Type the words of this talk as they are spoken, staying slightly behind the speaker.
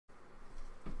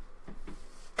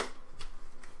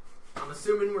I'm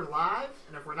assuming we're live,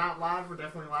 and if we're not live, we're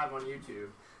definitely live on YouTube.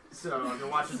 So if you're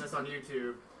watching this on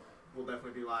YouTube, we'll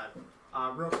definitely be live.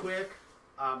 Real quick,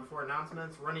 before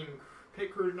announcements, running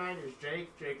pit crew tonight is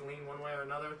Jake. Jake lean one way or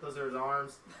another. Those are his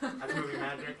arms. That's movie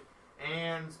magic.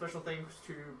 And special thanks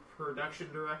to production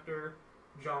director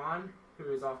John,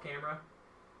 who is off camera.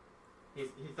 He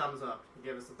thumbs up. He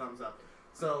gave us a thumbs up.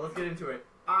 So let's get into it.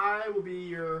 I will be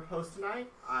your host tonight.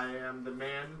 I am the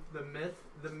man, the myth,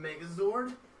 the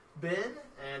Megazord, Ben,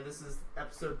 and this is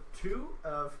episode 2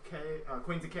 of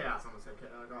Queens of Chaos. I'm going to say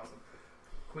awesome.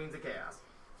 Queens of Chaos.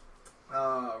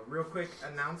 Real quick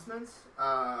announcements.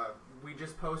 We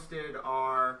just posted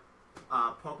our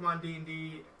Pokemon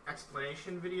D&D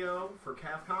explanation video for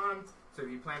CAFCON. So if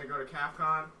you plan to go to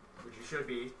CAFCON, which you should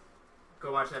be,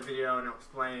 go watch that video and it'll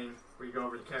explain where you go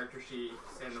over the character sheet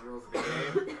and the rules of the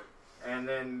game. And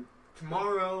then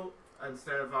tomorrow,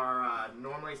 instead of our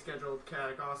normally scheduled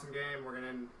Chaotic Awesome game, we're going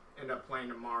to end up playing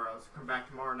tomorrow. So come back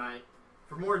tomorrow night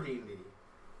for more D&D.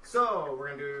 So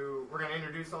we're gonna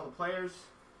introduce all the players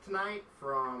tonight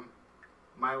from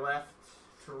my left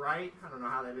to right. I don't know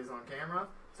how that is on camera.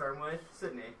 Starting with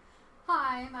Sydney.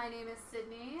 Hi, my name is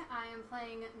Sydney. I am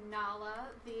playing Nala,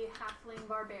 the halfling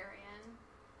barbarian.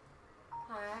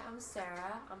 Hi, I'm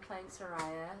Sarah. I'm playing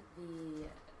Soraya, the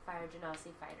Fire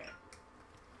Genasi fighter.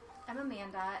 I'm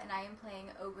Amanda, and I am playing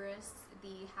Ogress,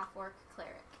 the half-orc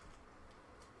cleric.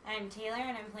 I'm Taylor,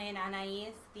 and I'm playing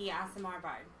Anais, the Aasimar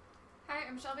bard. Hi,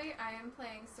 I'm Shelby. I am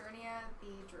playing Cernia, the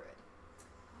druid.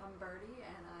 I'm Birdie,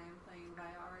 and I am playing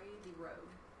Viari, the rogue.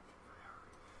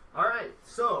 Alright,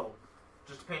 so,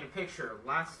 just to paint a picture,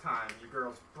 last time you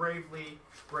girls bravely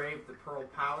braved the Pearl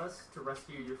Palace to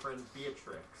rescue your friend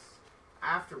Beatrix,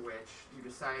 after which you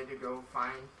decided to go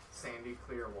find Sandy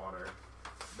Clearwater,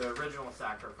 the original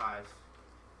sacrifice.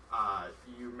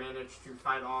 You managed to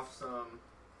fight off some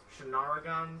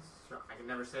Shenarigans. I can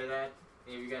never say that.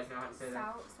 Any of you guys know how to say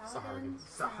that?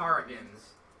 Saharigans.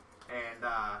 And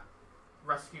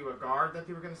rescue a guard that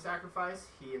they were going to sacrifice.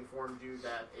 He informed you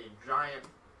that a giant,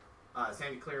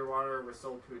 Sandy Clearwater, was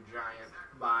sold to a giant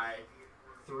by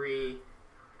 3,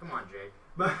 come on Jake,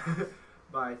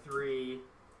 by 3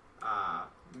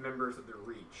 members of the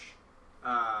Reach.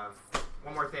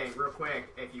 One more thing, real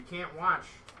quick, if you can't watch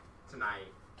tonight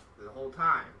the whole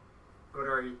time, go to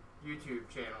our YouTube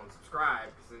channel and subscribe,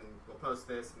 because then we'll post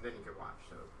this and then you can watch.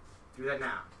 So do that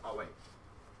now. I'll wait.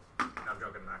 No, I'm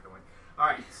joking, I'm not going.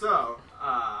 Alright, so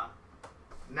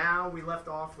now we left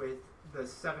off with the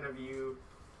 7 of you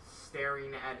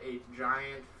staring at a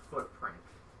giant footprint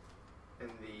in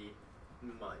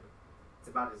the mud. It's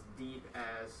about as deep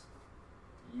as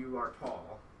you are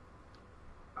tall.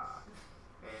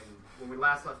 And when we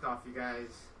last left off, you guys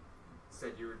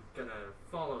said you were going to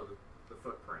follow the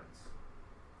footprints.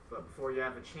 But before you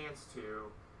have a chance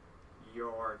to,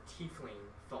 your tiefling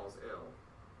falls ill.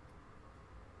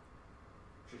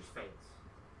 She just faints.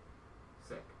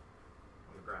 Sick.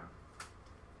 On the ground.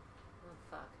 Oh,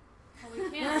 fuck. Well,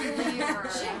 we can't leave her.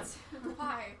 Shit.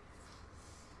 Why?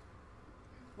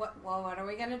 What are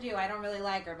we gonna do? I don't really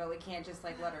like her, but we can't just,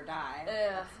 like, let her die.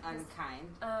 Ugh. Unkind.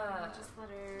 Just let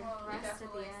her Well, we rest at the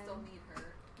definitely end. still need her.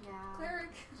 Yeah.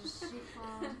 Cleric.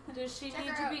 Does she Check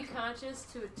need her to be out. conscious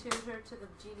to attune her to the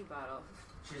genie bottle?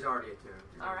 She's already attuned.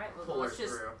 You're gonna Alright, well, pull her let's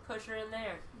just through. push her in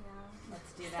there. Yeah.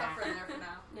 Let's do Stuff that. her in there for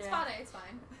now. It's Yeah. fine. It's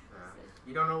fine.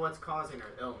 You don't know what's causing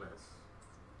her illness.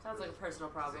 Sounds like a personal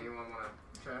Does problem. anyone want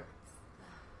to check?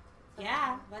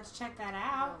 Yeah, let's check that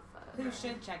out. Oh, fuck. Who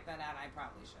should check that out? I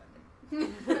probably should.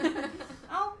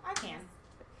 Oh, I can.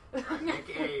 Make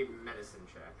a medicine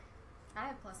check. I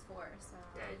have +4, so.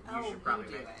 Yeah, you Oh, should probably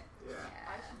you do make it. Yeah.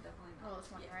 I should definitely not. Roll a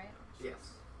 20, right?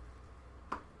 Yes.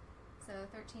 So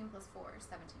 13 + 4 is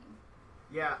 17.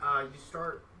 Yeah, you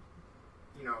start,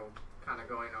 kind of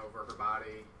going over her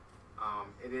body.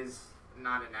 It is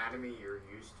not anatomy you're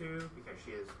used to, because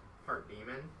she is part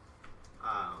demon,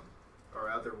 or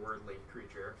otherworldly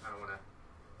creature. I don't want to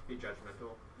be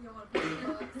judgmental. You don't want to put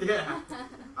her in the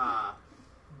Yeah.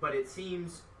 But it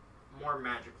seems more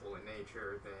magical in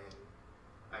nature than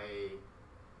a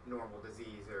normal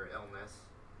disease or illness.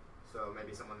 So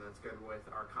maybe someone that's good with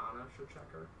Arcana should check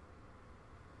her.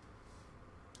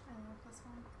 I have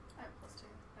 +1. I have +2.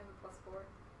 I have a +4.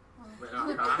 With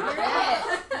Arcana?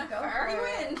 Yes! Go Already for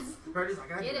it. wins. Birdie's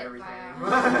like, I Get do it, everything.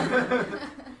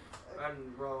 Val. And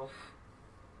roll.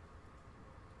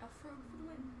 A fruit for the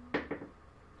win.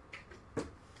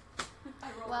 I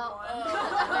rolled Well, a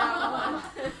 1.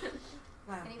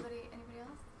 Wow. Anybody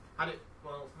else?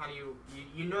 How do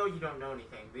you know you don't know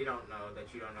anything. They don't know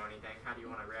that you don't know anything. How do you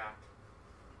want to react?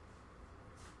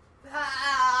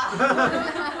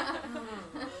 Ah!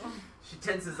 She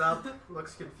tenses up,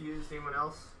 looks confused. Anyone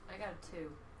else? I got a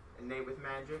 2. Innate with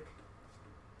magic.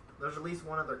 There's at least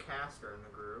one other caster in the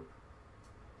group.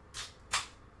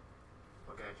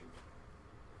 Looking at you.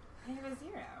 I have a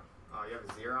 0. Oh, you have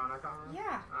a 0 on Arcana?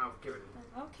 Yeah. Oh, give it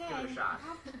Okay. a shot.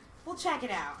 We'll check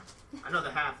it out. I know the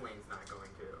halfling's not going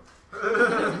to.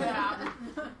 Yeah.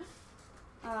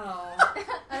 Oh.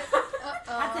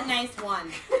 That's a nice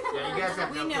one. Yeah, you guys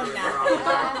have We no know clue.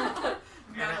 nothing.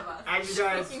 None of us. As you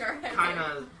guys Shaking our heads. kind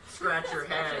of scratch your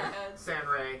head, Scratch our heads.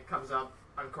 Sanray comes up,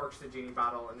 uncorks the genie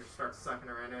bottle, and just starts sucking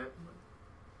her in it.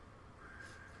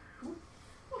 And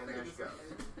there she goes.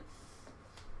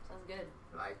 Sounds good.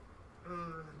 Like,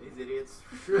 these idiots.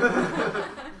 We'll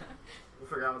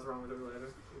figure out what's wrong with her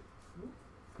later.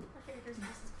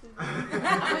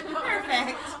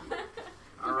 Perfect.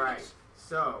 Alright,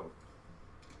 so,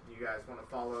 you guys want to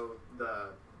follow the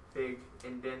big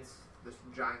indents, this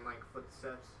giant-like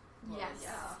footsteps? Yes.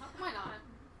 Yeah. Why not?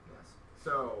 Yes.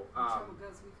 So, Trouble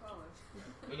goes, we follow.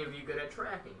 any of you good at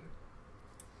tracking?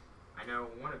 I know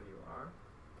one of you are.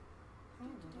 How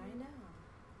did I know?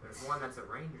 There's one that's a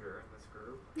ranger in this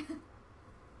group.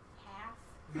 Half.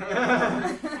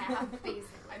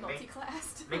 Basically. I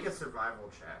multi-classed. Make a survival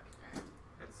check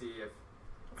and see if.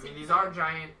 I mean, these are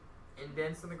giant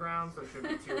indents in the ground, so it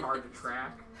shouldn't be too hard to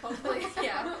track. Hopefully,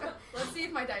 yeah. Let's see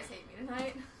if my dice hate me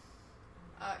tonight.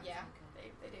 Yeah,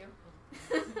 they do.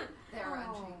 They're Oh.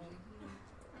 unchanging.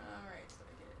 Alright, so I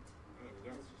get Man, you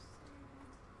guys just.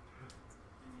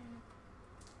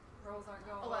 Rolls aren't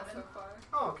going 11. well so far.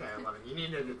 Oh, okay, 11. You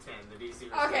needed a 10. The DC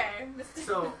was Okay.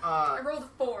 So, I rolled a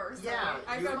 4, so yeah,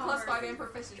 I you- got a +5 and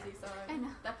proficiency, so I know.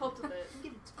 that helped a bit.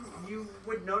 you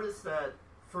would notice that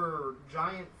for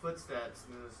giant footsteps,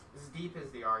 and as deep as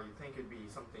they are, you'd think it'd be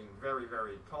something very,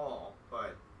 very tall,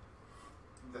 but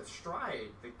the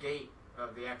stride, the gait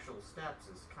of the actual steps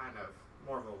is kind of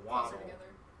more of a Closer waddle together.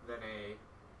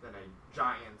 than a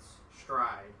giant's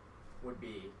stride would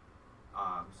be.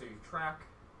 So you track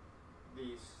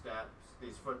these steps,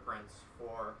 these footprints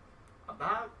for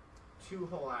about 2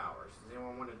 whole hours. Does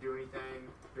anyone want to do anything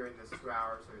during this 2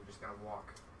 hours, or are you just gonna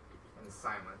walk in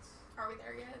silence? Are we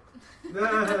there yet?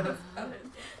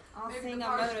 I'll Maybe sing the a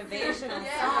part- motivational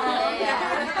Yeah. song.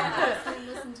 Yeah.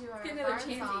 Listen to our Get another bard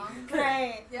chanty. song.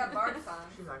 Great. Yeah, Bard song.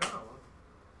 She's like, oh.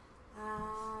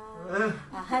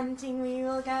 A hunting we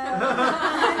will go. A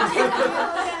hunting we will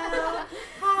go.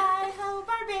 Hi ho,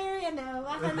 barbarian, no. A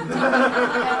hunting we will go.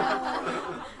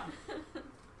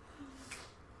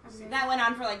 That went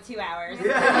on for like 2 hours.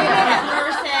 Versus.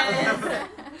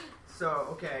 So,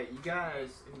 okay, you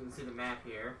guys, you can see the map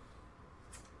here.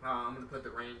 I'm going to put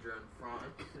the ranger in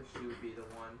front, because she would be the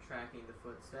one tracking the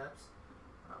footsteps.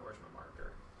 Where's my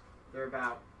marker? They're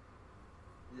about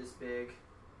this big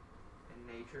in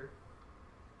nature,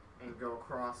 and go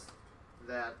across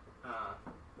that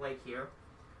lake here.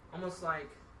 Almost like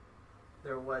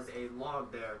there was a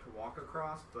log there to walk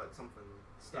across, but something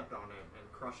stepped on it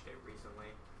and crushed it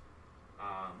recently.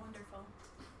 Wonderful.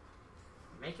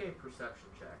 Make a perception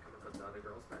check. I'm gonna put the other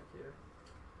girls back here.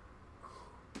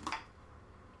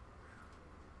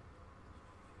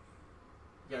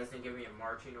 You guys didn't give me a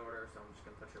marching order, so I'm just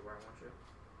gonna put you where I want you.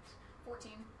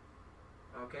 14.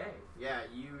 Okay. Yeah,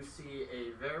 you see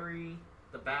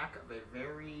the back of a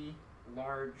very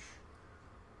large,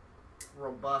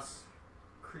 robust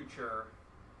creature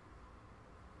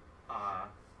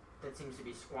that seems to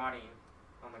be squatting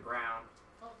on the ground,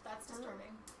 Well, that's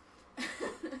disturbing.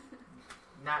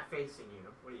 not facing you.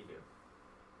 What do you do?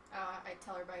 I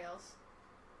tell everybody else.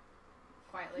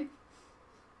 Quietly.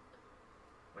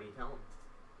 What do you tell them?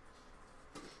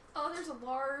 Oh, there's a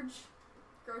large,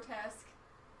 grotesque,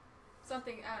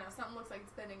 something, I don't know, something looks like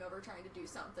it's bending over trying to do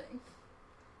something.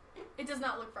 It does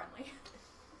not look friendly.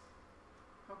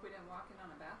 Hope we didn't walk in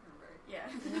on a bathroom break. Yeah.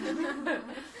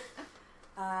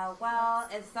 Well,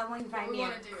 if someone What find we me a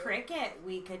wanna do. cricket,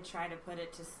 we could try to put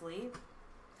it to sleep.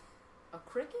 A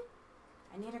cricket?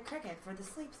 I need a cricket for the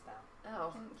sleep spell.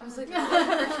 Oh. Can I was we-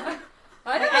 like,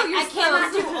 I don't know your I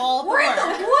cannot do all the We're work.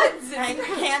 in the woods! I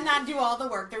cannot do all the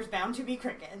work. There's bound to be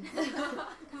crickets.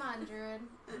 Come on, Druid.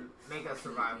 Make a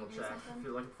survival Can you do check something? if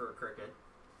you're looking for a cricket.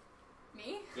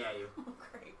 Me? Yeah, you. Oh,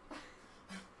 great.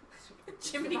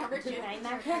 Jiminy Cricket. Find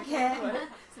that cricket.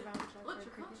 Survival check Let for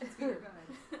your cricket. conscience be your guide.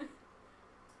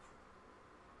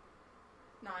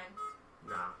 9.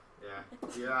 Nah. Yeah.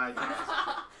 Yeah, I guess.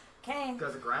 Okay.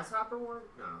 Does a grasshopper work?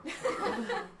 No.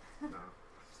 No.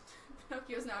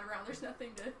 Pinocchio's not around. There's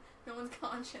nothing to. No one's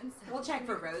conscience. We'll check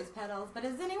for rose petals, but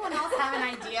does anyone else have an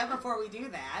idea before we do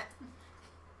that?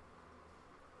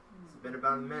 It's been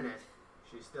about a minute.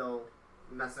 She's still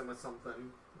messing with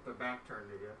something with her back turned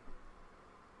to you.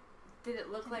 Did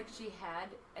it look like she had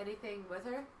anything with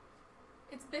her?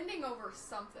 It's bending over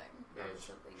something. Yeah, Or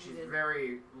something she's you did.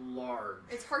 very large.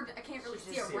 It's hard to, I can't really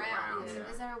She see just see around. around.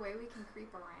 Yeah. Is there a way we can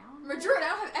creep around? Madrid, I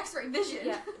don't have X-ray vision.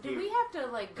 Yeah. Do we have to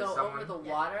like Does go over someone- the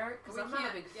water? Because We I'm not a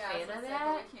can't- big yeah, I fan was of gonna say, that.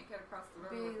 but we can't get across the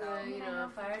river Being without the, you know,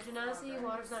 fire genasi, water.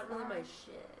 water's not really my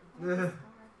shit.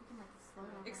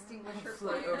 extinguish her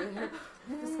Float flame. over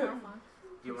there.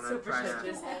 You want So to try to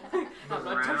pretentious. move I'm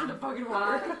not touching the around? fucking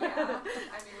water. Yeah.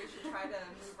 I mean, we should try to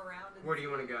move around. And Where do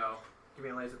you want to go? Give me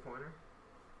a laser pointer.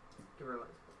 Give her a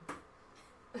laser pointer.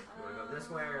 You want to go this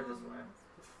way or this way?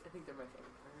 I think they're my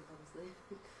favorite part, honestly.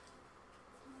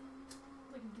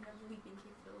 Like you can have leaping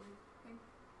capability.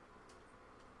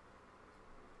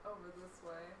 over this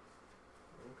way.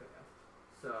 Okay.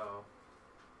 So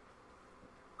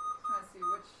Trying to see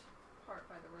which part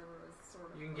by the river is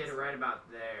sort of. you can get it right about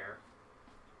there.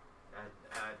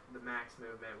 At the max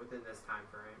movement within this time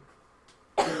frame.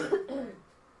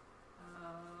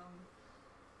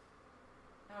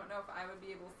 I don't know if I would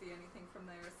be able to see anything from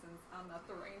there since I'm not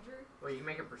the ranger. Well, you can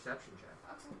make a perception check.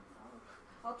 Okay,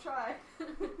 I'll try.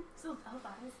 Still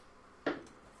televised.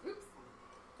 Oops.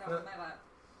 That was my lap.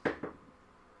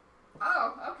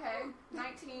 Oh, okay.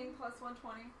 19 plus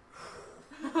 120.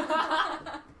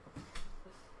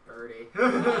 30. Is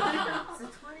a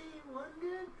 21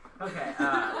 good? Okay,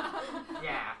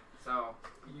 yeah. So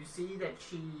you see that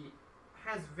she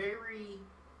has very,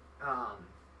 I'm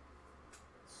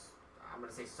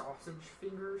gonna say sausage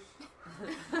fingers,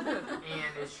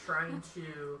 and is trying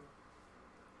to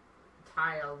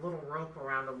tie a little rope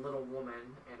around a little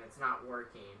woman, and it's not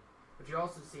working. But you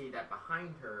also see that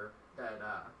behind her, that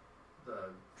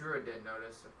the druid didn't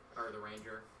notice, or the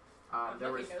ranger.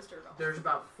 There's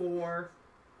about 4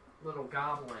 little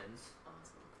goblins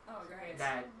Oh, great.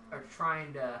 that are trying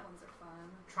to That ones are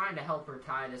fun. help her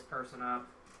tie this person up,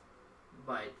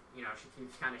 but you know she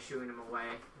keeps kind of shooing him away,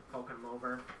 poking him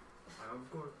over. I'm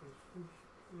gonna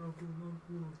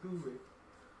do it.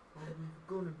 I'm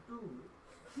gonna do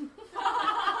it.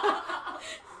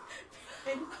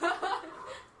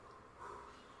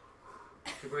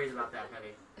 She agrees about that,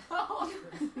 Penny.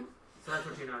 So that's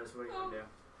what you notice. What are you gonna do?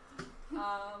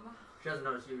 She hasn't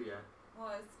noticed you yet. Well,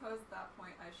 I suppose at that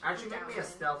point I should. Actually, make me a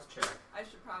stealth check. I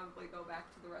should probably go back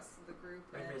to the rest of the group.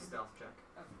 Make me a and stealth check.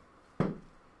 Okay.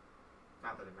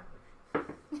 Not that it matters.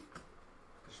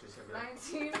 'Cause she's gonna be like,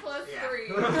 19 plus Yeah. 3.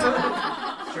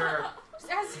 sure.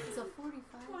 It's a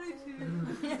 45. 22.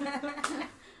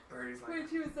 Birdie's like,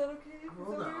 22, is that okay? I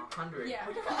rolled a 100. Yeah.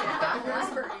 What the fuck?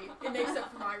 That's pretty. It makes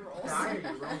up for my rolls. How are you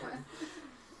rolling?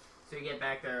 So you get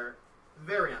back there,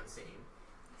 very unseen.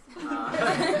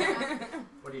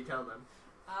 What do you tell them?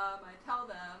 I tell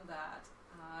them that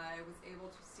I was able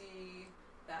to see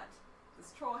that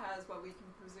this troll has what we can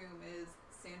presume is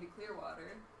sandy clear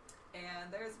water,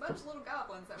 and there's a bunch of little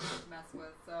goblins that we have to mess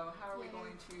with. So how are we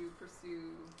going to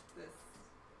pursue this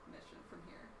mission from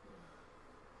here?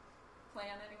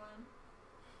 Plan, anyone?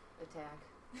 Attack.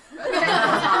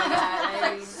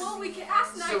 Well, we can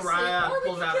ask nicely, Soraya or we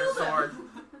pulls can out kill her them. sword.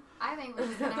 I think we're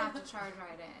just gonna have to charge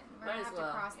right in. We're Might gonna as have well.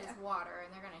 to cross Yeah. this water,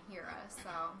 and they're gonna hear us. So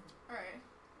Alright.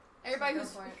 Everybody Go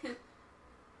who's for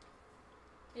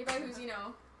anybody who's, you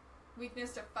know,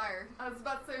 weakness to fire. I was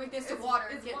about to say Weakness to is- water,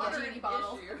 is get the water genie an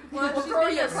bottle. issue? Well, We'll she's throw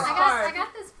being you a a scarf. I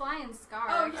got this flying scarf.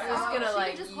 Oh, yeah. So She's gonna, she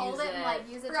like, can just hold use it and it. like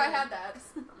use it. Forgot I to had that.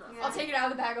 Yeah. I'll take it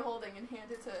out of the bag of holding and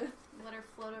hand it to. let her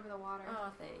float over the water. Oh,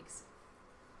 thanks.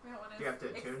 We don't want Do you have to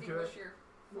attune to extinguish it? your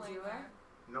Would flame you there.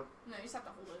 No, you just have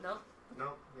to hold it. Nope.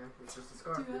 No, yeah, it's just a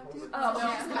scarf. Do you You have hold to? it. Oh,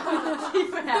 No.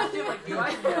 she would have to. Like, do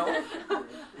I know?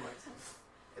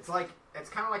 It's like, it's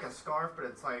kind of like a scarf, but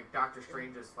it's like Doctor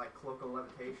Strange's like cloak of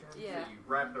levitation. Yeah. So you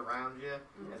wrap it around you,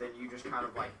 and then you just kind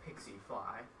of like pixie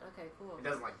fly. Okay, cool. It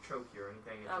doesn't like choke you or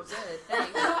anything. It's Oh, just, good.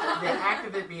 Thanks. the act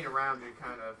of it being around you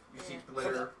kind of, you see Yeah.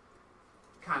 glitter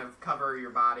kind of cover your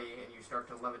body, and you start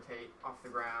to levitate off the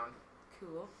ground.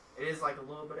 Cool. It is like a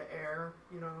little bit of air,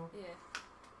 you know, Yeah.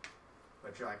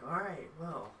 but you're like, alright,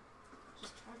 well,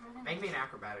 Just charge right in. make me an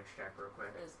acrobatics check real quick.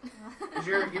 It is. Because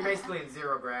you're basically in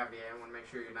zero gravity. I want to make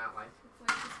sure you're not like It's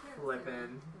like the spirit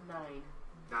flipping. 9.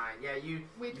 9. Yeah, you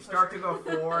Wait, you start to go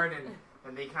forward,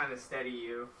 and they kind of steady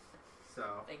you.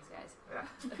 So Thanks, guys. yeah,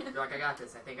 you're like, I got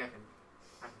this. I think I can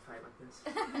fight like this.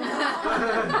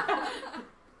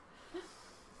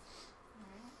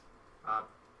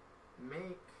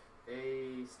 Make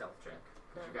a stealth check.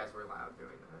 'Cause you guys were loud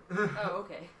doing that. Oh,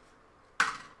 okay. 11.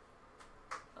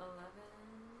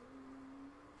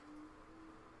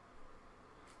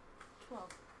 12.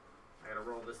 I gotta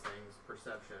roll this thing's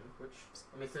perception, which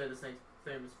let me say this thing's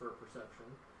famous for perception.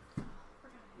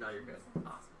 No, you're good.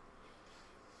 Awesome.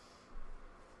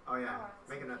 Oh yeah,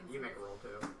 Oh, you make a roll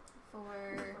too. For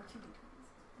Or 2d20s.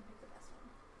 And pick the best one.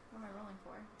 what am I rolling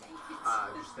for?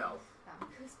 Your stealth. I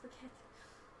always forget.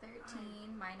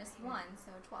 13 minus 1,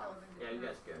 so 12. Yeah, you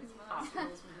guys good. It's my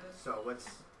obstacles were good. So what's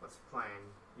the plan?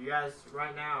 You guys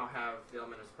right now have the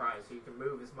element of surprise, so you can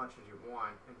move as much as you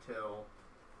want until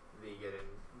they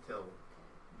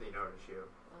notice you.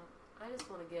 I just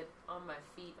want to get on my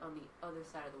feet on the other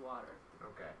side of the water.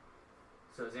 Okay.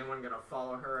 So is anyone gonna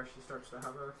follow her as she starts to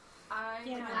hover? I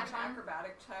Yeah. can do an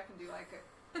acrobatic check and do like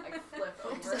a flip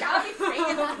over. It's gotta be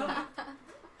fancy.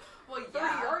 Well, You're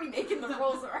yeah. already making the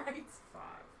rolls right.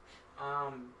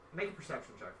 5. Make a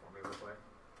perception check for me real quick.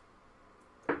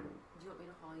 Do you want me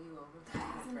to haul you over?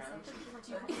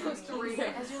 Three.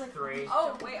 As you're like, 3.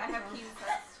 Oh wait, I have keen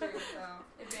sense too. So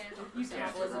Advantage on You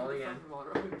Yeah, perception. so roll again.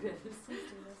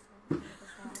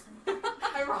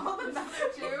 I rolled another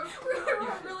 2. We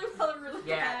rolled really well and really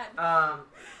Yeah. bad.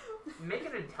 Make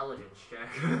an intelligence check.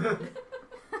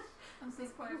 At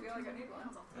this point, I feel like I need one.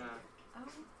 Yeah. Oh.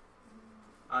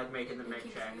 I like making them make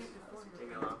checks. Leave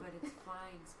me alone. But its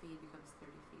flying speed becomes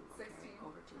 30 feet. 16.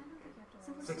 Over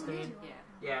 200. 16? Yeah.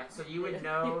 Yeah, so you would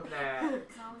know that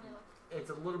it's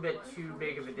a little bit too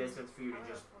big of a distance for you to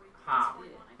just hop.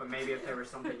 But maybe if there was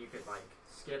something you could like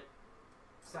skip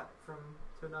from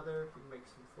to another, you can make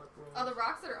some flip rolls. Oh, the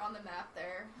rocks that are on the map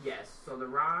there. Yes, so the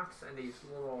rocks and these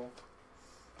little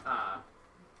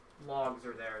logs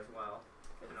are there as well.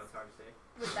 I know it's hard to see.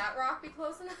 Would that rock be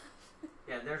close enough?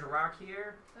 Yeah, there's a rock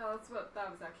here. Oh,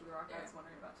 that was actually the rock I was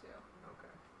wondering about too.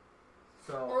 Okay.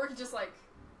 So, Or we could just like,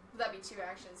 would that be 2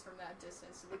 actions from that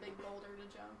distance to the big boulder to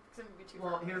jump? Because it would be too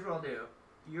well, far. here's what I'll do.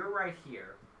 You're right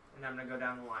here, and I'm gonna go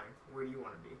down the line. Where do you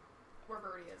want to be? Where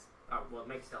Birdie is. Oh, well,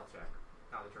 make a stealth check.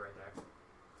 Now that you're right there.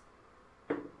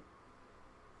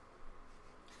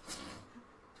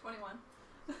 21.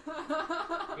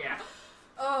 Yeah.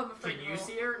 Oh, I'm afraid Can to you roll.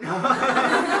 see her? No.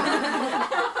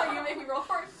 You make me roll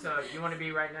hard. So you want to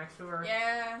be right next to her?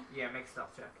 Yeah. Yeah, make a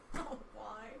stealth check. Oh,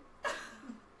 why?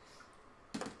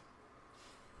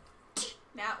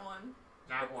 Nat 1.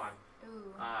 That one.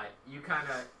 Ooh. You kind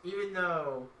of, even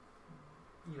though,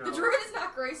 you know, The druid is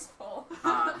not graceful.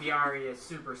 Viari is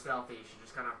super stealthy. She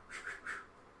just kind of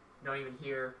don't even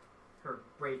hear her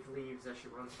brake leaves as she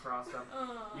runs across them.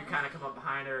 You kind of come up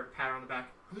behind her, pat her on the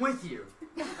back. I'm with you.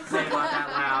 Say it about that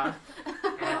loud.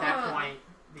 And at that point,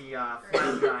 the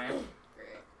Flab giant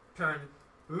Great. turned.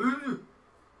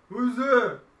 Who's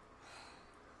there?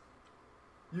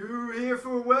 You here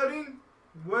for a wedding?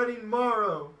 Wedding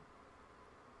morrow.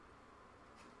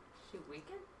 She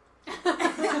weakened?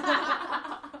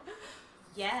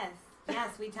 yes,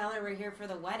 we tell her we're here for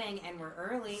the wedding and we're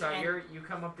early. So and you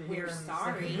come up to we're here and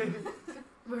sorry.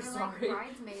 We're We're sorry. like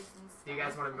bridesmaids and stuff. Do you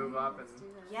guys wanna move up Let's and- do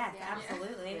this. yes, Yeah.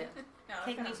 absolutely. Yeah. No,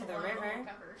 Take kind me of to the below river.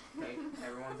 cover. Okay,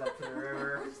 everyone's up to the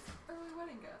river. We're just early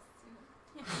wedding guests,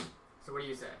 you know. So what do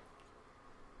you say?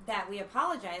 That we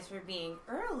apologize for being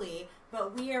early,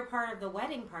 but we are part of the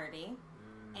wedding party,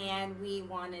 and we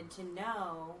wanted to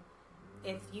know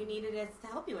if you needed us to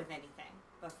help you with anything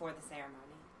before the ceremony.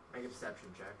 Make a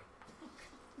perception check.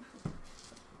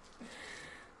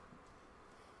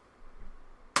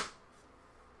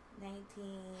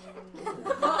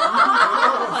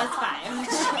 Plus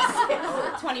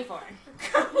 5. 24.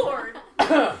 Lord.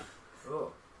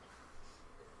 Oh.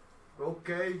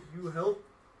 Okay, you help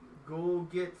go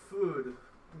get food.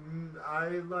 I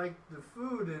like the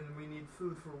food and we need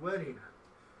food for wedding.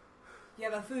 You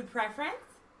have a food preference?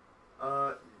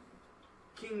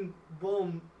 King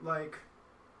Bull like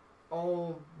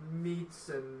all meats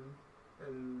and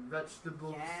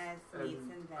vegetables. Yes, meats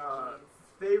and and, veggies.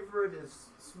 Favorite is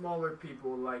smaller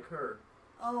people like her.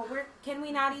 Oh, can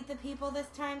we not eat the people this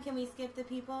time? Can we skip the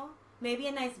people? Maybe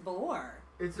a nice boar.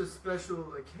 It's a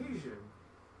special occasion.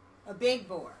 A big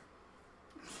boar.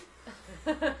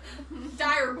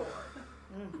 Dire boar.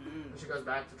 Mm-hmm. And she goes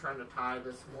back to trying to tie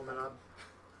this woman up.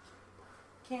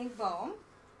 King Boom.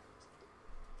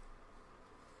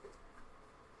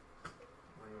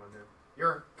 What do you want to do?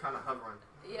 You're kind of hovering.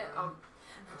 Yeah.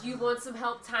 Do you want some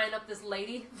help tying up this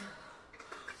lady?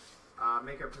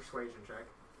 Make a persuasion check.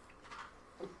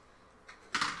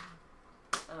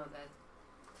 Oh, that's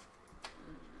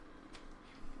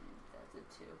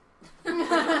a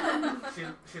 2.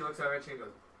 She looks over at you and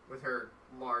goes, with her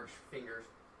large fingers,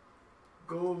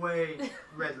 "Go away,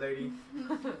 red lady." She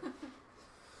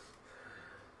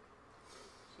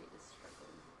is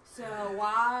struggling. So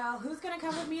who's gonna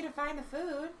come with me to find the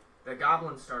food? The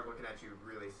goblins start looking at you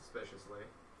really suspiciously.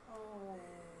 Oh.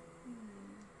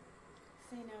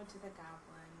 Say no to the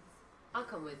goblins. I'll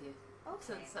come with you.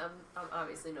 Since I'm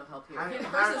obviously no help here. I- The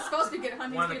person is supposed to get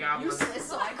hunting One of to the get goblins- useless,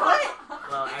 so I quit.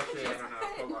 Well, actually, I don't know.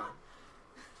 Hold on.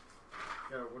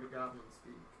 Yo, what do goblins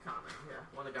speak? Common, yeah.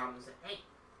 One of the goblins said, Hey,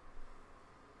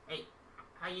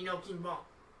 how you know King Bong?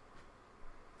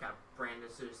 Got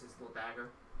Brandis his little dagger.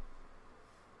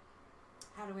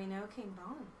 How do we know King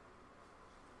Bone?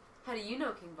 How do you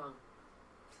know King Bong?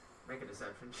 Make a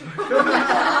deception check. We're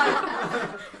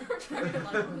trying to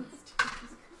like,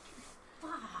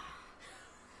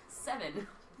 7.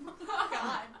 oh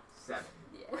god. 7.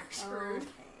 Yeah. We're screwed.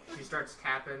 Okay. She starts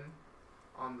tapping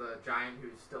on the giant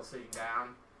who's still sitting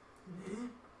down.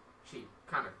 She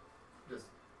kind of, this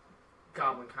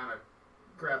goblin kind of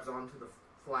grabs onto the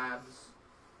flabs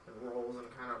and rolls and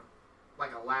kind of,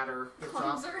 like a ladder, gets up,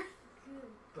 Cleanser.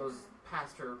 goes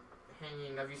past her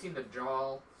hanging. Have you seen the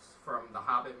jaws from the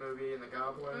Hobbit movie and the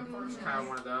Goblin? Unfortunately. It's kind of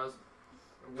one of those.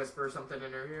 Whisper something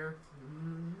in her ear.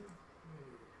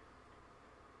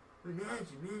 Well, now that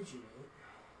you mention it,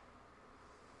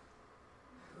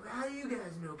 how do you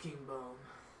guys know King Bone?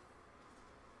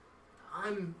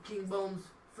 I'm King Bone's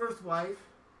first wife,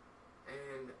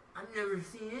 and I've never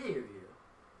seen any of you.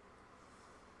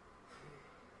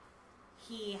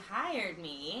 He hired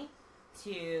me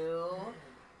to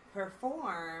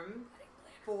perform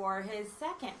for his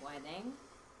second wedding.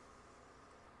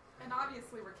 And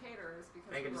obviously we're caterers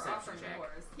because Make a we were deception offering check.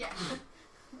 yours.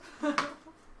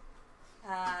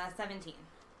 Yeah. 17.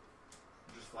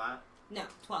 Just flat? No,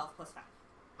 12 plus 5.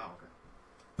 Oh, okay.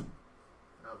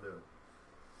 I'll do it.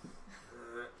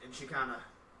 And she kind of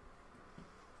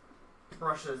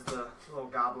brushes the little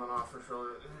goblin off her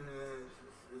shoulder.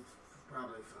 It's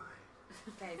probably fine.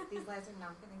 Guys, these lives are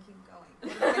not going to keep going.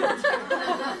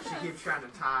 She keeps trying to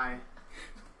tie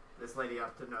this lady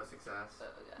up to no success. Oh,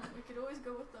 God. We could always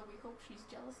go with the we hope she's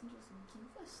jealous and just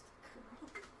give us the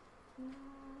girl.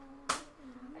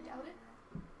 I doubt it.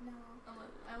 No.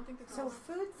 I don't think the So girls.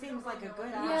 food seems like a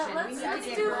good Yeah, option. let's we let's need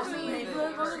to do get girls food. food.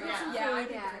 We'll go get some Yeah, I food.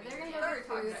 think Yeah, we're they're gonna gonna get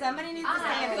get food. Somebody needs to I-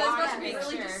 stay and That's watch supposed to to be make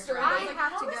really sure. disturbing. I I was like,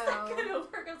 have how to is that go. gonna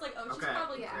work? I was like, oh, she's Okay.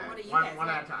 probably Yeah. good. What do you One, guys one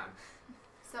think? at a time.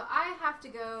 So I have to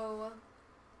go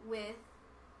with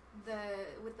the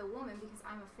woman because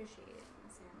I'm officiating the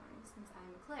ceremony since I'm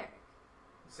a cleric.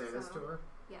 Say this to So- her.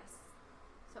 Yes.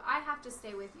 So I have to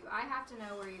stay with you. I have to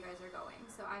know where you guys are going.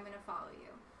 So I'm gonna follow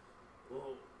you.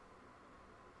 Whoa.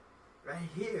 Right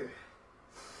here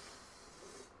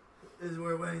is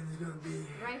where wedding's gonna be.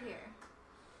 Right here.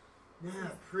 Yeah,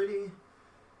 pretty.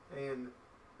 And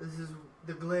this is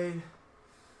the glade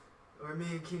where me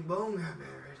and King Bone got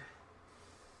married.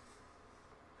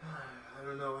 I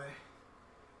don't know why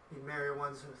he'd marry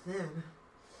one so thin.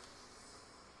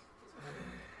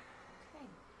 Okay.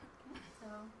 So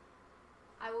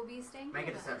I will be staying Make a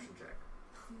here then. deception check.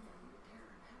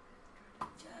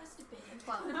 Just a bit.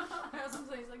 12. I was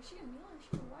saying, like, she a meal or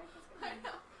she a wife? What's going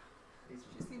on? These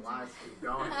lies keep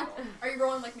going. Are you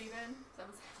rolling like me, Ben? Is that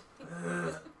what's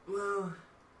happening? Well,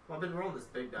 I've been rolling this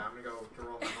big die. I'm gonna go to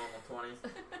roll my normal 20s.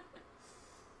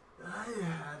 I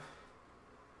have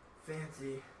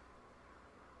fancy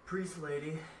priest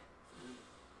lady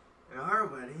at our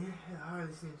wedding. It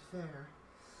hardly seems fair.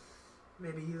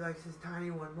 Maybe he likes his tiny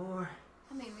one more.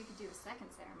 I mean, we could do a second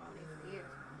ceremony for you.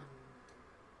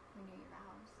 Renew your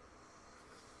vows.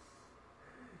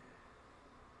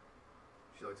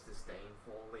 She looks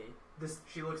disdainfully.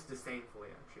 She looks disdainfully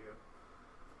at you.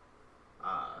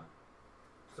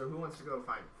 So who wants to go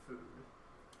find food?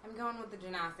 I'm going with the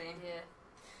Genasi. Yeah.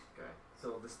 Okay.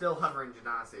 So the still hovering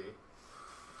Genasi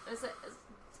It's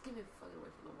give me fucking away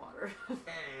from the water.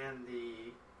 and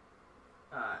the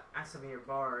Asamir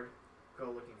Bard go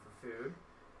looking for food.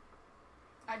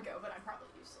 I'd go, but I'm probably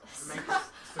useless. Make a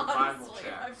survival Honestly,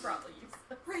 check. I'm probably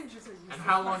useless. Rangers are useless. And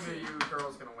how long are you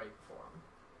girls gonna wait for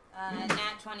him?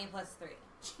 Nat 20 plus 3.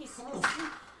 Jesus.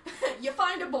 You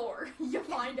find a boar. You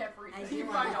find I everything. do You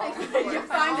want find to all. find a boar. You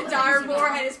find the dire boar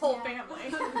and his whole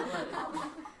family.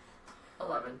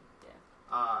 11.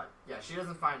 Yeah, she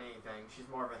doesn't find anything. She's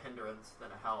more of a hindrance than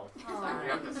a help. Oh.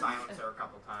 You have to silence her a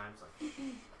couple times. Like,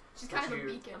 She's kind of a You-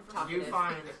 beacon. I'm For talking. you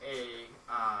find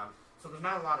so there's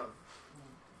not a lot of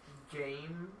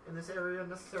game in this area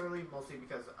necessarily, mostly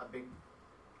because a big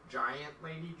giant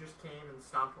lady just came and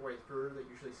stomped her way through that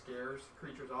usually scares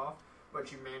creatures off,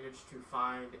 but you managed to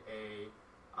find a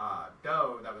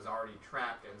doe that was already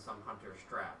trapped in some hunter's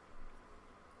trap.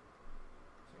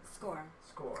 Score.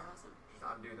 Score. Awesome. Just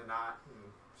undo the knot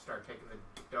and start taking the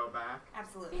doe back.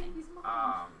 Absolutely.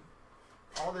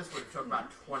 All this would have took about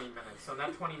 20 minutes. So in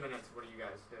that 20 minutes, what do you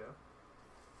guys do?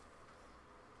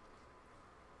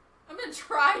 I'm gonna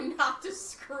try not to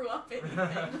screw up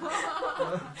anything.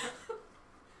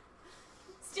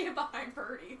 stand behind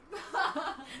Birdie.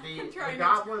 The Trying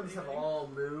not to goblins do have anything. all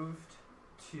moved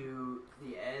to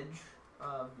the edge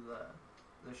of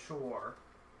the shore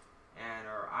and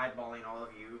are eyeballing all of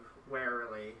you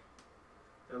warily.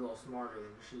 They're a little smarter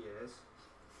than she is.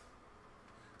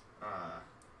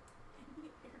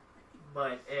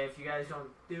 But if you guys don't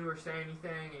do or say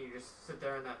anything and you just sit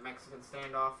there in that Mexican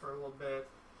standoff for a little bit,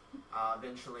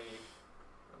 eventually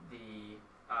the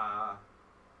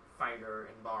fighter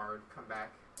and bard come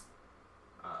back.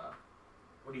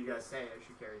 What do you guys say as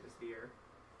you carry this deer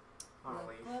on a Look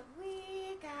leash? what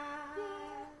we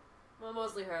got. Well,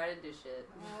 mostly her. I didn't do shit.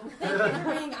 Oh, thank you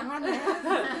for being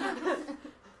honest.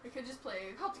 We could just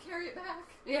play help to carry it back.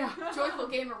 Yeah. Joyful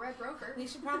game of Red Rover. We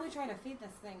should probably try to feed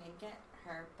this thing and get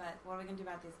her, but what are we going to do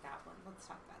about these goblins? Let's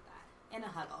talk about that. In a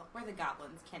huddle, where the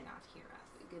goblins cannot hear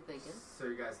us. Good thinking. So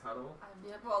you guys huddle?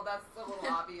 Yep. Well, that's a little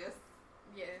obvious.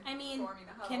 Yeah. I mean, Forming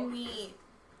a huddle. can we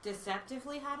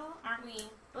deceptively huddle? Aren't we?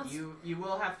 You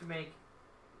will have to make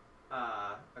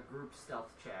a group stealth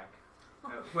check.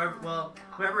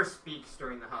 Whoever speaks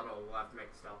during the huddle will have to make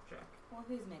a stealth check. Well,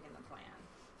 who's making the plan?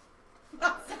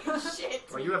 Shit.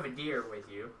 Well, you have a deer with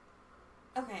you,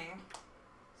 Okay.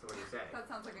 so what do you say? That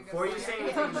sounds like a good Before you plan. say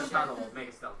anything in the huddle, make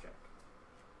a stealth check.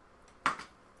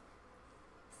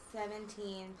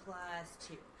 17 plus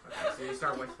 2. Okay, so you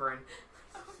start whispering.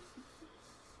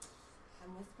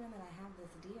 I'm whispering that I have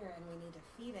this deer and we need to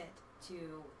feed it to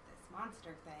this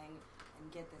monster thing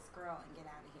and get this girl and get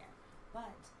out of here.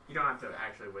 But, You don't have to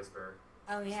actually whisper.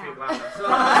 oh yeah. Speak louder. I just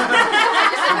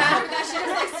imagine that she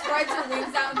just like spreads her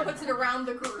wings out and puts it around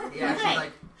the group. Yeah,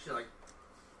 she's like.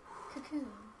 Cocoon.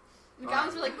 The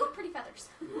goblins are like, ooh, pretty feathers.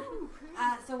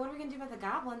 So what are we going to do about the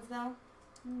goblins though?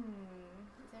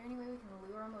 Is there any way we can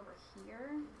lure them over here?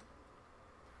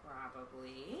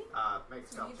 Probably. Make a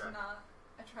We stealth need to check. not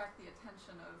attract the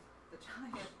attention of the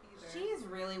giant either. She's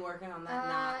really working on that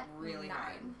not really 9.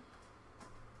 hard.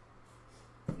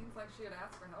 Seems like she would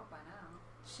ask for help by now.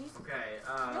 She's Okay,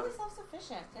 really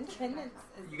self-sufficient. Independence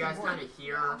is you guys the word. kind of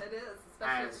hear Yeah, it is,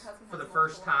 especially if as, the cousin for has the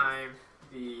first multiple eyes. time,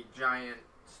 the giant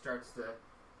starts to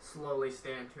slowly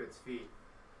stand to its feet.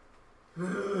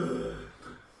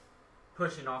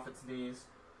 Pushing off its knees.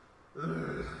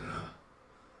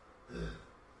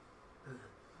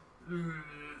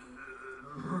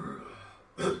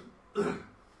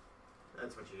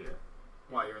 That's what you hear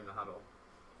while you're in the huddle.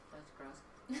 That's gross.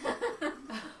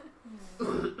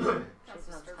 That's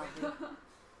Sounds disturbing. healthy.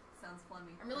 Sounds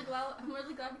flummy. I'm really glad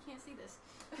we can't see this.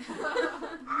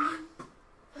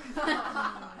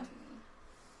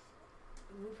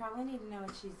 We probably need to know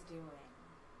what she's doing.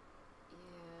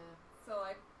 Yeah. So,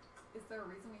 like, is there a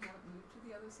reason we haven't moved to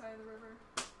the other side of the river?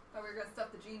 Thought we were gonna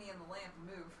stuff the genie in the lamp and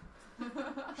move.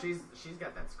 She's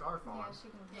got that scarf on. Yeah, she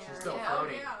can. She's still yeah.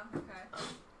 floating. Oh, yeah. Okay.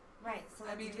 Right, so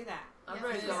I let's mean- do that. I'm Yeah,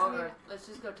 ready to yeah. go over. Let's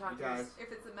just go talk You to guys, this.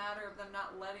 If it's a matter of them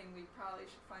not letting, we probably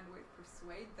should find a way to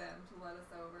persuade them to let us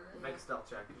over. make a stealth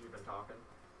check because you've been talking.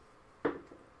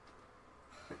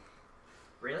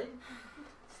 Really?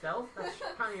 Stealth? That's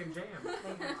kind of your jam.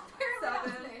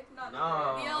 Seven. Not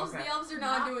No. The elves are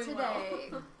not doing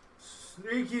today.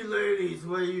 Sneaky ladies,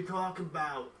 what are you talking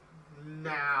about?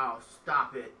 Now,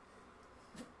 stop it.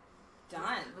 Done.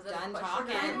 Was that a Done question?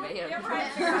 talking. Man. Yeah,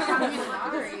 right.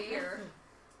 I'm sorry. Here.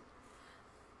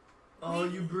 Oh,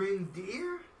 you bring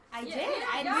deer? I Yeah, did.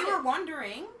 yeah, We got were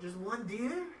wondering. Just one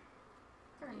deer?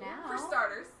 For now. For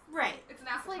starters, Right. it's an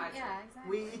It's like, appetizer. yeah,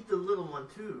 exactly. We eat the little one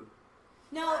too.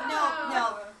 No.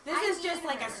 This I is just need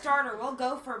like a her. starter. We'll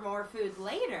go for more food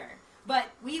later. But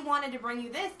we wanted to bring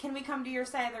you this. Can we come to your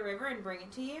side of the river and bring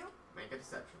it to you? Make a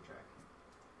deception check.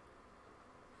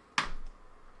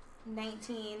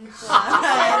 19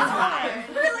 plus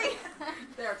Really?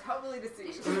 They're totally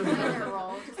deceived.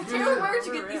 roll. Taylor, where'd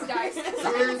you get these dice? Because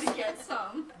I need to get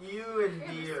some. You and They're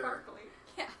deer. sparkly.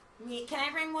 Can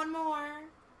I bring one more?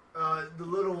 The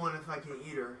little one if I can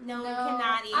eat her. No, we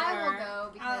cannot eat I her. will go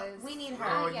because we need Oh,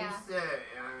 her. yeah. you say.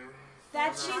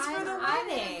 That she's for the I'm gonna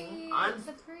wedding. be I'm-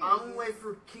 the priest. I'm waiting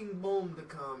for King Boom to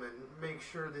come and make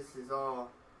sure this is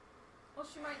all. Well,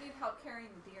 she might need help carrying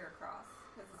the deer across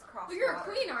because it's across. Well, you're a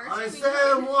water. queen, aren't you? I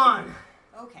said one.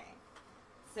 Okay.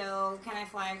 So, can I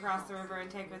fly across the river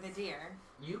and take her the deer?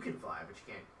 You can fly, but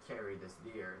you can't carry this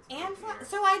deer. It's a And big fly. deer.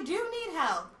 So I do need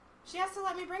help. She has to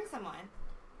let me bring someone.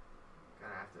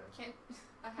 Gonna have to. Can't,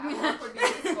 A half would be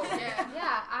useful. yeah.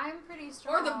 Yeah, I'm pretty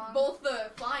strong. Or both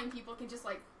the flying people can just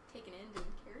like take an end and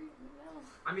carry it.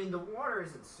 I mean, the water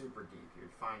isn't super deep.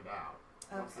 You'd find out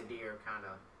once the Okay. deer kind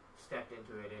of stepped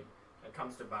into it. It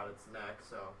comes to about its neck,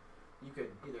 so you could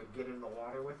either get in the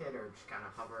water with it or just kind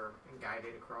of hover and guide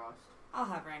it across. I'll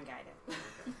hover and guide it.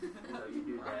 So you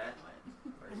do that.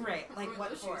 Right, like Or what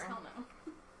those for? shoes, hell no.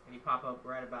 And you pop up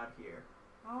right about here.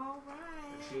 All And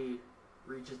right. she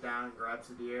reaches down and grabs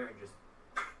the deer and just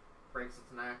breaks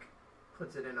its neck,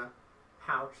 puts it in a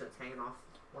pouch that's hanging off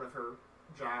one of her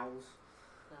jowls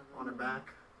on her back.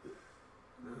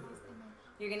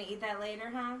 You're gonna eat that later,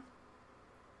 huh?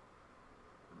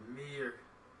 Me or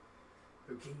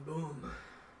King Boom.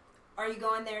 Are you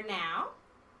going there now?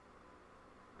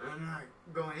 I'm not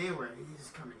going anywhere. He's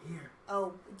coming here.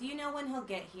 Oh, do you know when he'll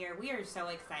get here? We are so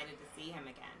excited to see him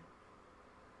again.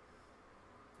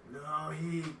 No,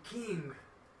 he King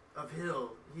of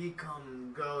Hill. He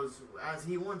goes as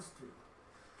he wants to.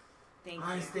 Thank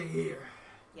I you. stay here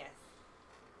Yes,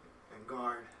 and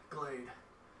guard Glade.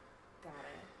 got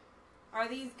it. Are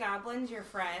these goblins your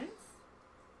friends?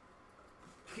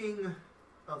 King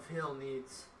of Hill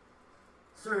needs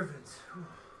servants.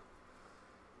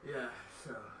 Yeah,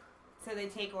 so So they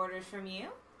take orders from you?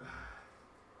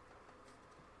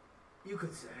 you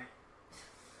could say.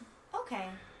 Okay.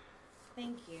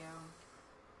 Thank you.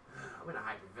 I'm gonna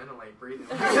hyperventilate breathing.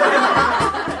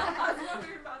 I was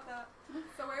wondering about that.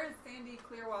 So where is Sandy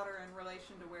Clearwater in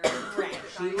relation to where Right. the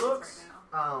She giant is looks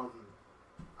right now?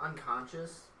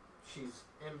 unconscious. She's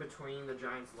in between the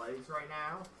giant's legs right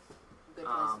now. Good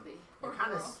place to be. You Poor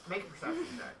kind of girl. make a perception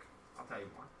check. I'll tell you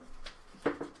more.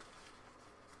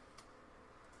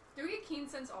 Do we get keen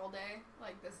sense all day?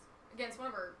 Like this? Again, it's one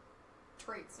of our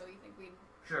traits, so you think we'd...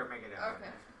 Sure, make it out. Okay.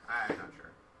 I'm not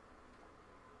sure.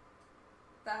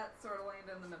 That sort of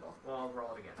landed in the middle. Well, I'll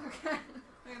roll it again. Okay.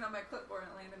 Looking on my clipboard,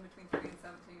 it landed between 3 and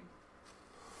 17.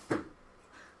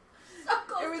 So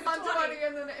close It was to on 20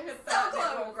 and then it hit So that and it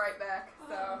close. rolled right back.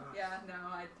 So, yeah, no,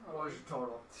 I What was totally... your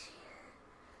total?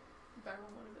 Better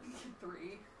one would have been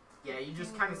 3. Yeah, you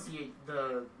just kind of see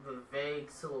the vague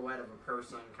silhouette of a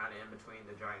person kind of in between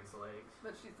the giant's legs.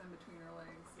 But she's in between her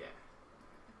legs. Yeah.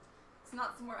 It's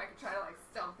not somewhere I could try to, like,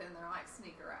 stealth in there and, like,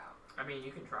 sneak her out. I mean,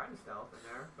 you can try to stealth in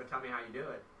there, but tell me how you do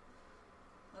it.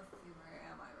 Let's see, where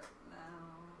am I right now?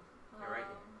 You're right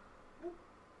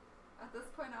At this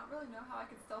point, I don't really know how I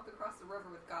could stealth across the river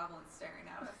with goblins staring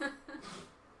at us.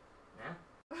 Yeah.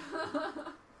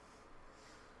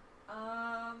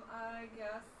 I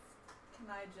guess, can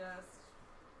I just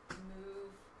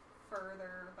move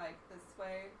further, like, this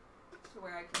way to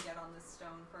where I can get on this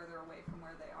stone further away from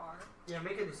where they are? Yeah,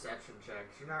 make a deception check.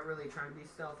 You're not really trying to be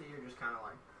stealthy, you're just kind of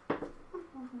like...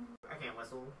 I can't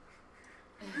whistle.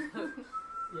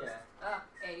 Yeah.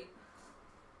 8.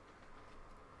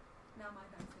 Now my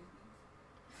dice hit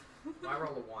me. Well, I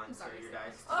rolled a 1, I'm so sorry, your Sarah.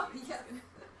 dice... Oh, yes.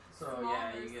 So, Small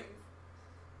yeah, you mercies. get...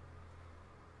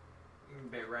 You can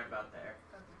be right about there.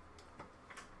 Okay.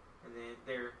 And then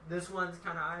this one's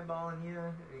kind of eyeballing you,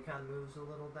 and he kind of moves a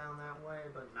little down that way,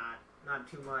 but not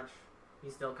too much.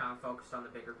 He's still kind of focused on the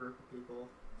bigger group of people.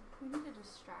 We need to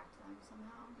distract them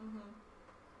somehow. Mm-hmm.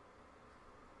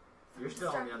 You're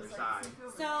still on the other side.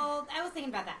 So I was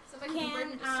thinking about that. So if I can bring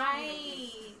Can the stone,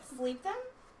 I sleep them?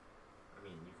 I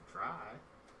mean, you can try.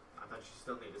 I thought you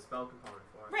still need a spell component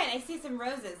for it. Right, I see some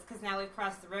roses because now we've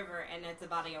crossed the river and it's a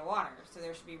body of water, so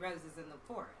there should be roses in the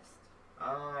forest.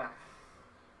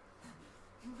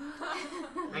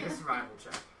 Make a survival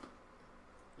check.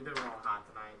 You've been rolling hot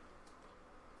tonight.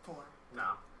 4. No.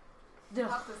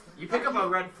 Not this You pick up a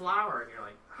red flower, and you're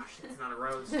like, oh shit, it's not a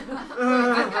rose. Then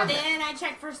I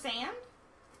check for sand.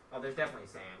 Oh, there's definitely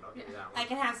sand. I'll give you that I one.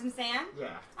 can have some sand.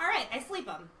 Yeah. All right, I sleep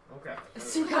them. Okay.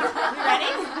 You ready?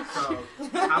 So,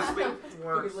 how sleep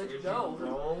works let is you you know.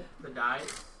 roll the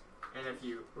dice, and if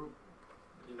you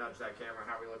nudge that camera,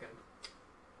 how are we looking?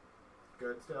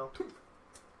 Good still?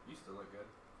 You still look good.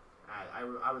 I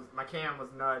was, my cam was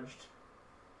nudged,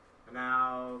 and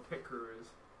now pit crews.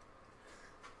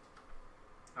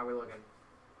 How are we looking?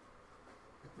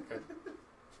 Good.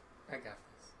 I got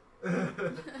this.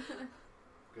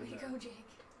 Good Way to enough. go, Jake.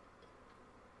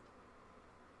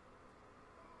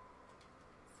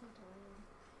 So delayed.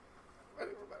 I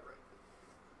think we're about right.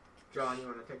 John, you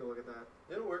want to take a look at that?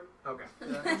 It'll work. Okay.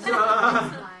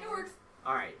 Yeah. It works.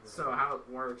 Alright, so how it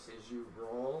works is you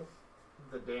roll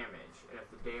the damage, and if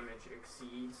the damage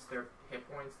exceeds their hit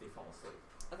points, they fall asleep.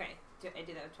 Okay, I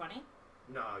do that with 20?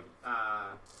 No,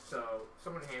 so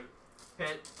someone hand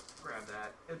Pit, grab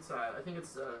that. It's I think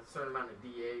it's a certain amount of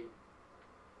D8.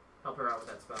 Help her out with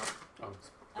that spell. Oh,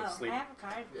 Oh, it's sleep. I have a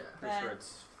card. Yeah. Pretty sure but-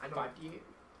 it's I don't 5d8.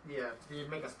 Yeah. Do you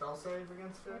make a spell save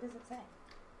against What it? does it say?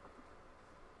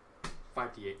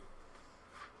 5d8.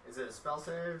 Is it a spell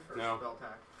save or No. spell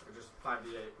attack? Or just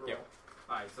 5d8 roll? Yep.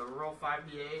 Alright, so roll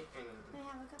 5d8 and I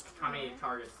have a couple how many more.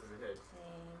 targets does it hit?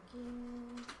 Thank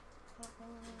you. Couple.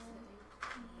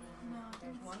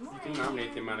 There's one more. You can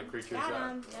nominate the amount of creatures Got that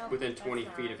him. Nope, within that's 20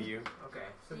 not. feet of you. Okay,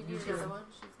 so You you do the other can, one?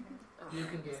 you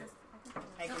can get,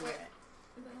 I can do it. I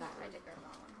did grab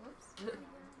that one. Whoops.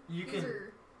 you These can,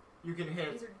 are, you can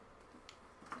hit. these are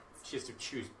She has to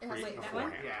choose It has- wait, that one?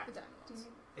 beforehand. Yeah. the diamond ones.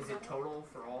 Is it total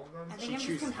for all of them? I think She I'm just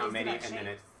chooses how confused many, about and then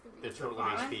shapes. the total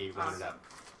Five? HP rounded up.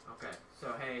 Okay,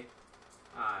 so hey,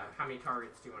 how many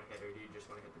targets do you want to hit, or do you just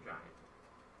want to hit the giant?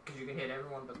 Because you can hit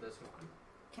everyone but this one.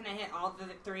 Can I hit all the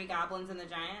 3 goblins and the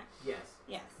giant? Yes,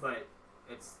 Yes. but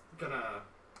it's gonna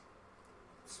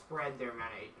spread their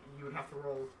mana. You would have to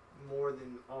roll more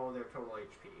than all their total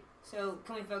HP. So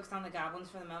can we focus on the goblins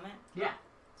for the moment? Yeah.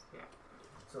 Yeah.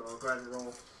 So I'll go ahead and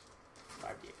roll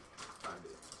 5d8.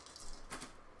 5d.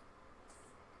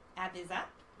 Add these up.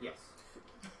 Yes.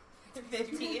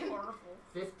 15. Horrible.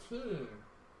 15.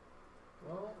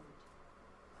 Well,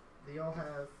 they all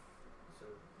have. So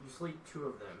you sleep 2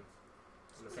 of them.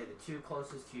 I'm gonna say the 2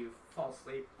 closest to you fall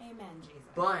asleep. Amen, Jesus.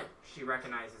 But she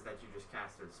recognizes that you just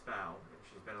casted a spell, and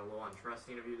she's been a little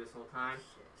untrusting of you this whole time.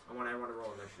 I want everyone to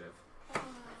roll initiative.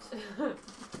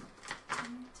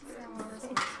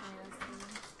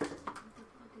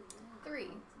 Three.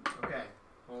 Okay,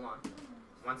 hold on.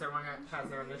 Once everyone has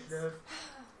their initiative,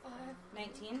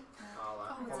 19.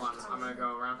 I'll, hold on, I'm gonna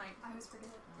go around. I always forget.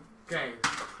 Okay,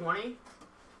 20,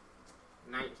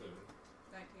 19. 19.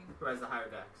 Who has the higher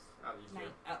dex out of you two?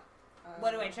 Oh.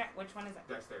 What do I check? Which one is it?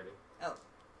 Dexterity.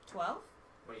 12?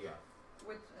 What do you got?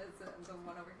 Which is the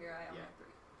one over here? I only Yeah. have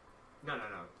 3. No,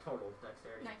 total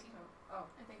dexterity. 19. Oh.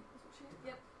 I think that's what she had.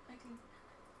 Yep, 19.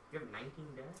 You have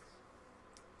 19 dex?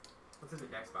 What's in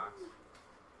the dex box?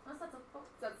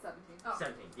 That's 17. Oh.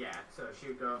 17, yeah. So she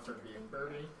would go for being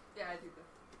Birdie, Yeah, I do the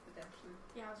dash.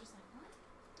 Yeah, I was just like, what?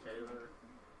 Taylor,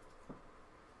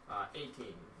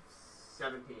 18,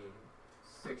 17,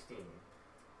 16,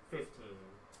 15,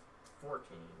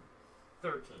 14,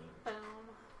 13, bang.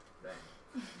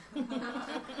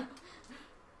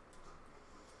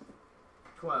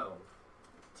 12,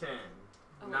 10,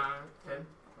 9, 10, okay.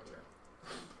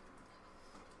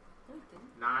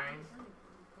 9,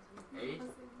 8,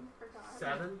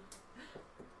 7.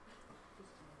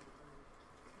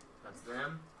 That's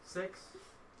them. 6,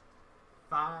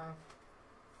 5,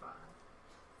 5.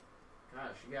 Gosh,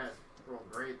 you guys roll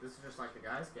great. This is just like the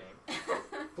guys' game.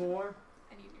 4,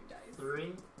 I need new dice.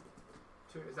 3,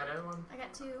 2. Is that everyone? I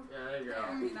got 2. Yeah, there you I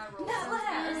go. mean, I rolled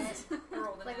last. I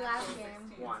rolled a Like natural last 16,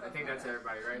 game. 1. I think my that's bad.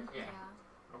 everybody, right?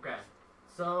 Yeah. Okay.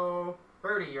 So,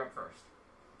 Birdie, you're up first.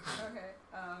 Okay.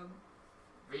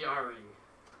 VRE.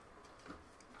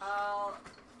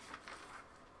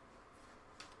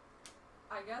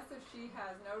 I guess if she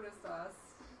has noticed us,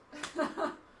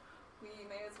 we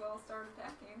may as well start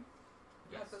attacking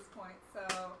Yes. at this point. So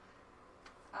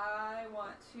I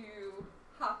want to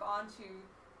hop onto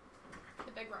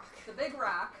The big rock. the big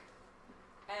rock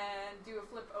and do a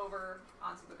flip over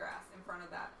onto the grass in front of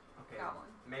that Okay. goblin.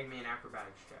 Make me an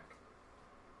acrobatics check.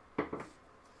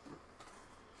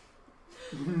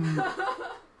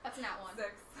 That's not one. 6.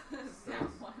 Six. Down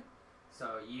 1.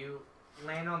 So you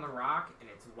land on the rock and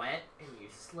it's wet and you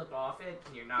slip off it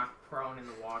and you're knocked prone in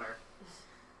the water.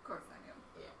 Of course I knew.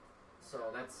 So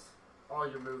that's all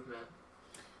your movement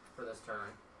for this turn.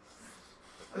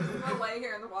 I'm gonna lay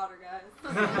here in the water, guys.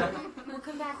 We'll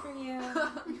come back for you.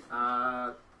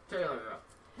 Taylor, you're up.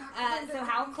 So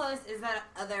how close is that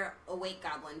other awake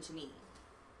goblin to me?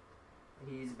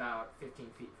 He's about 15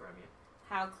 feet from you.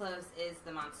 How close is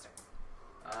the monster?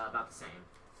 About the same.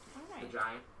 Alright. The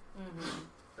giant, Mm-hmm.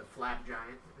 the Flab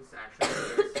giant is actually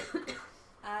what it is.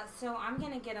 So I'm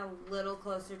gonna get a little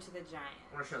closer to the giant.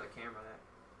 I want to show the camera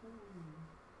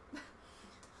that.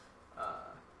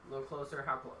 A little closer.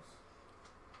 How close?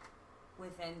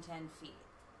 Within 10 feet.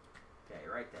 Okay,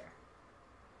 right there.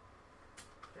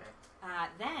 Okay.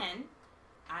 Then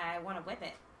I want to whip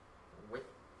it. Whip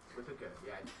it good.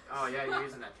 Yeah. Oh yeah, you're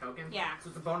using that token? Yeah. So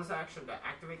it's a bonus action to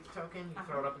activate the token. You Uh-huh.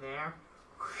 throw it up in the air,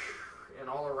 and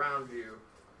all around you,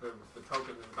 the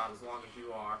token is about as long as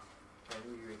you are,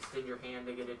 and you extend your hand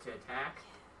to get it to attack.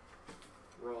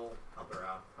 Roll. Help her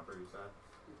out. Help her use that.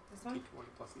 This one?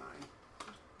 D20 plus 9.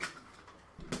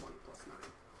 D20 plus 9.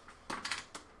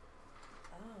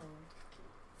 Oh.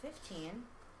 15.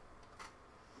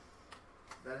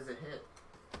 That is a hit.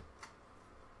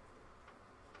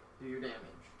 Do your damage.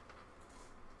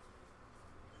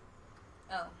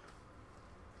 Oh.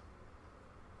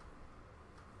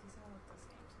 These all look the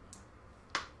same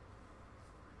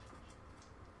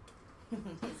to me.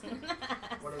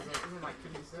 What is it? Isn't it like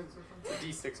 2d6 or something?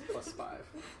 D6 plus 5.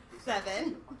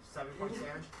 7. 7 points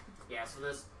damage? Yeah, so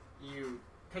you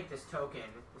take this token,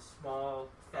 the small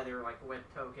feather like whip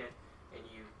token, and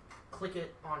you click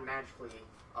it on magically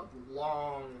a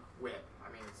long whip.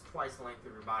 I mean, it's twice the length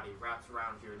of your body, wraps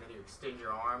around you, and then you extend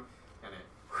your arm, and it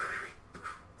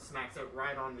smacks it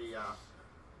right on the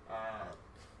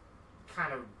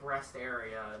kind of breast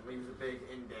area and leaves a big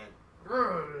indent.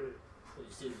 So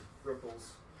you see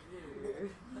ripples.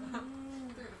 Through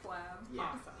the flab. Yeah,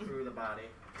 Awesome. through the body.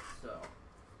 So,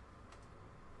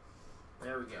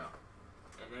 there we go.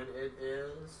 And then it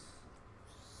is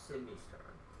Sydney's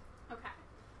turn. Okay.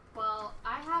 Well,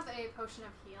 I have a potion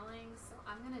of healing, so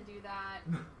I'm gonna do that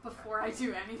before I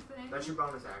do anything. That's your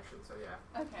bonus action, so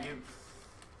yeah. Okay. You,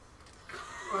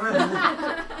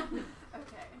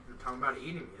 Okay. you're talking about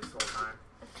eating me this whole time.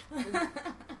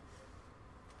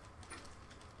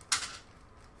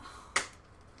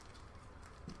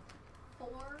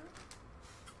 4.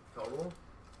 Total?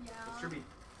 Yeah. It should be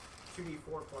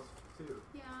 2d4 plus 2.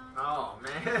 Yeah. Oh,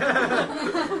 man.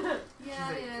 Yeah,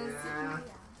 She's it like, is. Yeah,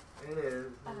 it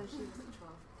is. Oh, she was a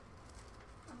 12.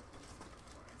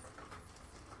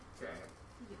 Okay.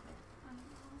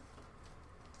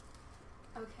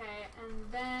 Okay, and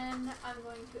then I'm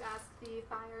going to ask the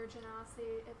fire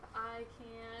genasi if I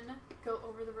can go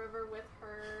over the river with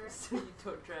her. So you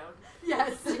don't drown.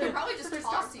 Yes. She could probably just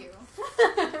toss you.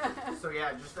 So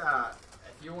yeah, just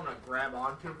if you want to grab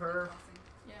onto her,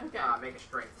 Yeah. Okay. make a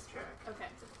strength check. Okay.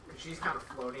 She's kind of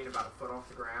floating about a foot off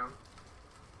the ground.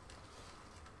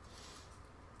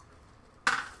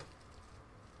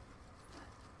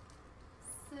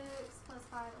 6 plus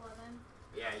 5, 11.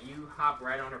 Yeah, you hop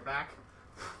right on her back,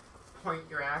 point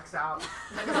your axe out.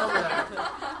 Over there.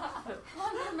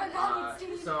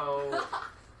 So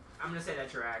I'm gonna say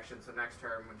that's your action. So next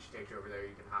turn, when she takes you over there,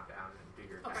 you can hop down and do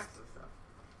your attacks and stuff.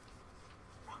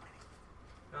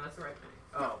 No, that's the right thing.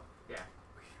 Oh, yeah.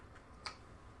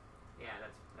 Yeah,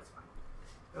 that's fine.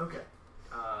 Okay.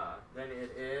 Then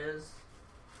it is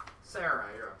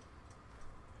Sarah. You're up.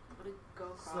 I'm gonna go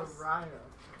across Soraya.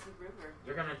 the river.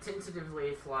 You're gonna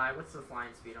tentatively fly. What's the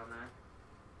flying speed on that?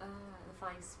 The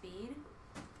flying speed.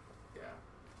 Yeah.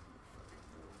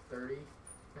 30,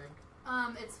 I think.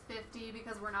 It's 50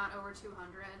 because we're not over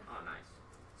 200. Oh, nice.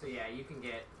 So yeah, you can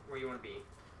get where you want to be.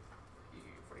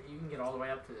 You can get all the way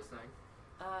up to this thing.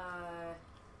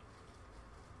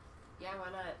 Yeah,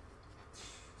 why not?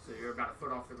 So you're about a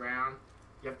foot off the ground.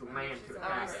 You have to land to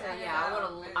attack So it. yeah,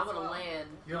 I wanna land.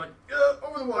 You're like,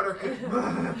 over the water.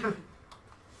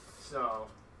 So,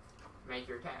 make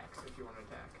your attacks if you want to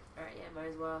attack. Alright, yeah, might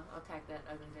as well. I'll attack that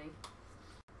ugly thing.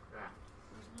 Yeah.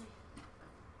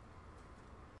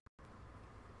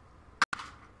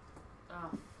 Oh,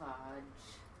 fudge.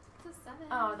 It's a 7.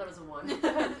 Oh, I thought it was a 1.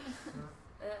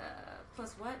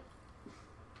 Plus what?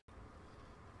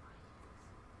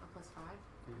 Oh, plus 5?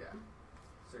 Yeah.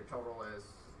 So your total is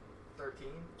 13?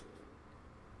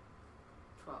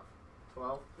 12.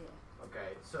 12? Yeah.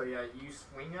 Okay, so yeah, you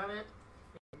swing at it,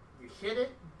 you hit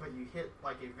it, but you hit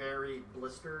like a very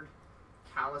blistered,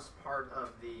 callous part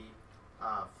of the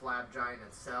flab giant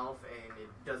itself, and it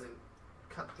doesn't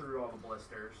cut through all the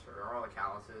blisters or all the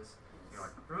calluses. You're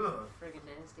like, ugh. Friggin'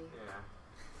 nasty. Yeah.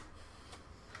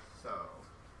 So,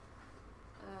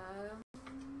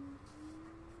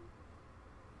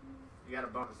 you got a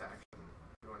bonus action if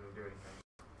you want to do anything.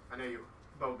 I know you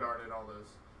bogarted all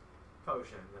those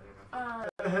potions. I didn't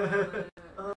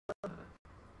know.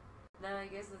 No, I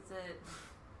guess that's it.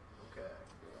 Okay.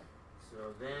 So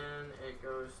then it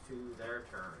goes to their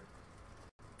turn.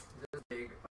 This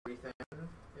big ugly thing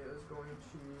is going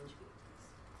to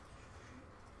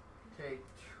take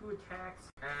 2 attacks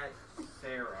at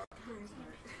Sarah.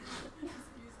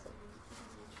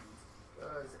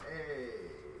 Does a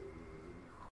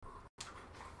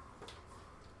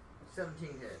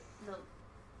 17 hit? No.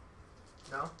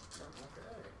 No? No.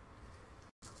 Okay.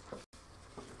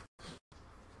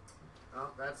 Oh,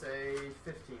 that's a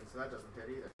 15, so that doesn't hit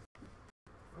either.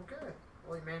 Okay.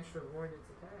 Well, he managed to avoid its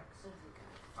attacks. Oh,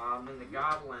 God. Then the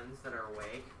goblins that are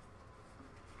awake.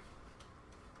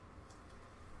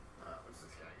 What's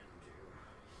this guy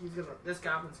gonna do? This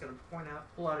goblin's gonna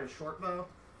pull out his short bow,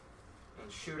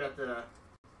 and shoot at the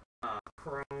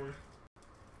prone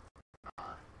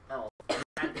elf.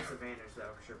 At disadvantage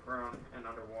though, because you're prone and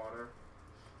underwater.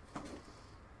 I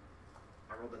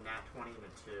rolled a nat 20 and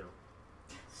a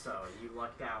 2. So you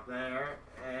lucked out there.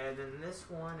 And then this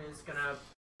one is gonna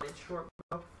put its short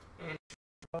bow and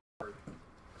shoot forward.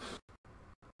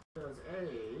 Does a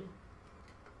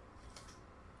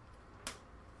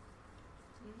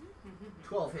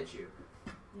 12 hit you.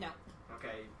 No.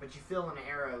 Okay, but you feel an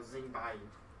arrow zing by you.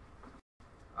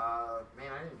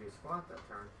 Man, I didn't do squat that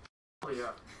turn. Oh,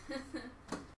 yeah.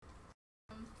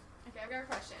 Okay, I've got a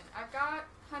question. I've got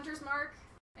Hunter's Mark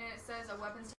And it says a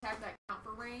weapons attack that count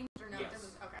for range, or no, Yes. it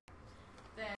doesn't. Okay.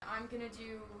 Then I'm gonna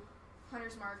do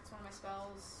Hunter's Mark. It's one of my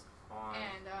spells. On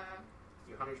And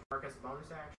you Hunter's Mark as a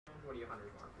bonus action. What do you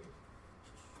Hunter's Mark do?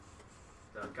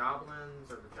 The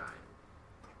goblins or the giant?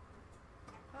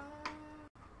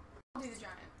 I'll do the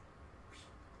giant.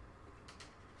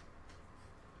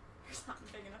 There's not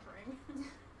a big enough ring.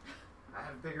 I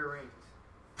have bigger rings.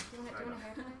 Do you want a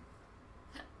hair tie?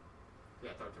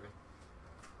 Yeah, throw it to me.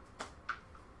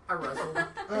 I wrestle.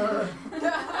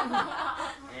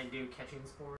 And do catching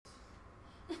sports.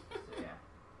 So yeah.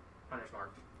 Hunter's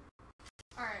Mark.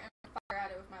 Alright, I'm gonna fire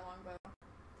at it with my longbow.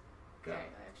 Okay.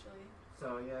 Actually.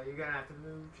 So yeah, you're gonna have to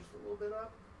move just a little bit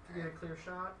up to get a clear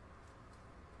shot.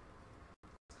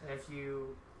 And if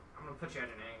you, I'm gonna put you at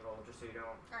an angle just so you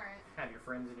don't Alright. have your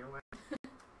friends in your way.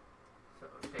 So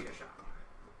take a shot.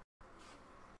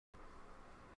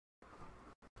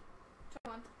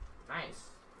 21. Nice.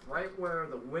 Right where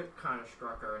the whip kind of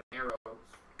struck her, an arrow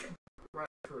right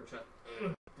to her chest.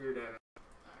 Do damage.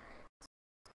 Alright.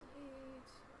 8.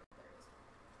 There's.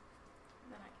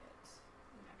 Then I get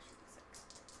an extra d6.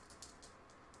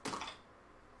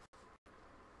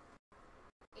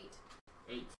 8.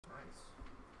 8. Nice.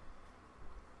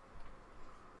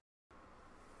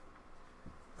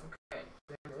 Okay.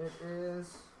 Then it is.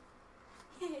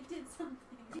 It did something.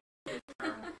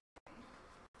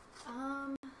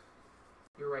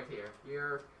 You're right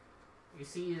here. You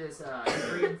see this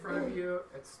tree in front of you.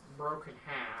 It's broken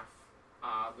half.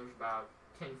 There's about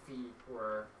 10 feet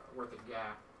worth of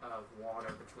gap of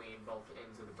water between both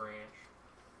ends of the branch.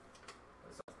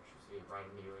 That's all you see right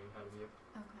immediately ahead of you.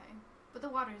 Okay. But the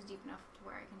water is deep enough to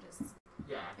where I can just.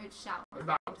 Yeah. It's shallow.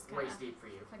 About Just waist kinda- deep for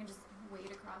you. If I can just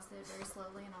wade across it very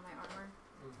slowly and on my armor.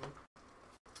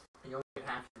 Mm-hmm. You only get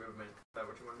half your movement. Is that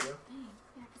what you want to do? Dang.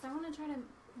 Yeah, because I want to try to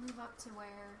move up to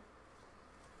where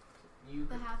You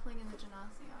the halfling and the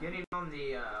genasi are. getting on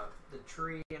the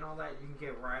tree and all that, you can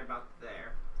get right about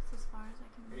there. That's as far as I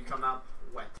can And you move. come out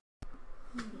wet.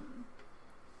 Hmm.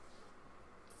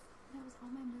 That was all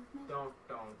my movement? Don't.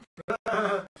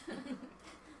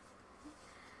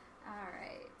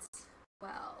 Alright.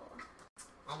 Well.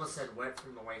 Almost said wet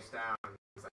from the waist down.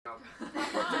 It's like, no.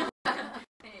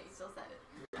 Hey, you still said it.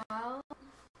 Well.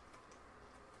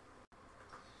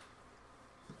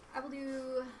 I will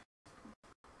do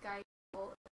Guide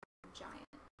Bolt Giant.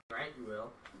 Right, you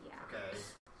will. Yeah. Okay.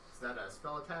 Is that a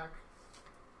spell attack?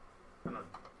 I don't know.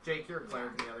 Jake, you're a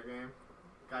cleric in the other game.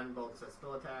 Guiding Bolt is a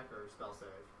spell attack or spell save?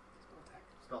 Spell attack.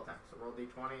 Spell attack. So roll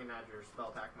d20 and add your spell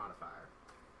attack modifier.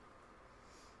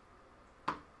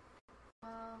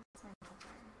 Well, what's my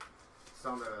modifier? It's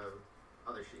on the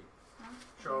other sheet. Huh?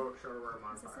 Show her where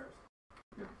Is this modifiers.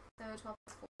 it? So 12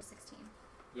 plus 4 is 16.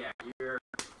 Yeah, you're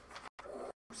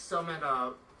summon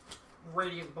a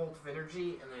radiant bolt of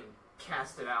energy and then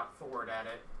cast it out forward at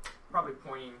it, probably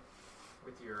pointing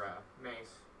with your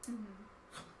mace,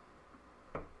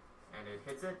 Mm-hmm. and it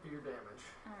hits it. Do your damage.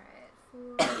 Alright,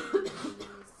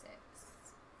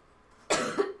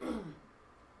 4d6.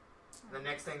 The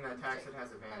next thing that attacks it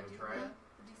has advantage, right?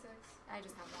 The d6. I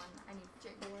just have one. I need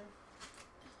Jake. 4.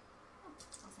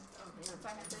 Awesome. So I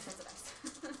have 3 sets of dice.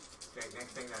 Okay,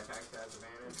 next thing that attacks has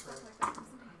advantage, Stuff right? like that.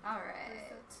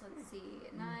 Alright, let's see.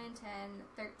 9, 10,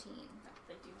 13.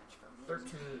 They do much for me.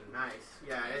 13, nice.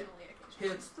 Yeah, it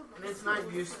Occasionally. hits, and it's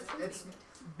not used. It's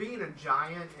being a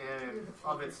giant and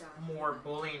of its more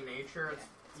bullying nature. It's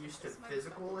used to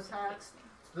physical attacks.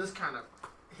 So this kind of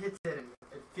hits it, and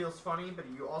it feels funny, but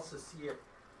you also see it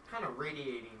kind of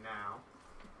radiating now.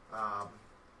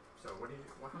 So what did you?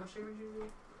 How much damage did you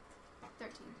do?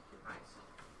 13. Nice.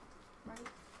 Right?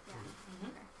 Yeah. Mm-hmm.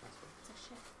 Okay. It's a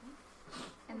shit. Right?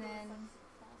 And then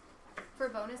for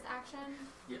bonus action,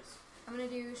 Yes. I'm gonna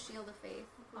do Shield of Faith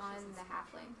on the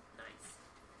halfling. Nice.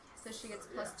 So she gets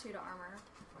plus 2 to armor.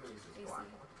 I'm gonna use this AC. black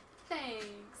one.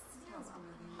 Thanks.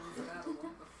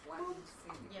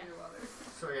 Yeah.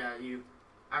 So yeah, you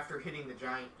after hitting the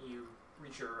giant, you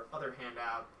reach your other hand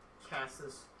out, cast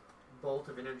this bolt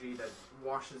of energy that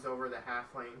washes over the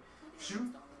halfling.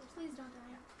 Shoot. Please don't die.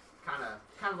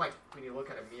 Kind of like when you look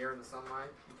at a mirror in the sunlight,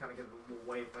 you kind of get a little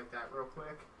wave like that real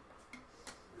quick.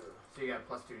 So you got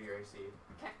plus 2 to your AC.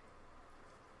 Okay.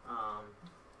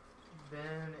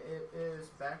 Then it is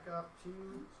back up to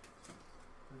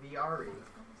Viari.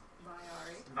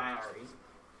 Viari.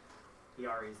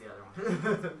 Viari is the other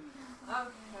one.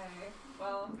 Okay,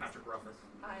 well, Patrick Ruffus.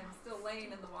 I am still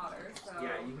laying in the water, so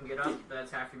Yeah, you can get up.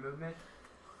 That's half your movement.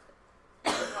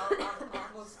 well, I'm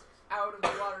almost out of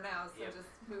the water now, so Yep. just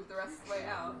move the rest of the way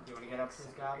out. You want to get up to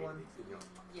this goblin?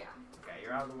 Yeah. Okay,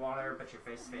 you're out of the water, but you're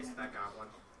face to face with that goblin.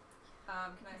 Can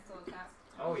I still attack?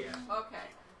 Oh yeah. Okay.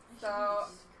 So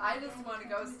I just want to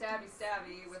go stabby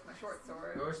stabby with my short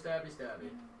sword. Go stabby stabby.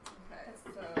 Okay,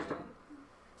 so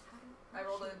I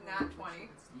rolled a nat 20.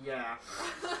 Yeah.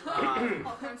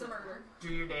 All kinds of murder. Do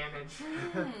your damage.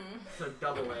 So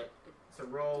double it. So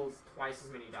roll twice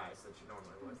as many dice that you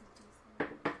normally would.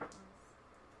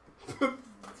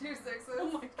 2 sixes.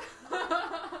 Oh my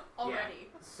god. Already.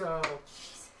 Yeah. So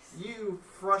you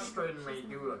frustratingly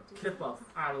do a kip up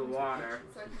out of the water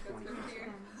So I think that's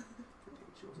 15.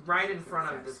 right in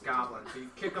front of this goblin. So you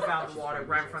kick up out of the water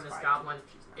right in front of this goblin.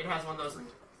 It has one of those.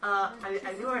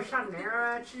 I knew I shot an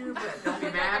arrow at you, but don't be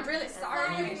mad. I'm really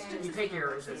sorry. You take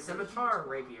your is it scimitar or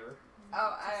rapier?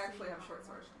 Oh, I actually have short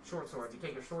sword. Short sword. You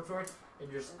take your short sword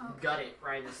and you just gut it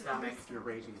right in the stomach. Your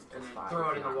raging is And then +5. throw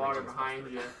it in the water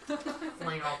behind you.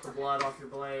 Fling off the blood off your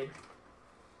blade.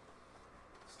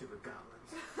 Stupid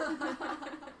goblins.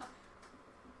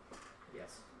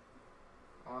 Yes.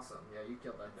 Awesome. Yeah, you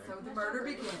killed that thing. So the murder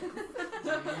begins.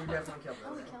 You definitely killed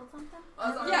Oh, we that thing. killed something? I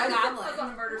was on Yeah, a, goblin. I was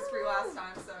on a murder spree last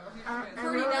time, so you Uh, can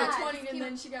Curry rolled nat a- 20 and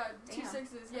then she got 2 Damn.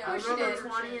 sixes. I Yeah, she rolled a did.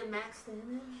 20 and max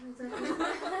damage. Is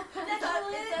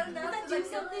that Does that do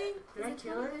something? Did I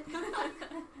kill it?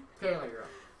 Taylor, you're up.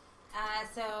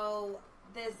 So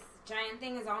this giant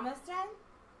thing is almost dead?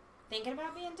 Thinking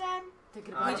about being dead?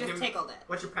 Thinking Uh, We about just give- tickled it.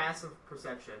 What's your passive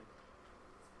perception?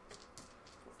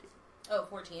 Oh,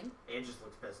 14. It just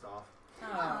looks pissed off.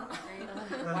 Oh,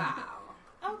 wow.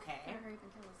 Okay. Never even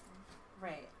kill us then.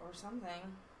 Right, or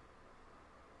something.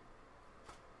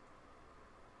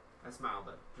 I smiled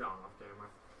at John off camera.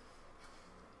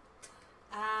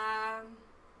 Um,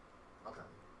 I'll tell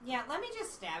you. yeah, let me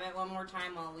just stab it one more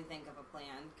time while we think of a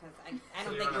plan, because I So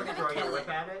don't you think wanna we're going throw to your kill whip it.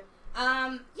 at it?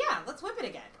 Yeah, let's whip it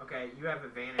again. Okay, you have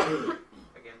advantage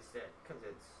against it because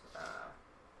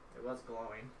it was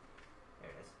glowing. There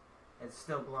it is. It's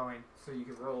still glowing, so you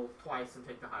can roll twice and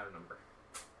take the higher number.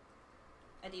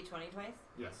 A d20 twice?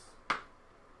 Yes.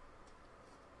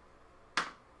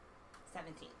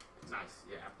 17. Nice.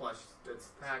 Yeah. Plus its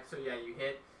attack. So yeah, you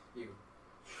hit. You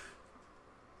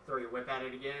throw your whip at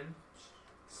it again.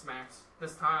 Smacks.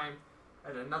 This time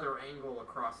at another angle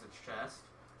across its chest.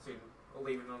 So you're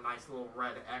leaving a nice little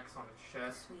red X on its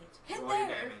chest. Sweet. Hit Roll your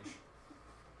there. damage.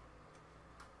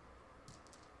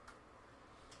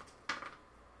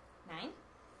 9?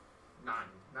 9.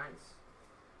 Nice.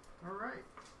 All right.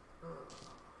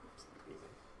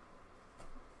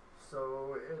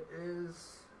 So it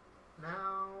is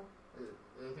now.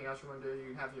 Anything else you want to do?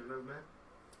 You have your movement.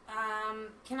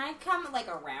 Can I come, like,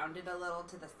 around it a little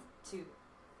to this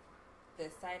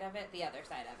side of it? The other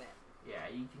side of it. Yeah,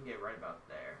 you can get right about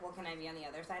there. Well, can I be on the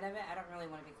other side of it? I don't really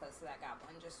want to be close to that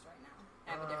goblin just right now.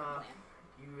 I have a different plan.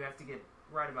 You have to get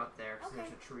right about there because Okay.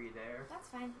 there's a tree there. That's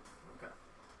fine. Okay.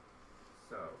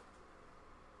 So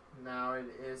now it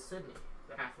is Sydney,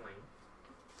 the halfling.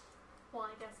 Well,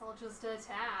 I guess I'll just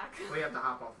attack. We have to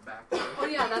hop off the back. Oh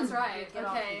yeah, that's right. Get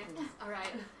off Okay. me, please.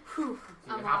 Alright. So you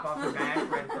I'm can hop off. off the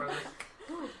back right in front of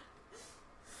us.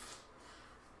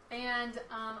 And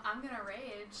I'm gonna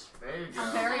rage. There you go.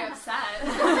 I'm very upset.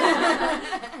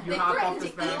 You They hop off threatened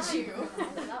this to back. eat you.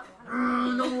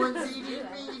 No one's eating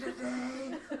me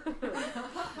today.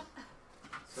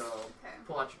 So Okay.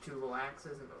 pull out your two little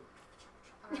axes and go.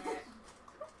 Alright.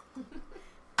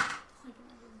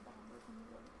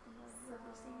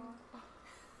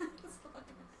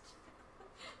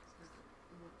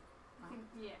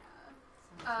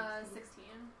 Yeah. 16.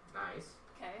 Nice.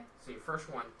 Okay. So your first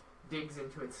one digs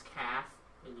into its calf,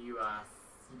 and you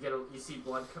you see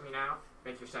blood coming out.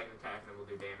 Make your second attack, and it will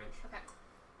do damage. Okay.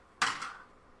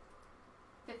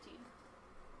 15.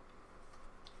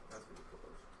 That's pretty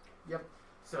close. Yep.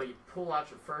 So you pull out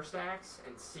your first axe,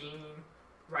 and seeing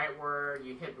right where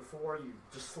you hit before, you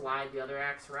just slide the other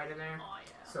axe right in there. Oh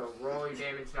yeah. So roll your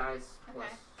damage dice plus.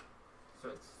 Okay. So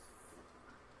it's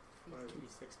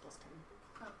 2d6 plus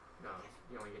 10. no,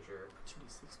 you only get your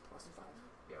 2d6 plus 5.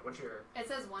 yeah. What's your It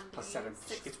says 1d6 Plus 7.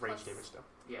 She gets rage plus- damage still.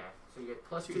 yeah? So you get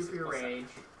plus 2 2d6 for your plus 7. rage.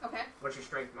 Okay. What's your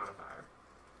strength modifier?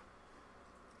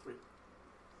 3.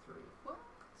 3.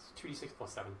 It's 2d6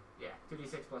 plus 7 Yeah.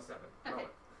 2d6 plus 7. Roll Okay. it.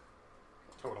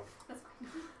 total. That's fine.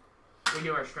 We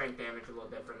do our strength damage a little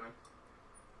differently.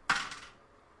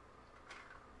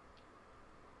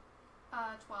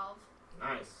 12.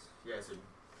 Nice. Yeah, so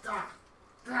ah.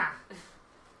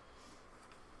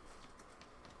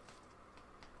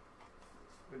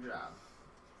 Good job.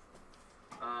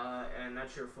 And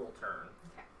that's your full turn.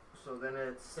 Okay. So then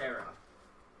it's Sarah.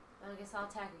 I guess I'll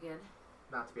attack again.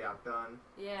 Not to be outdone.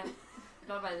 Yeah.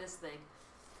 Not by this thing.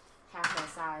 Half my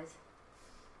size.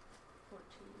 14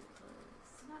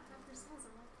 plus. Not half your size,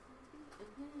 I'm like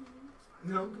 4 feet.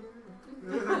 No.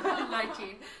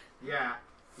 19. Yeah.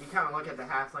 You kind of look at the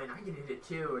halfling. I can hit it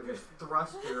too, and just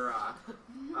thrust your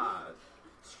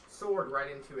sword right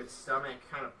into its stomach,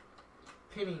 kind of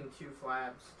pinning two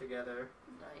Flabs together.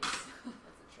 Nice.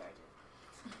 That's a charge.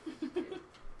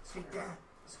 Take that.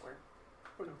 Square.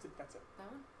 Oh no, that's it. That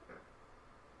one? Yeah.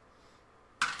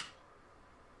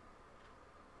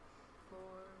 4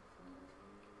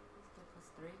 plus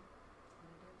 3.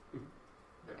 Mhm.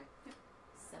 Okay. Yep.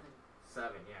 7.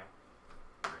 7, yeah.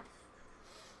 Nice.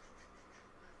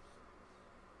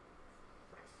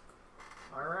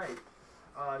 Alright.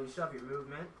 You still have your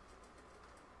movement.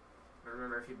 And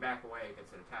remember, if you back away, it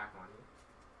gets an attack on you.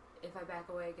 If I back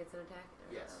away, it gets an attack?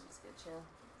 Yes. I'm just gonna chill.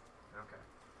 Okay.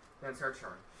 Then it's her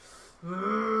turn.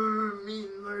 Mean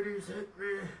ladies hit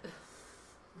me.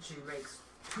 She makes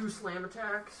 2 slam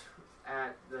attacks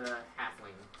at the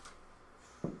halfling.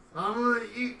 I'm gonna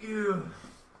eat you.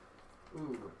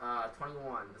 Ooh,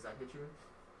 21. Does that hit you?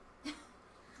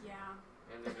 Yeah.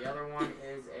 And then the other one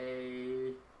is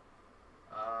a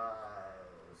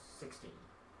 16.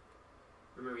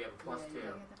 Remember, you have a plus Yeah, 2.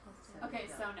 you I get the plus 2. Okay,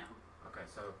 so no. Okay,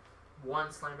 so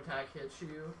 1 slam attack hits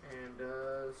you and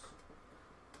does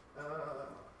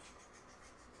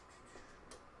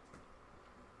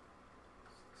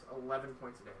 11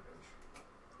 points of damage.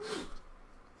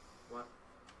 What?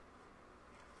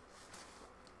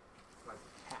 Like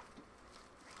half.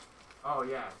 Oh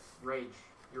yeah, rage.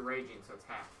 You're raging, so it's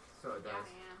half. So it does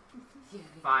Yeah.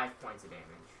 5 points of damage.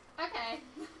 Okay.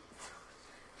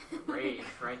 Rage,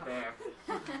 right there.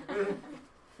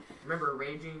 Remember,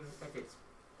 raging, if it's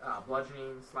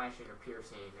bludgeoning, slashing, or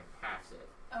piercing, it halves it.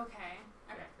 Okay.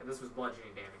 Yeah, and this was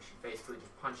bludgeoning damage. She basically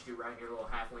just punched you right in your little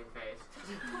halfling face.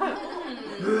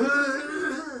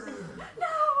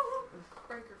 No!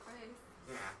 Break her face.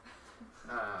 Yeah.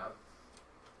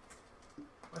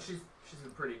 Well, she's a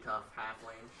pretty tough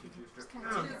halfling. She's used to. She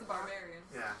is a barbarian.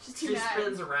 Yeah. She's too She mad.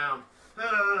 spins around.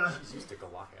 She's used to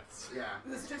Goliaths. Yeah.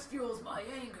 This just fuels my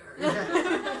anger.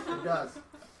 Yeah. It does.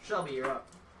 Shelby, you're up.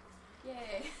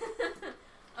 Yay.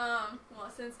 Well,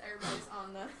 since everybody's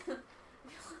on the... I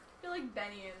feel like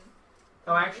Benny and...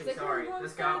 Oh, actually, It's like, sorry. "Oh,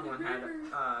 This one side of goblin the had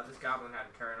river." this goblin had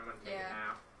a turn. I'm gonna take it Yeah.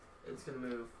 now. It's gonna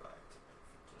move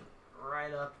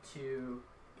right up to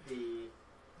the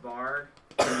bard.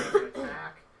 Make an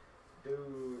attack.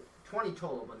 Do 20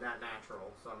 total, but not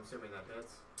natural. So I'm assuming that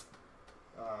hits.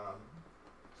 So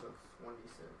it's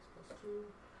 1d6 plus 2.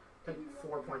 Take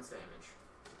 4 points damage.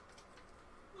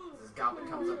 This goblin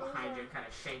comes up behind you and kind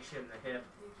of shanks you in the hip.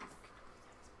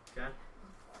 Okay.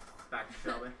 Back to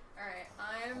Shelby. Alright,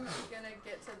 I'm gonna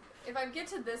get to... If I get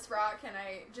to this rock, can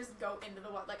I just go into the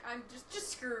water? Like, I'm just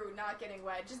screw not getting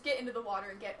wet. Just get into the water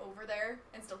and get over there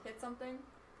and still hit something.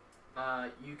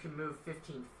 You can move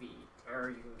 15 feet, or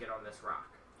you can get on this rock.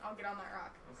 I'll get on that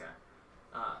rock. Okay.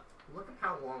 Look at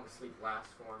how long sleep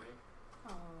lasts for me.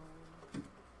 Oh.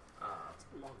 It's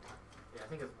a long time. Yeah, I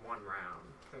think it's 1 round.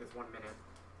 I think it's 1 minute.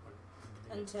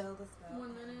 Until the spell.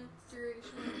 1 minute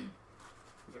duration.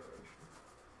 Duration.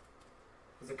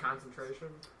 Is it concentration?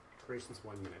 Duration's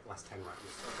 1 minute, last 10 rounds.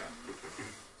 Okay.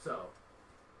 So,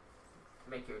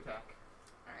 make your attack.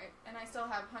 Alright, and I still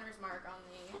have Hunter's Mark on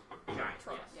the Giant,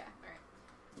 troll. yes. Yeah, alright.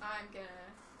 I'm gonna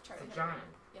try to It's a hit her giant.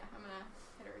 again. Yeah, I'm gonna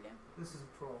hit her again. This is a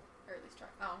troll. Or at least try.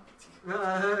 Oh. It's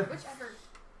Whichever.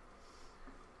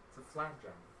 a flat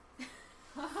giant.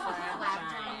 Flab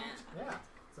giant. Yeah.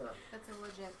 It's a That's a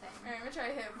legit thing. Alright, I'm gonna try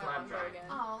to hit with my Flab longbow giant. again.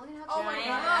 Oh, look at how Oh my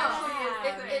giant. god!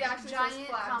 Yeah. It actually giant, says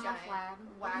Flab comma, giant. flab.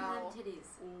 Wow. Titties.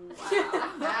 Wow.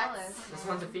 That's... This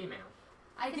one's a female.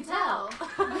 I can tell.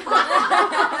 Alright,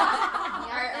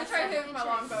 I'm trying to hit with my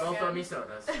longbow Both again. owe me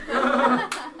sodas. Oh,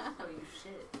 you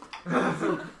shit.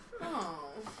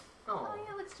 Oh. Oh,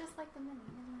 yeah, it looks just like the mini.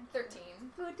 13.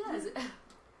 Oh, it does.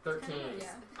 13.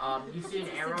 Yeah. You see an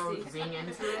arrow zing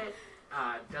into it.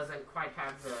 Doesn't quite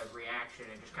have the reaction.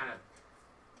 It just kind of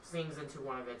zings into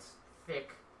one of its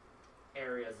thick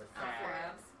areas of fat.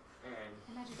 Flabs. And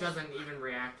doesn't even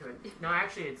react to it. No,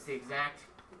 actually, it's the exact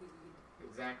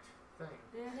thing.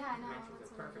 Yeah, I know. Matches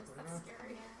That's it what it is. perfectly. That's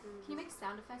scary. Can you make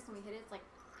sound effects when we hit it? It's like,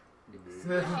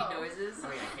 Any noises? I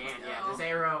mean, I can, yeah. No. This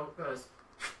arrow goes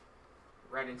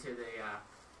right into the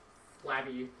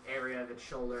flabby area of its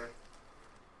shoulder.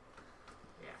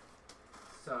 Yeah.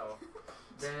 So,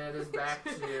 then it is back to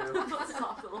At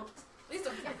least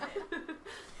I'm hitting it.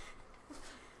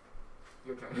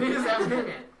 your turn. It's that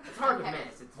minute. It's hard Okay. to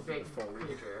miss. It's a big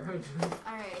creature.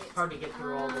 alright. It's hard to get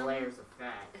through all the layers of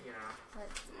fat, you know.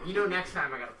 Let's see. You know, next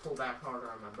time I gotta pull back harder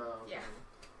on my bow. Yeah.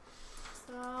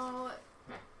 So,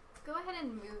 Yeah. go ahead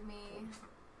and move me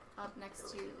up next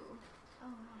to. Oh,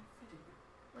 wow.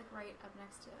 like right up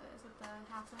next to, is it the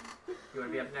halfling? You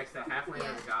want to be up next to the halfling or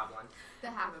Yeah. the goblin? The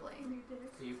halfling.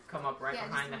 So you come up right Yeah,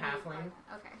 behind the just halfling.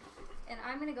 Okay. And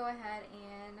I'm gonna go ahead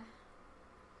and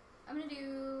I'm gonna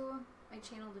do my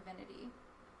channel divinity.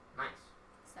 Nice.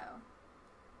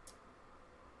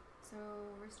 So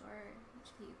restore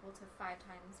HP equal to 5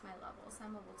 times my level. So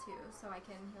I'm level 2, so I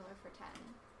can heal her for 10.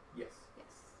 Yes.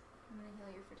 Yes. I'm gonna heal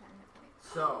you for 10 hit points.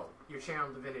 So, your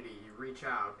channel divinity, you reach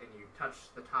out and you touch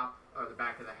the top or the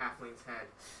back of the halfling's head,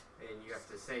 and you have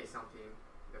to say something.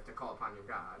 You have to call upon your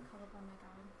god. Call upon my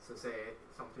god. So say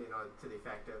something to the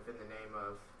effect of, in the name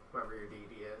of whoever your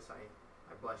deity is, I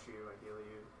bless you, I heal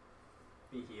you,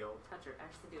 be healed. Touch her.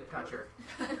 Actually, do it. Touch her.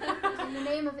 In the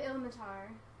name of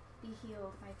Ilmatar, be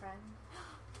healed, my friend.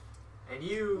 And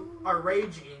you are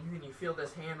raging, and you feel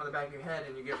this hand on the back of your head,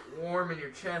 and you get warm in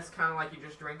your chest, kind of like you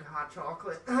just drank hot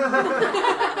chocolate. Yes.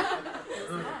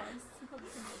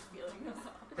 Feeling us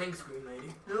all. Thanks, Green Lady.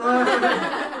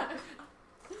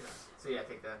 So yeah,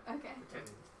 take the Okay. 10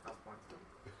 health points.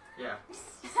 Yeah.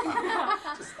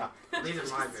 Just stop. These are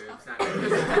my boobs. Not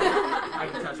I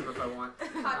can touch them if I want.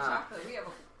 Hot chocolate. We have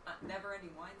a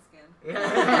never-ending wineskin.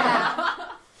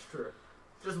 Yeah. It's true.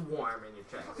 Just warm in your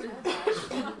chest.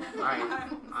 Alright.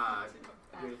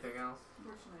 Anything else?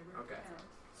 Okay.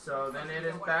 So then it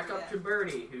is back up to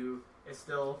Birdie, who is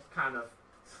still kind of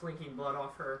slinking blood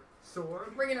off her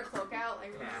sword. Bringing her cloak out,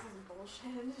 like, Yeah. this is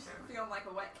bullshit. Feeling like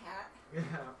a wet cat. Yeah.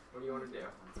 What do you want to do?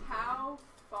 How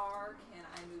far can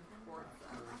I move towards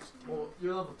them? Well,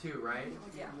 you're level 2, right?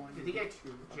 Yeah. Did he get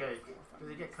Jake? Did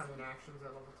he get cunning actions at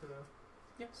level 2?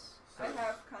 Yes. So I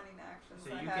have cunning actions.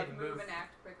 So I you have can move move- and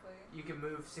act quickly. you can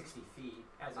move 60 feet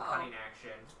as a Oh. cunning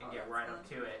action and Oh, get that's right up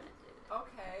fun. to it.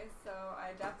 Okay, so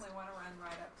I definitely want to run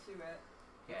right up to it.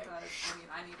 Okay. Because, I mean,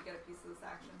 I need to get a piece of this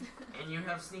action. And you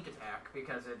have sneak attack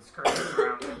because it's currently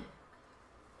surrounded.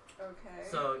 Okay.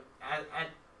 So at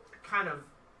kind of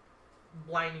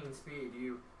blinding speed,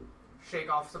 you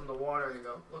shake off some of the water and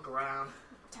go look around.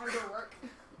 Time to work.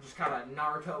 Just kind of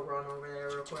Naruto run over there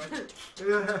real quick.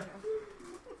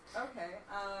 Okay,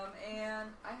 and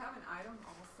I have an item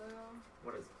also.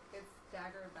 What is it? It's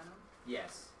Dagger of Venom.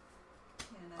 Yes.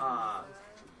 Can I use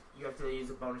You have to use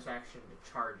a bonus action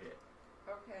to charge it.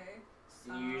 that? Okay,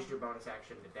 So you used your bonus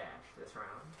action to dash this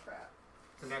round. crap.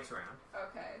 So next round.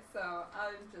 Okay, so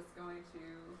I'm just going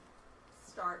to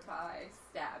start by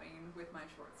stabbing with my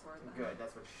short sword then. Good,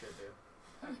 that's what you should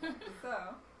do. Okay, so,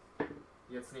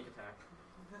 You have sneak attack.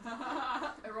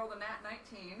 I rolled a nat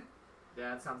 19, Yeah,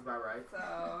 that sounds about right.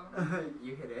 so,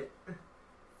 You hit it.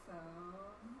 so,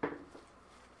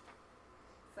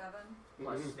 7.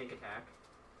 Plus Mhm. sneak attack.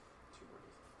 2 more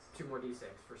d6. 2 more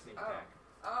d6 for sneak Oh. attack.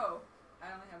 Oh,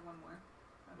 I only have one more.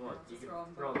 Okay, Well, I'll you just can roll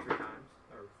them roll both. it 3 times.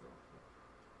 Or,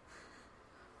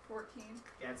 14.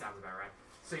 yeah, that sounds about right.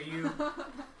 So you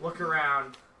look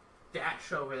around,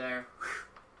 dash over there,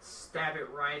 stab it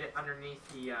right underneath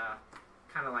the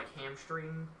kind of like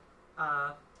hamstring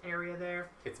area there.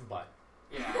 It's butt.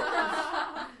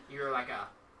 Yeah. You're like a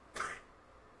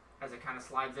as it kind of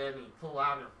slides in and you pull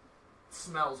out and it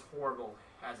smells horrible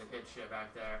as it hits you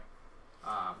back there.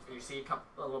 And you see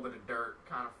a little bit of dirt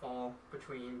kind of fall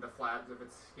between the flabs of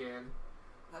its skin.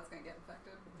 That's gonna get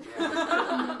infected.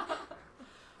 Yeah.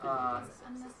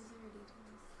 Unnecessary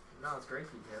details. No, it's great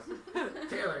details.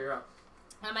 Taylor, you're up.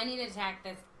 I need to attack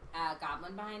this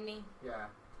goblin behind me. Yeah.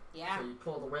 Yeah. So you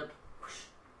pull the whip whoosh,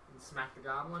 and smack the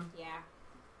goblin. Yeah.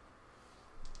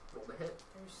 Roll the hit.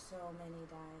 There's so many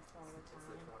dice all the It's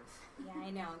the 20. time. Yeah,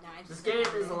 I know. No, I This just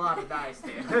game is a lot of dice,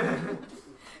 Dan.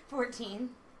 14.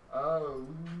 Oh.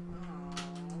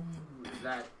 Is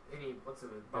that any? What's the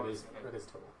That bonus is, hit? that is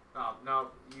total. No,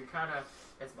 you kind of,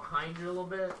 it's behind you a little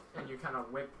bit, and you kind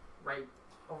of whip right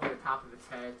over the top of its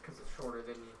head because it's shorter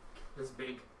than you. This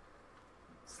big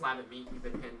slab of meat you've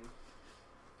been hitting.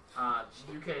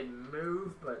 You can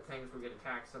move, but things will get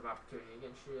attacks of opportunity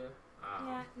against you.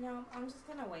 Yeah, no, I'm just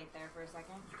gonna wait there for a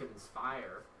second. You can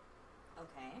inspire.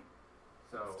 Okay,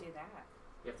 So let's do that.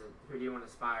 you have to. Who do you want to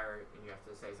inspire? And you have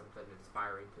to say something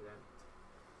inspiring to them.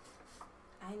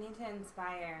 I need to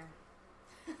inspire.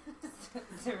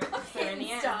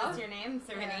 Serenia, is Stop. this your name?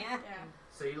 Serenia? Yeah.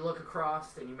 So you look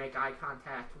across and you make eye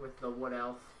contact with the wood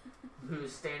elf,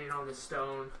 who's standing on the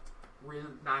stone,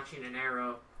 notching an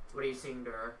arrow. What are you seeing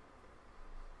to her?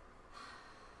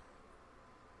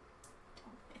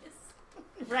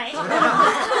 Right?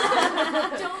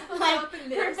 Don't put Like, up in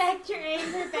this. perfect your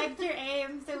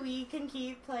aim so we can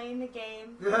keep playing the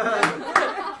game. So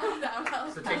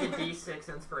take a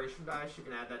d6 inspiration dice. You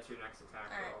can add that to your next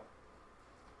attack Alright. roll.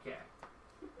 Okay.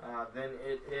 Then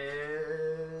it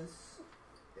is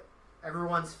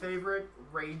everyone's favorite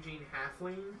raging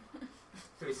halfling.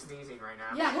 So he's sneezing right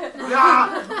now. Yeah. Ah!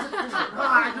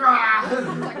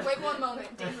 Like, wait one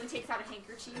moment. Damsel takes out a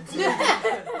handkerchief.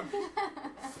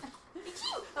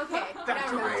 Okay.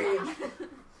 That's now we're rage.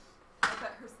 I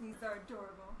bet her sneezes are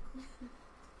adorable.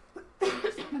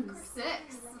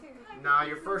 6. No,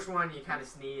 your first one, you kind of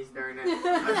sneeze during it.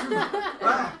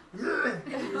 Ah!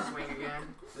 You swing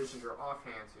again. This is your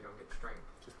offhand, so you don't get strength.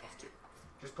 Just +2.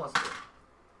 Just +2.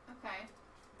 Okay.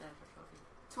 Natural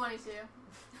 20. 22.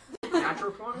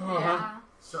 Natural 20? Yeah.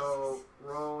 So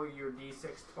roll your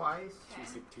d6 twice. Okay.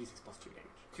 2d6 +2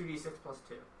 damage. 2d6 plus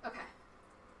 2. Okay.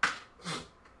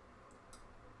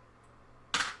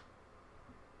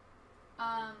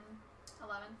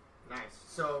 11. Nice.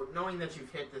 So knowing that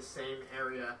you've hit the same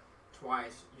area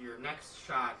twice, your next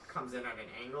shot comes in at an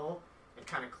angle and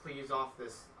kind of cleaves off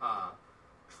this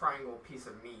triangle piece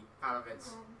of meat out of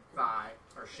its thigh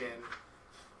or shin.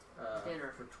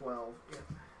 Dinner. For 12. Yeah.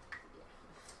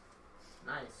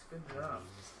 Nice. Good job.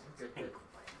 Good hit.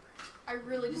 I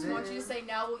really just want you to say,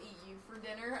 now we'll eat you for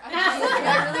dinner. I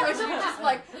really wish you would just,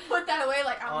 like, put that away,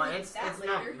 like, Oh, I'll eat it's that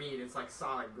not later. meat. It's like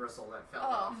solid gristle that fell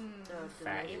Oh. off. So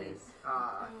Fat delicious.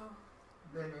 Oh.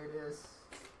 Then it is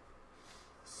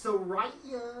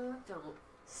Soraya. Don't.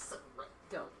 Soraya.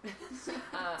 Don't.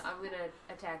 I'm gonna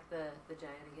attack the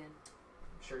giant again.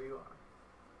 Sure you are.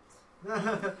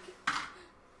 11,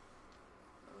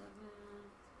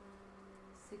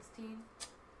 16.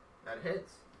 That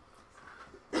hits.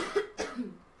 10.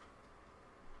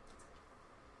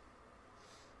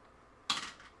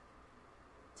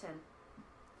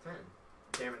 10.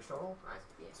 Damage total? Nice.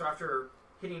 Yeah. So after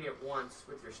hitting it once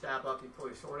with your stab up, you pull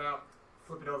your sword out,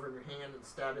 flip it over in your hand, and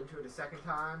stab into it a second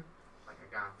time. Like, I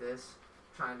got this.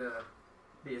 Trying to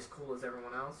be as cool as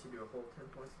everyone else. You do a whole 10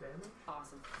 points of damage.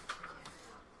 Awesome.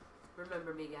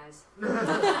 Remember me, guys.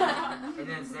 And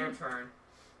then it's their turn.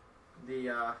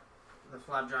 The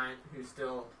Flab giant, who's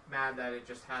still mad that it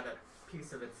just had a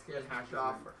piece of its skin hacked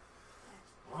off.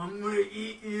 I'm gonna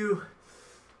eat you,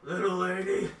 little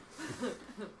lady.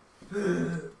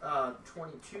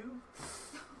 22.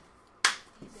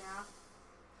 Yeah.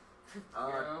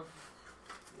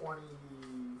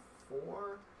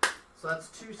 24. So that's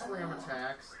 2 slam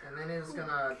attacks, and then it's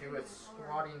gonna do its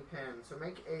swatting pin. So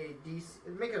make a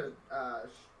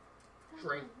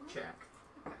strength check.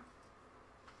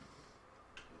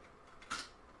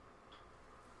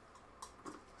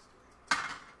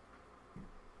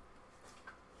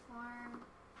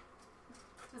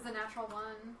 It was a natural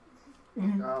 1.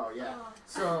 Oh yeah.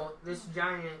 So this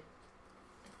giant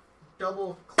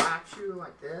double claps you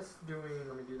like this, doing.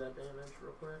 Let me do that damage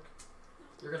real quick.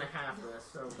 You're gonna half this,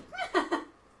 so. 11,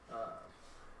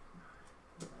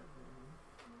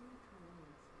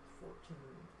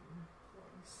 14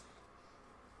 plus.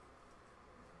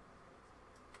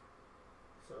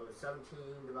 So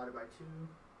 17 divided by 2.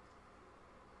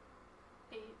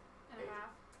 8 and a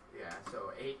half. Yeah,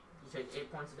 so 8. You take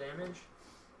 8 points of damage,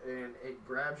 and it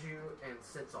grabs you and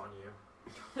sits on you.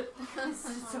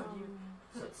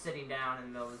 So it's sitting down in the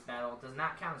middle of this battle. It does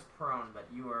not count as prone, but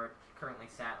you are currently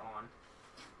sat on.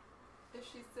 If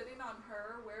she's sitting on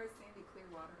her, where is Sandy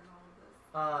Clearwater in all of this?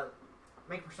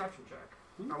 Make a perception check.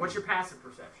 Or what's your passive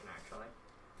perception, actually?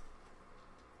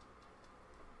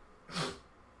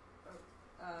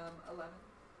 11.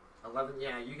 11,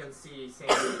 yeah, you can see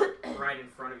Sandy right in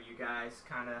front of you guys,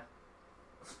 kind of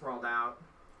sprawled out.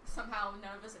 Somehow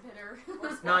none of us have hit her.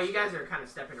 No, you guys are kind of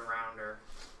stepping around her.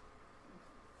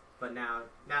 But now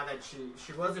that she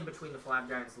was in between the Flab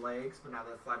Giant's legs, but now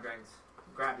that the Flab Giant's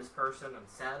grabbed this person and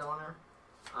sat on her,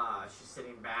 she's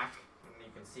sitting back, and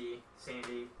you can see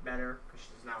Sandy better, because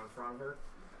she's now in front of her.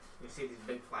 You see these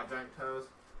big Flab Giant toes.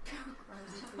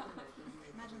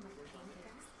 Imagine like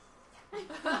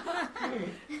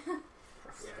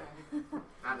Yeah.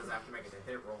 Now does have to make it a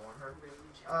hit roll on her.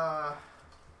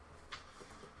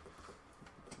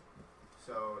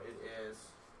 So it is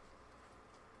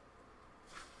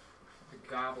the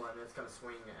goblin that's going to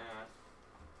swing at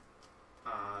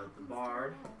the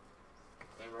bard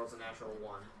and rolls a natural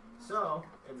 1. So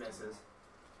it misses.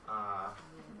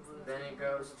 Then it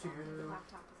goes to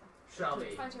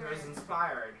Shelby, who is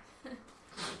inspired.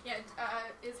 Yeah,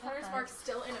 is Hunter's Mark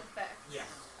still in effect? Yes.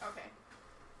 Okay.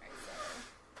 Alright, so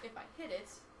if I hit it,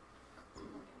 more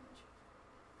damage.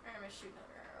 Alright, I'm gonna shoot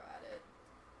another arrow at it.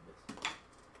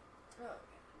 Oh,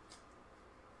 okay.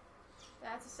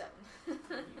 That's a 7. You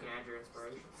can add your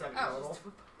inspiration. 7 Oh. total.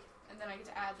 And then I get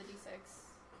to add the d6.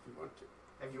 If you want to.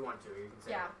 If you want to, you can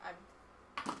say Yeah, it.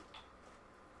 I'm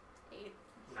 8.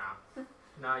 Nah.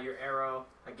 No, your arrow,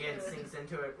 again, sinks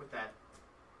into it with that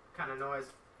kind of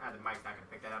noise. The mic's not going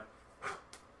to pick that up.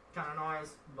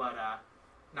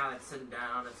 it's sitting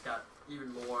down. It's got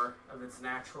even more of its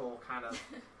natural kind of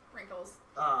Wrinkles.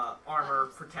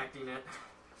 armor protecting it.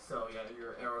 So yeah,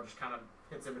 your arrow just kind of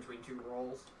hits in between two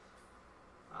rolls.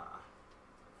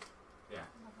 Yeah.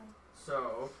 Lovely.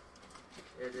 So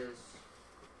it is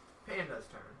Panda's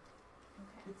turn.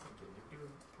 Okay. It's something you're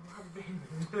doing a lot of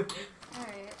damage.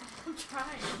 Alright. I'm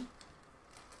trying.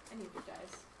 I need good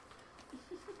dice.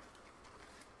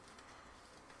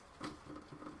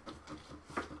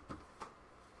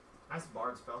 Nice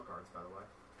bard spell cards, by the way.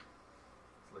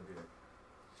 It's legit.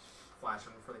 Flash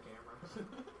them for the camera.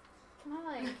 Can I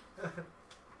like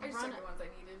I just run took the ones I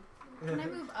needed. can I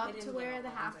move I up didn't to get where all the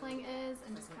the ones I halfling needed. is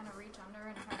and just kind of reach under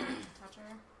and try to touch her?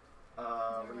 Is there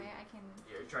a way I can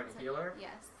You're trying to heal her?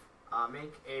 Yes.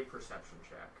 Make a perception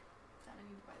check. Then I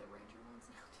need to buy the ranger ones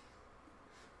now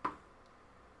too.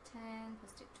 10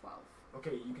 plus 2, 12.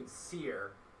 Okay, you can see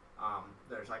her.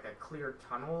 There's like a clear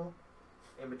tunnel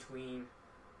in between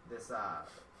this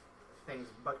thing's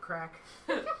butt crack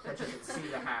that you can see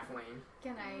the halfling.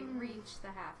 Can I reach the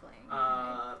halfling?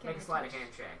 Make a I sleight of touch-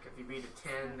 hand check. If you beat a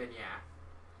 10, then yeah.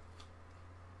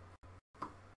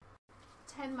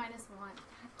 10 minus 1.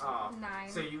 Oh, 9.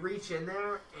 So you reach in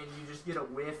there and you just get a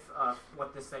whiff of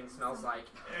what this thing smells like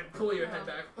and pull your head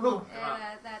back. Oh,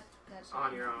 that should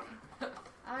on be your own. funny.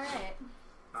 Alright.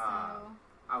 So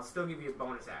I'll still give you a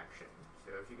bonus action.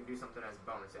 So if you can do something as a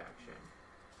bonus action.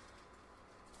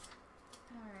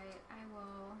 alright,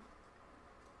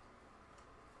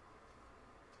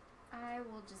 I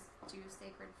will just do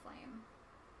Sacred Flame.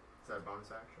 Is that a bonus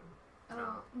action?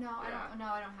 Oh no, Yeah.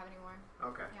 I don't have any more.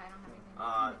 Okay. Yeah, I don't have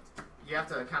anything. You have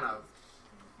to kind of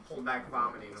hold back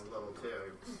vomiting a little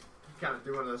too. You kind of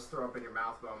do one of those throw up in your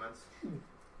mouth moments.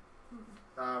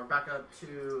 We're back up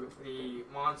to the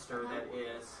monster that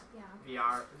is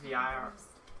Yeah. Viari.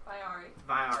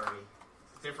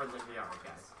 It's different than Viari,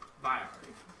 guys.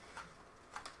 Viari.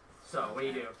 So, what do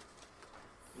you do?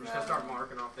 I'm just gonna start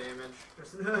marking off the image.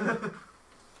 Just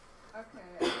Okay,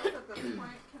 I guess at this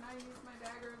point, can I use my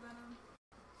dagger of venom?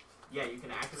 yeah, you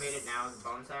can activate it now as a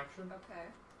bonus action.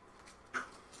 Okay.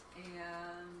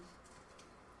 And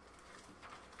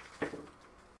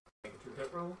Make a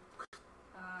 2-hit roll.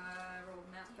 I rolled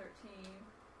nat 13.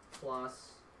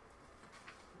 Plus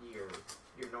your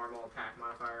normal attack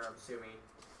modifier, I'm assuming.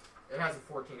 It has a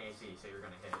 14 AC, so you're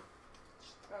gonna hit.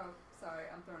 Oh, sorry,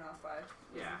 I'm thrown off by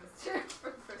using Yeah. this check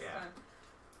for the first Yeah. time.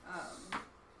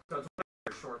 So it's one of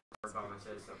your short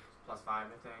bonuses, so plus 5,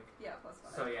 I think. Yeah, plus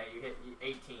 5. So yeah, you hit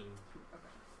 18.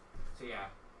 Okay. So yeah,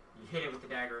 you hit it with the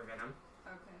dagger of venom.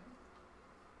 Okay.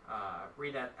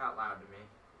 Read that out loud to me.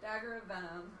 Dagger of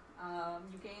venom.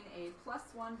 You gain a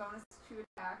 +1 bonus to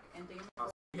attack and damage.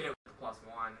 You hit it with the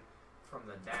 +1 from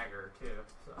the dagger too.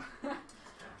 So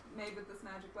Made with this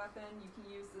magic weapon, you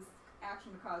can use this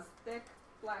action to cause thick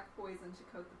black poison to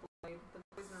coat the blade. The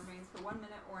poison remains for 1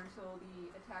 minute or until the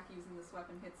attack using this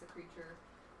weapon hits a creature.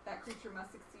 That creature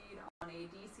must succeed on a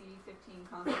DC 15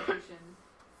 Constitution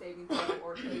saving throw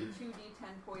or take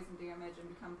 2d10 poison damage and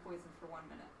become poisoned for 1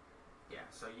 minute. yeah,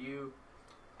 so you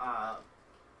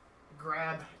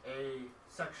grab a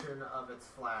section of its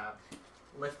flab,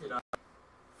 lift it up,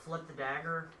 flip the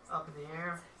dagger up in the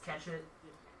air, catch it.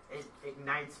 It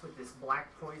ignites with this black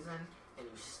poison, and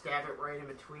you stab it right in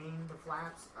between the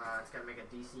flaps. It's got to make a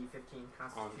DC 15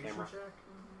 Constitution camera. check.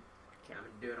 Mm-hmm. I'm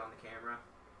going to do it on the camera.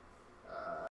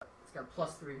 It's got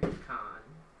 +3 con.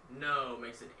 No,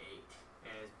 makes it 8,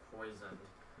 and it's poisoned.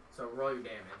 So roll your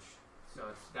damage. So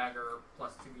it's dagger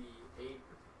plus 2d8.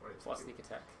 What is it? Plus sneak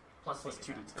attack. Plus Plus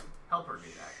sneak attack. 2d10. Help her do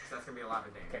that, because that's going to be a lot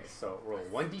of damage. Okay, so roll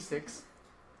 1d6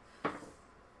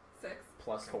 6.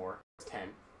 plus 4 is 10.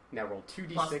 Now roll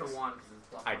 2d6 Plus the 1, because it's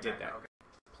plus I 1 did dagger. that. Okay.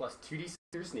 plus 2d6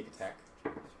 through sneak attack.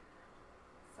 7.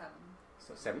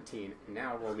 So 17.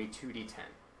 Now roll me 2d10.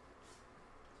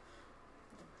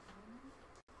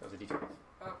 That was a d12.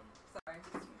 Oh, sorry.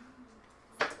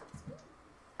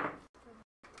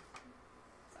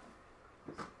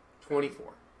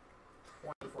 24.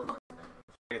 24 points of damage.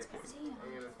 And it's poison.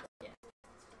 And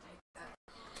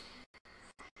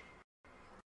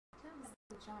That was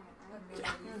the giant, right?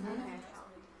 Okay.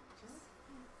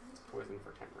 It's poison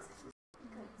for 10 rounds.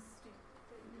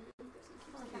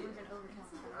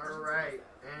 Alright,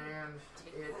 and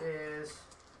it is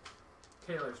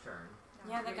Taylor's turn.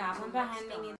 Yeah, the goblin behind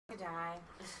me needs to die.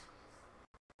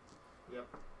 Yep,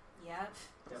 Yep.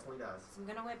 definitely does. So I'm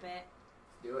gonna whip it.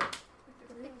 Do it.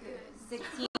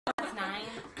 16 plus 9.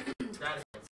 That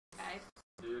hits. 5.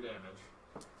 Do damage.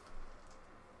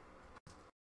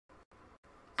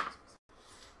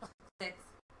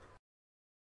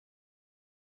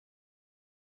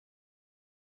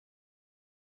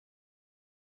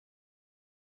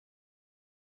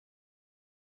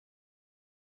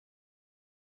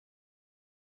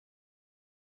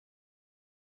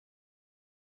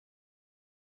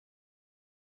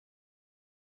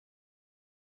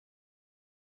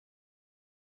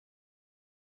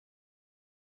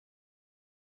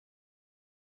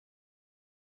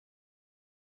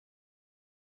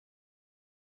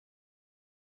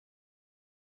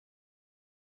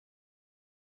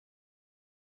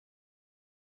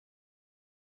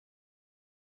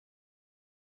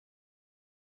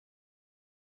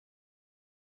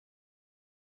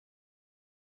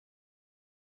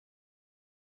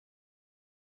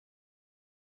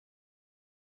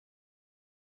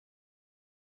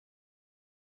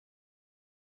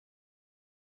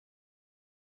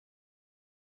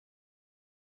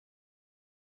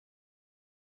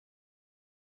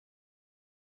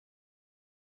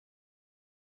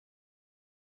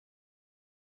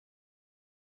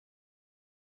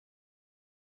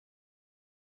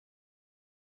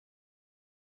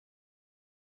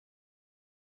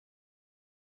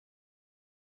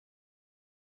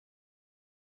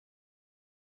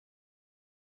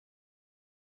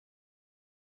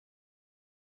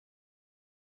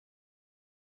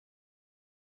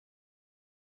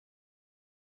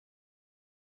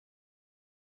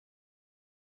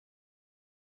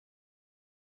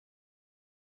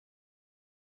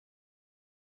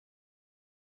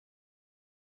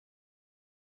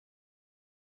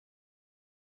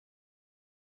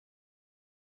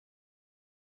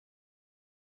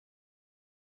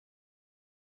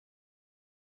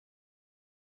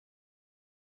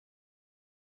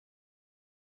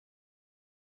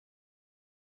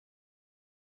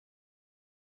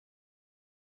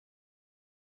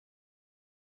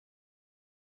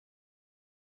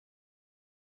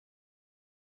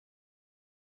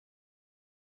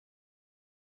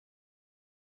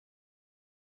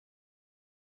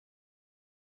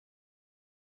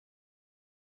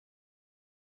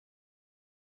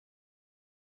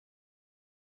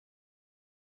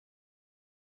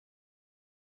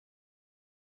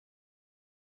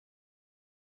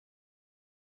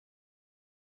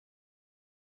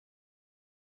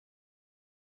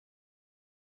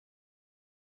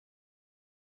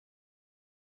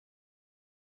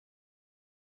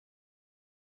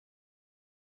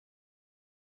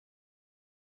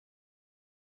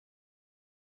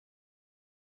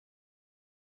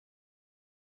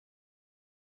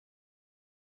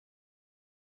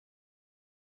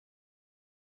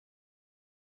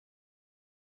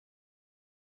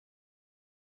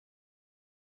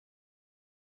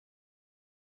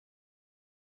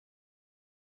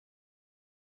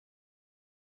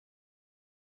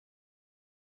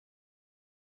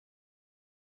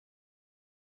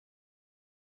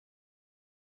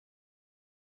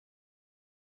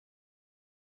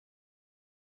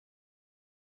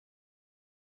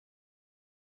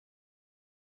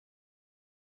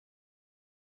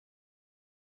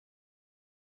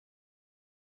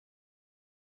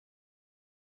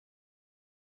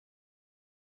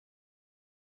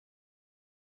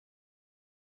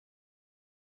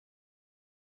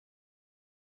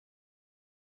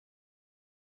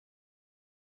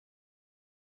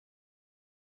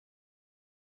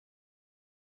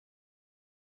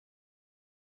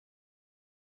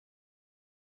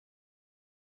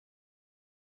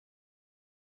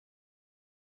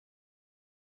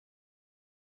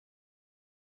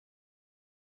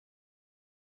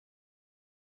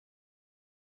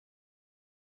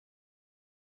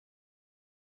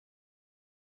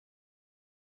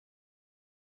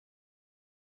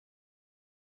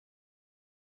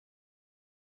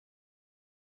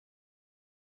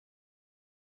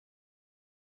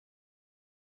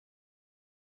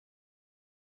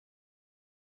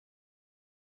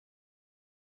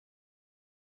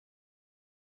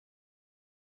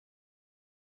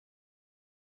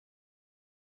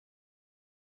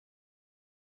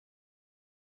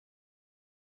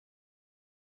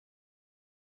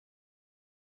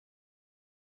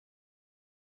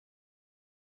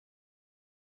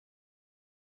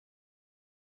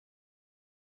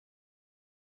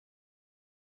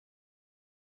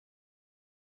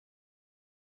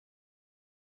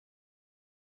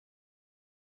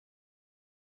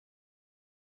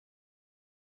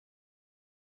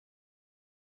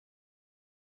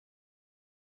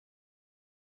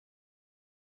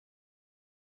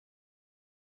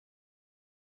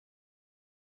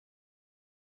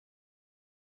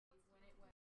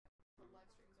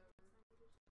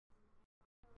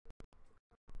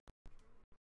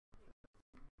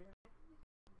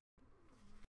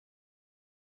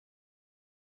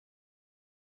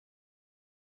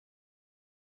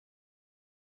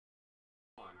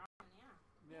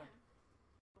 Yeah.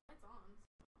 Lights on.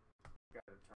 Got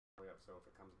to turn it way up so if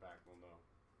it comes back, we'll know.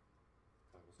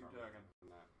 We'll Keep start talking. from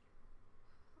that.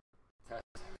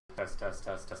 Test.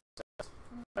 Test.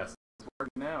 It's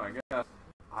working now, I guess.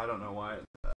 I don't know why.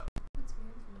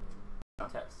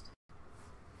 Test.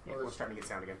 Yeah, we're starting to get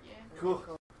sound again. Yeah. Cool.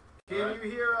 Can you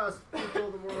hear us, people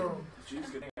of the world?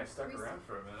 Jeez, good thing I stuck around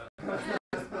for a minute.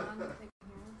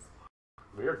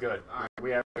 We are good. All right.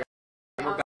 We have we're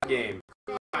back in the game.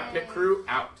 Pit crew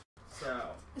out.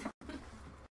 So,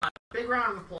 big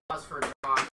round of applause for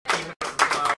John. Keeping us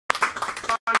afloat.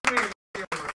 John, come here.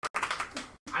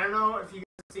 I don't know if you guys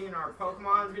have seen our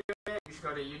Pokemon video yet. You should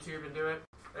go to YouTube and do it.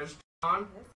 There's John.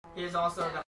 He is also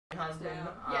the husband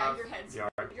Yeah, of your head's Yeah.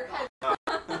 your head.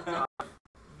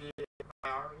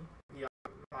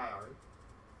 Viari.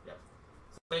 Yep.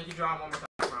 So thank you, John. One more time.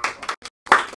 Round of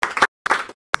applause.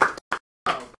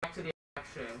 So, back to the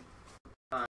action.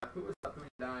 Who was up? Who was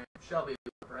dying? Shelby,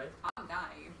 right? I'm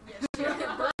dying. Yes,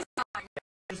 yeah.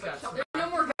 Just got There's no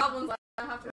more goblins left. I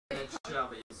don't have to. It's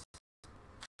Shelby's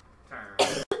turn.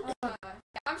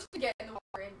 I'm just gonna get in the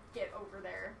water and get over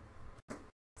there.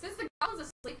 Since the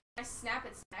goblin's asleep, can I snap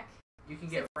its neck? You can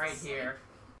get right here.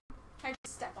 Can I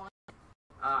just step on it?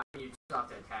 You just have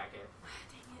to attack it.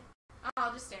 Dang it.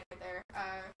 I'll just stand right there.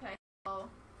 Can I still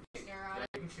shoot an arrow at Yeah, it?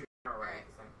 you can shoot it right.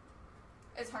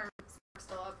 Is her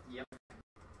still up? Yep.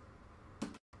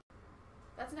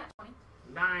 That's not 20.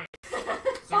 Nice.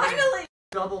 So Finally!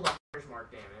 double the hunter's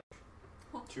mark damage.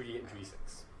 2d and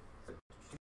 2d6.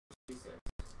 D6.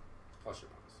 Plus your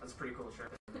bonus. That's a pretty cool trick.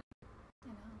 I know.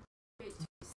 Wait,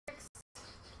 6.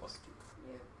 Plus 2.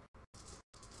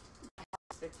 Yeah.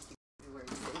 Expected you to be where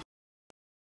you say.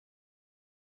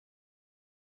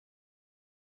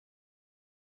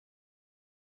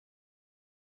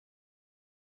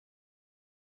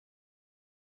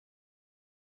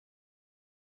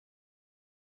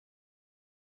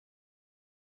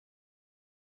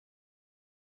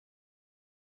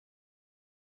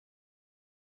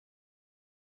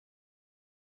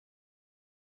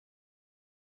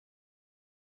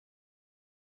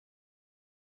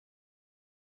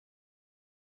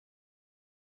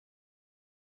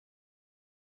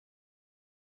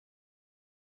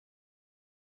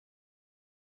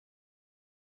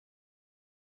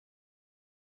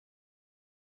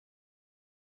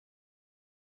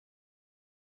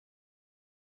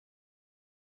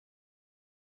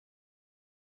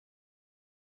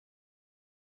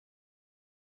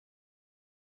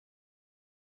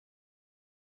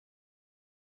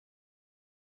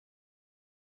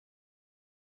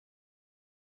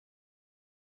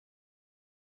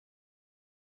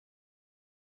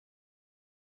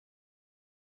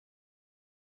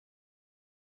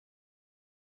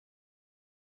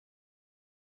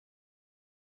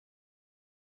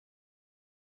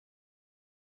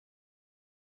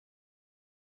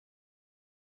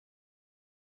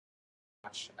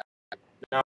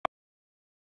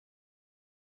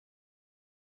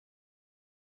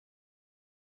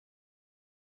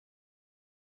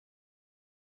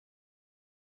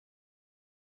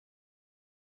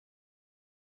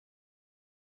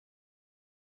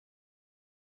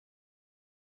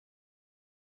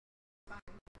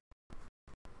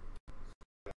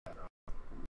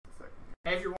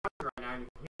 Hey, if you're watching right now and you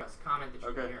can hear us, comment that you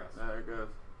Okay, can hear us. there it goes.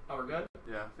 Oh, we're good?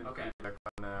 Yeah, I think Okay. back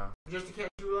on now. Just to catch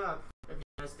you up, if you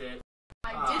missed it,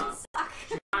 I didn't suck.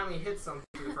 she finally hit something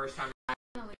for the first time.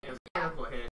 It was a critical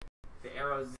hit. The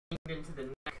arrow zinged into the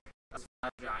neck of the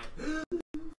giant.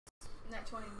 Net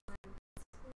 20.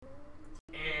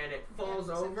 And it falls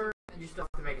over. You still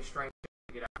have to make a strength check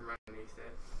to get out from underneath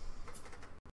it.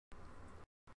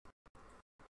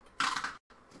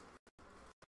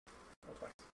 Roll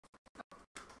twice.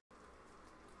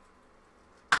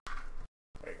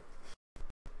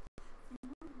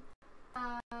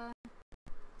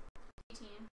 18.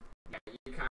 Yeah,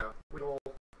 you kind of wiggle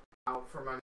out from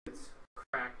under its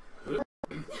crack. It's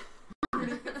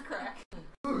crack.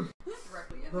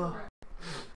 Directly in the crack.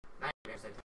 Nightmares, I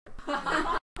tell you.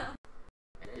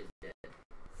 And it is dead.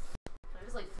 I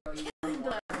just like throw you. And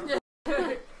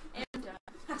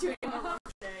doing my work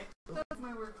today. That's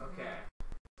my work. Okay.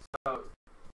 So,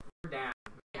 you're down.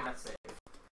 That's it.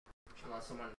 Unless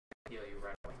someone can heal you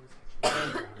right away.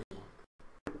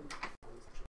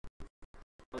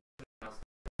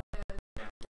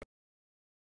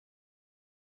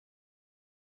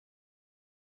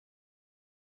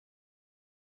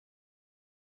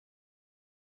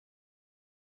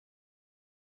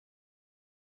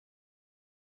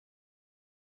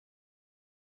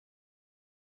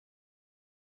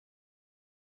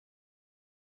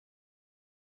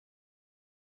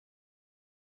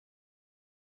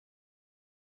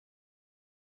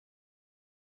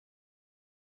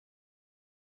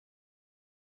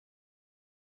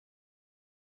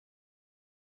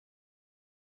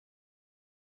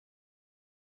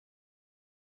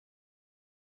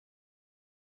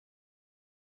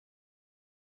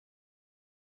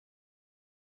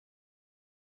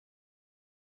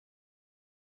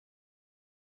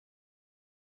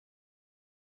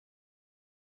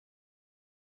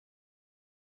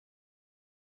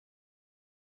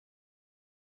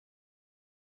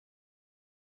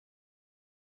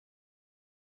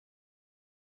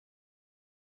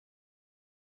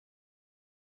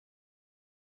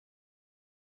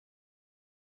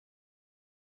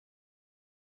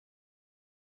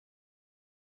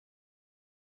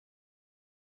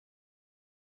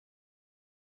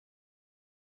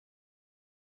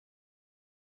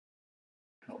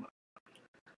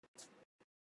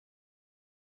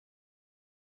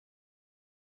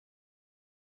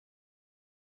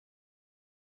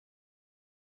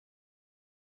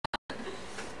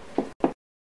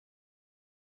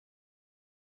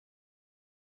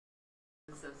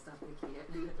 can't.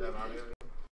 Is that audio?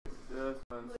 Yeah, that's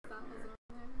fun. Like that was on there.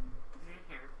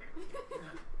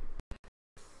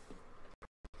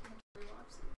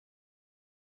 Rewatch it.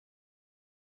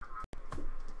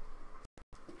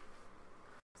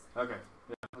 Okay.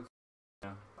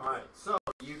 Yeah. Alright, so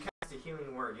you cast a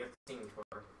healing word. You have to sing for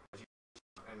her.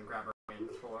 And grab her hand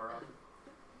and pull her up.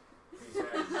 He says,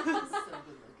 So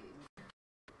good looking.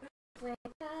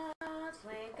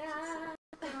 Wake up,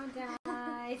 don't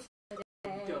die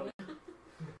today. Don't.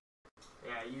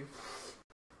 yeah, you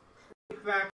pick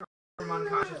back from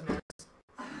unconsciousness.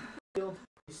 You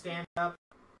stand up,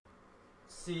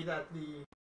 see that the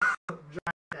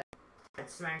giant that had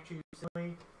smacked you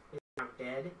recently is now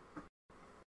dead.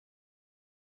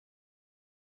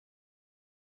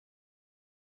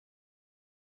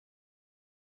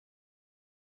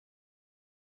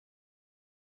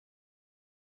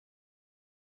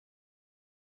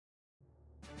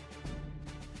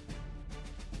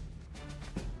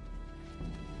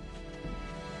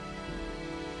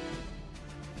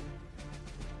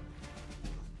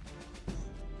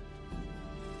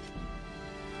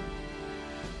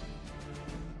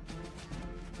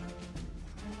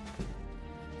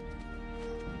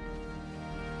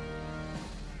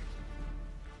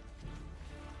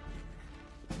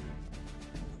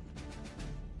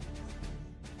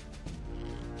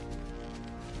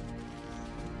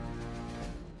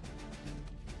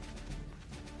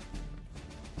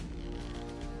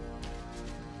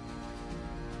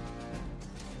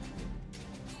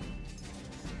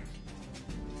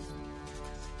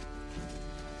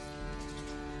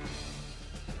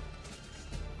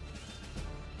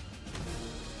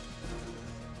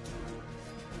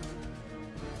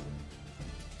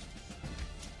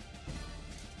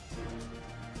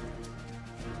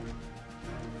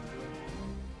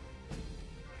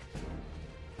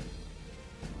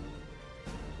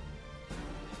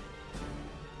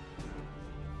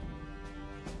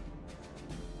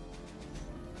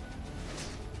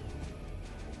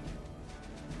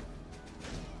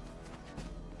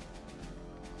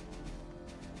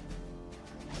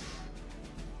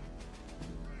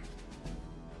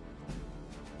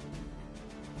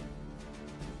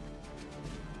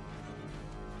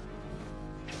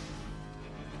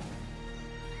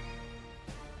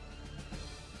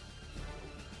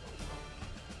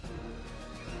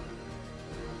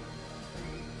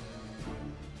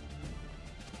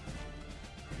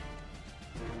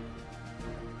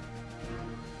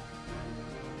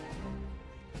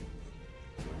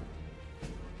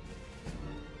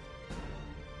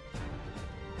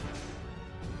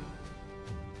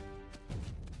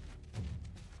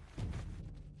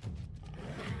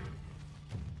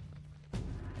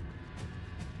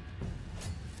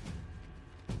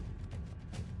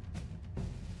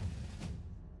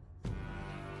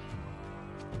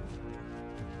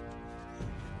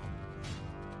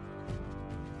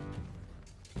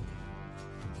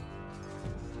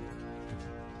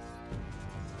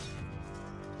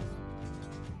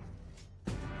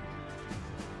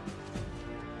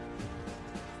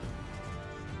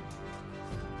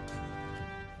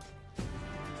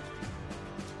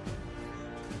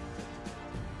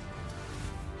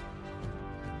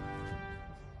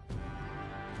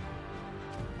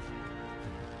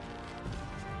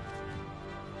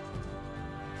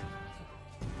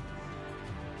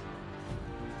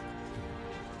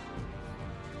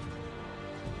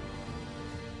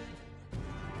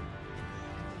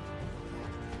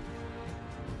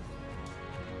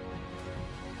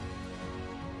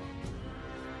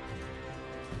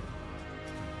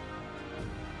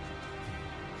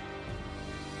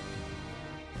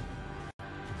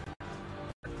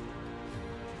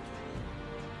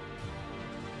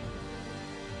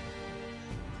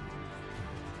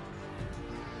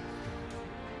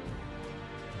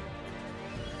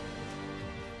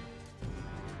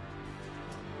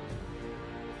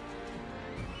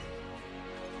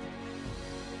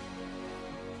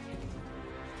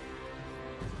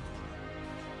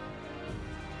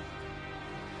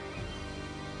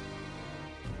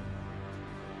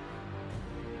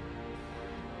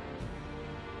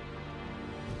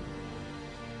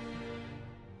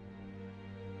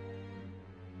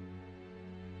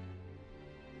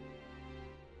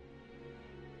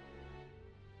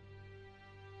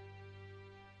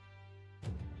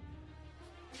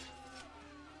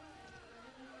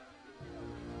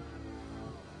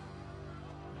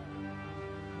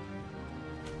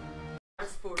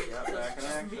 Yeah, back in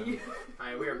action.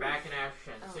 Alright, we are back in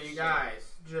action. Oh, so you shit.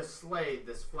 guys just slayed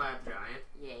this flab giant.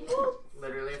 Yeah.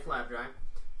 Literally a flab giant.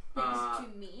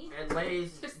 Thanks to me. It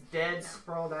lays dead,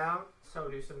 sprawled out. So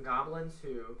do some goblins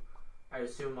who I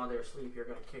assume while they're asleep, you're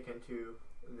gonna kick into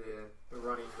the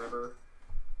running river.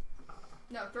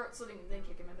 No, throat slitting and then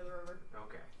kick him into the river.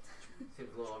 Okay, seems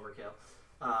a little overkill.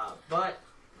 But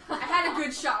I had a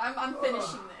good shot. I'm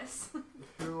finishing this.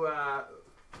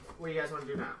 what do you guys want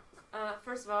to do now?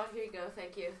 First of all, here you go.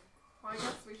 Thank you. Well, I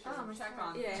guess we should Oh, check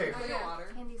on yeah. Sure.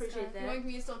 Clearwater. Candy Appreciate stuff. that. You want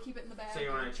me to still keep it in the bag? So you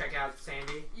want to check out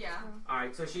Sandy? Yeah. All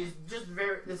right. So she's just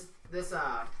this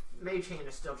mage hand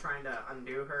is still trying to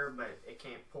undo her, but it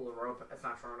can't pull the rope. It's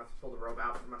not strong enough to pull the rope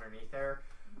out from underneath there,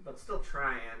 but still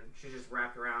trying. She's just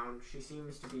wrapped around. She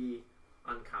seems to be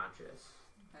unconscious.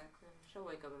 She'll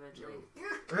wake up eventually.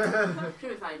 Okay. She'll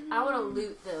be fine. I want to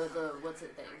loot the what's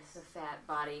it thing? The fat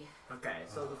body. Okay.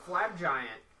 So the Flab giant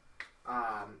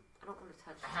I don't want to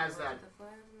touch it. has that The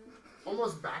flag?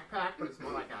 almost backpack, but it's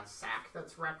more like a sack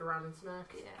that's wrapped around its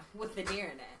neck. Yeah. With the deer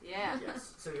in it. Yeah.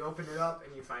 Yes. So you open it up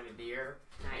and you find a deer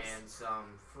Nice. and some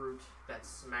fruit that's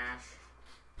smashed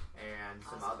and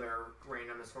some Awesome. other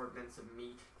random assortments of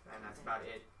meat, and that's about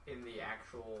it in the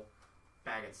actual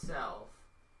bag itself.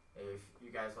 If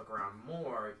you guys look around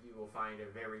more, you will find a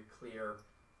very clear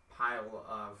pile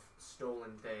of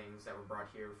stolen things that were brought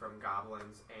here from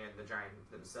goblins and the giant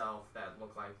themselves that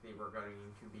look like they were going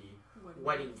to be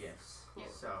wedding gifts. Yeah.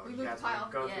 So We you moved guys the pile.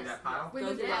 want to go through Yes. that pile? We Go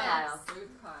moved through the that pile. Food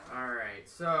pile. Alright,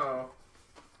 so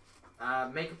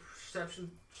make a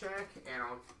perception check, and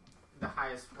the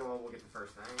highest roll will get the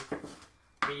first thing.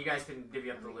 I mean, you guys can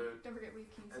divvy up the loot Don't forget we have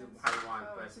king as sense. how you want,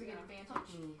 Oh, but so we get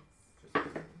advantage.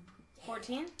 Mm.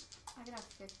 14? I got a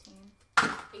 15.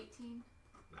 18.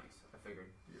 nice. I figured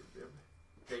you'd be able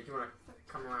to. Jake, you want to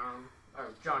come around? Oh,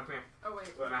 John, come here. Oh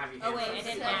wait. Well, I have you Oh, hand wait, I first.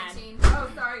 didn't add. 17.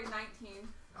 Oh, sorry, 19.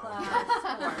 Oh.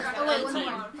 Oh, wait, one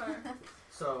 18. more.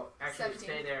 So, actually, 17.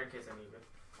 stay there in case I need you.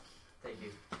 Thank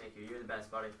you. Thank you. You're the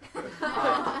best, buddy.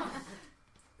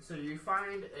 So you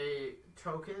find a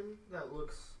token that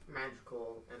looks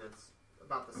magical, and it's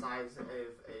about the size of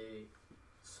a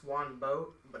swan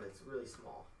boat, but it's really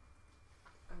small.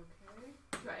 Okay.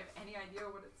 Do I have any idea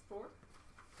what it's for?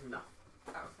 No.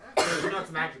 Okay. You know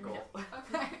it's magical.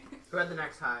 Okay. Who had the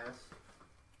next highest?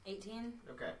 18?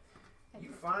 Okay. You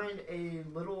find a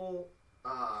little,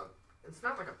 it's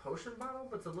not like a potion bottle,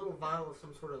 but it's a little vial of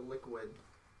some sort of liquid.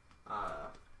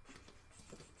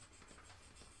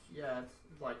 Yeah, it's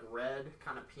like red,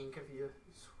 kind of pink if you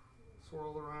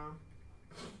swirl around.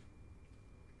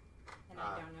 And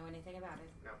I don't know anything about it.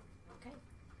 No. Okay.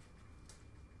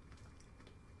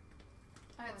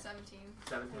 I had 17.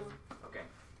 17? Okay.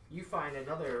 You find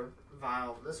another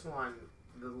vial. This one,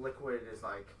 the liquid is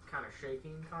like kind of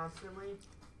shaking constantly.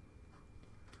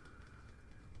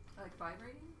 Like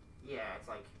vibrating? Yeah, it's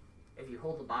like if you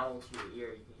hold the bottle to your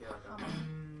ear, you can hear like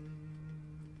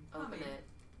a. Open it.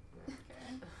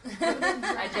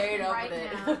 Okay. I dare you to open Right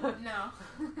it. now.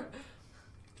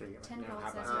 No. 10 gold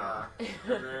how says about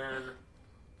no. And then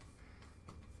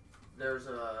there's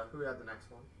who had the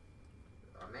next one?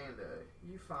 Amanda.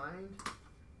 You find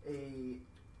a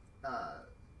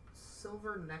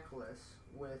silver necklace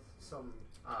with some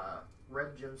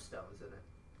red gemstones in it.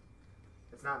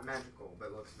 It's not magical, but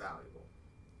it looks valuable.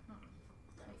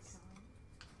 Nice.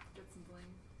 Get some bling.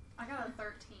 I got a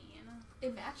 13.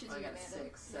 It matches I you, got Amanda.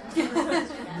 6.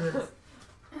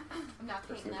 I'm not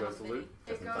That's painting what that goes on to the mini. loot. It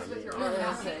Doesn't goes find with you. your Yeah, arm. I'm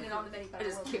not that's painting it. it on the mini, but I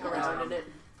just will kick paint it. around in it.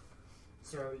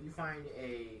 So you find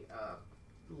a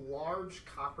large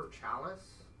copper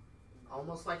chalice,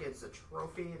 almost like it's a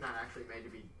trophy, not actually made to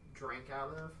be drank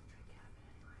out of.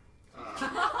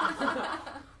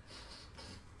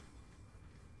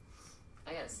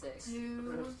 I got a 6.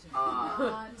 Do Uh,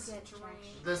 not Get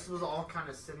drink. This was all kind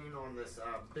of sitting on this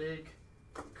big,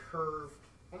 curved,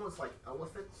 almost like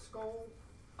elephant skull.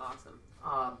 Awesome.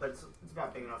 But it's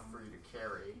about big enough for you to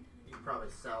carry. You can probably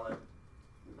sell it.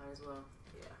 Might as well.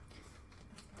 Yeah.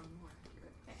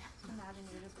 Imagine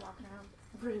you're just walking around.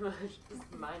 Pretty much. It's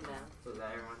mine now. So is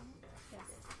that everyone? Yeah.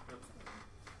 Yes.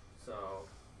 So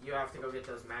you have to go get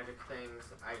those magic things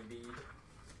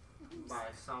ID'd by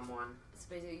someone. So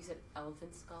basically, you said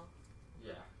elephant skull?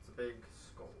 Yeah, it's a big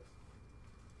skull.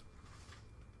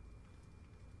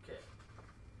 Okay.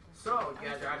 So you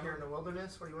guys are out here in the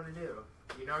wilderness. What do you want to do?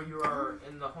 You know you are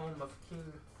in the home of King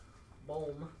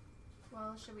Bolm.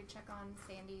 Well, should we check on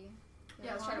Sandy?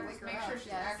 Yeah, let's try to wake her Make up. sure she's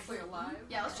Yes. actually alive.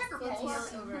 Yeah, let's check her Let's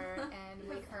pulse. heal over and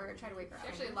wake her. Try to wake her up. She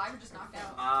actually alive or just knocked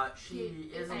out?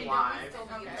 She is Hey, alive. don't we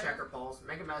still You need can her? check her pulse.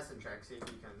 Make a medicine check. See if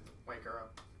you can wake her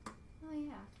up. Oh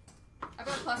yeah. I've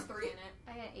got a +3 in it.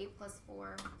 I got an 8 plus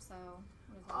 4, so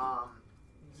what is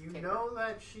that? You Okay. know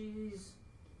that she's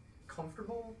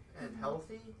comfortable and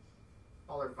healthy.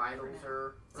 All her vitals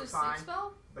are Is it a sleep fine,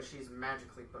 spell? but she's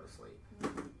magically put asleep.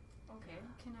 Okay.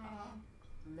 Can I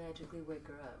magically wake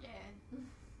her up. Yeah.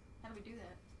 How do we do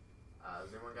that?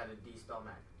 Has anyone got a dispel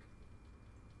magic?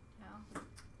 No.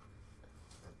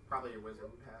 Probably your wizard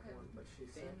would have one, but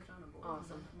she's sick. Bandage on a boy.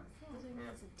 Awesome. Wizard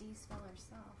wants a D-spell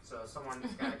herself. So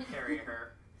someone's got to carry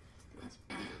her.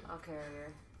 I'll carry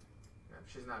her.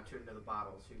 She's not tuned to the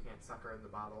bottle, so you can't suck her in the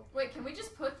bottle. Wait, can we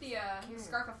just put the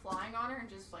scarf of flying on her and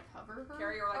just like hover her?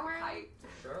 Carry her like around? a kite.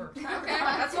 Sure. Okay,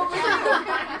 that's what we do.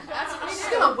 That's what we She's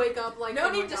do. gonna wake up like, No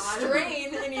oh need my to God.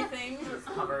 strain anything.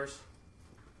 Hovers.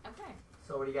 Okay.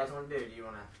 So what do you guys want to do? Do you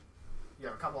want to... You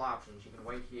have a couple options. You can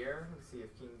wait here and see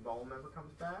if King Bowl member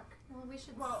comes back. Well, we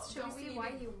should. Well, should don't we we see need why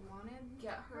to he wanted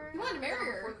Get her. He wanted to marry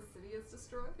her. before the city is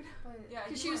destroyed. But Yeah,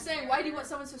 Because he she was wanted to saying, marry why do you her. want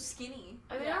someone so skinny?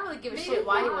 I mean, I Yeah. don't really give a Maybe shit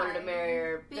why he why? wanted to marry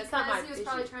her. Because That's not my he was issue.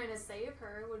 probably trying to save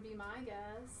her, would be my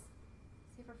guess.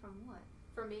 save her from what?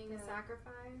 From being a Yeah.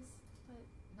 sacrifice.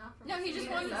 Not from No, he the just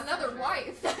city, wanted that's another for sure.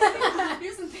 wife. He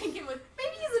wasn't thinking with.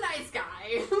 Maybe he's a nice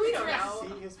guy. We don't know.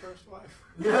 See his first wife.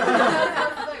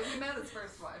 I was like, we met his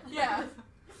first wife. Yeah.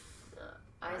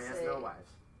 I He has say, no wives.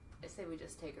 I say we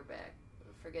just take her back.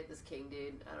 Forget this king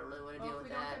dude. I don't really want to Well, deal if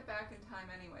with we don't that. get back in time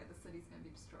anyway, the city's gonna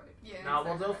be destroyed. Yeah. No,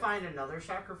 well, they'll find another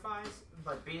sacrifice,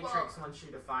 but Beatrix wants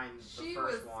you to find the She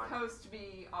was first one. supposed to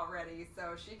be already,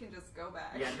 so she can just go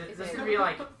back. Yeah, this Exactly. would be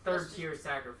like third tier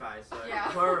sacrifice. So Yeah.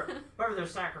 whoever they're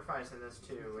sacrificing this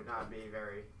to would not be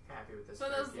very happy with this So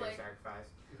those, third tier like- sacrifice.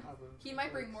 He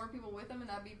might bring more people with him, and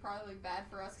that'd be probably bad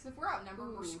for us. Because if we're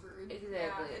outnumbered, we're Ooh. screwed. Exactly.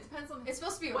 Yeah, it depends on It's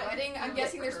supposed to be a what wedding. I'm you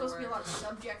guessing get there's for supposed to be a her. lot of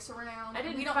subjects around. I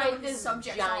didn't we don't know fight what his this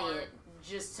subjects giant are.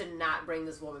 just to not bring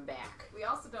this woman back. We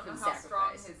also don't know For how strong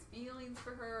sacrifice. his feelings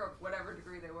for her, of whatever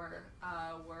degree they were,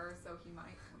 so he might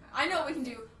come out. I know what we can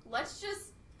do. Let's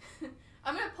just.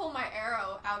 I'm gonna pull my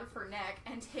arrow out of her neck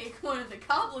and take one of the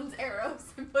goblin's arrows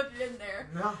and put it in there.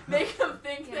 No. Make them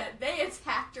think Yeah. that they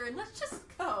attacked her, and let's just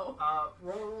go.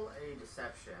 Roll a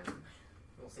deception.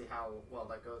 We'll see how well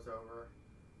that goes over.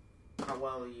 How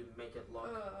well you make it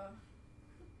look.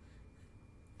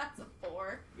 That's a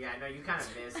 4. Yeah, no, you kind of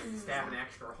miss and stab an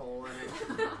extra hole in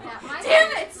it. Yeah, my Damn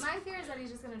fear, it! My fear is that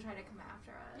he's just gonna try to come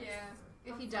after us. Yeah.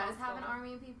 If he That's does have an possible.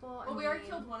 army of people. Well, we already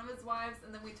killed one of his wives,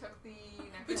 and then we took the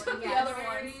next We one. took the Yes. other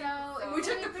one. So We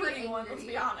took we're the pretty pretty one, let's angry.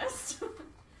 be honest.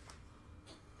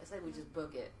 I say we just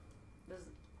book it.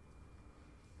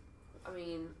 I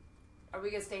mean, are we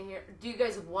gonna stay here? Do you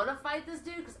guys want to fight this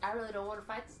dude? Because I really don't want to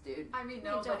fight this dude. I mean, We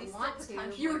no, don't but he's want still to.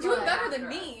 potentially You were going doing better after than us.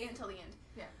 me until the end.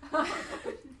 Yeah.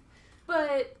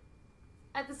 But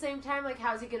at the same time, like,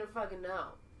 how's he gonna fucking know?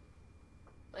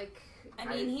 Like, I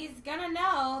mean, he's gonna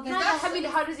know no, that. I mean,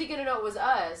 how does he gonna know it was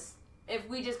us? If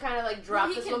we just kind of like drop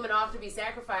he this can- woman off to be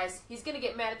sacrificed, he's gonna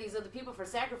get mad at these other people for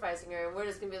sacrificing her, and we're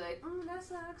just gonna be like, that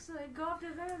sucks. Like, go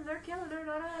after them. They're killing her,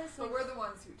 not us. But Like, we're the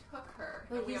ones who took her.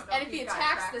 Well, And, we he's- don't know And if he he's got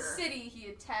attacks tracker. the city, he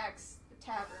attacks the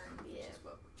tavern, which Yeah. is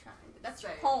what we're trying to do. That's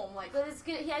your Right. home. Like, but it's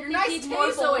gonna. I Your think nice he'd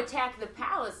more so table. attack the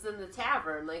palace than the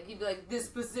tavern. Like he'd be like, this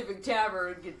specific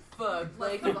tavern get fucked.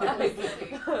 Like, Let's go to the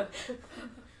city.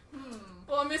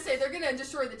 well, I'm gonna say they're gonna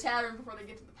destroy the tavern before they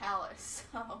get to the palace.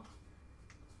 So.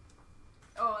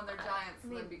 Oh, and they're giants, I so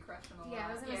mean, they'd be crushing a lot. Yeah,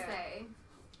 I was gonna Yeah. say.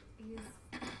 He's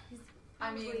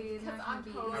I mean, probably 'cause not gonna I'm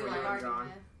be totally easy to like- bargain John.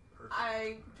 with.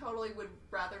 I totally would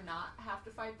rather not have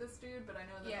to fight this dude, but I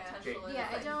know the Yeah. potential is Yeah,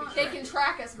 I that he don't- could They track can me.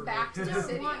 track us For back me. to I the don't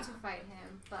city. want to fight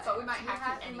him, But we might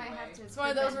have to we might anyway. have to. It's one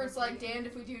of those prevent where it's him like, from damned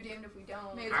if we do, damned if we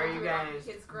don't. May as How are well you do it on guys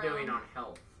his ground. doing on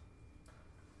health?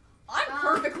 I'm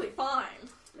perfectly fine.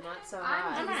 not so I'm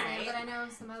high. decent, Alright. but I know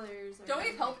some others. Are Don't we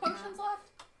have health not. potions left?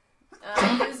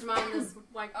 I used mine this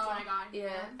like Oh, when I got here.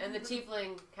 Yeah, and the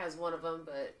tiefling has one of them,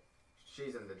 but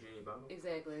She's in the genie bottle.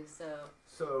 exactly. So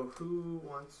So who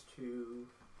wants to?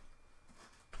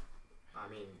 I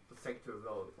mean, let's take it to a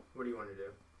vote. What do you want to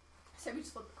do? Say we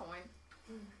just flip the coin.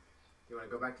 You want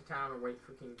to go back to town or wait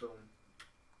for King Boom?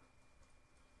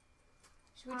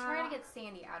 Should we try to get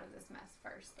Sandy out of this mess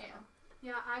first? Though? Yeah.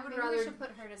 Yeah, I would Maybe rather we should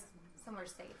put her to somewhere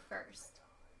safe first.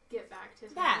 get back to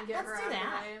town Yeah, and get let's her do out that.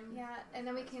 of the way. Yeah, and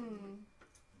then we can.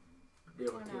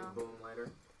 Deal with I King know. Boom later.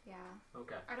 Yeah,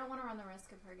 Okay. I don't want to run the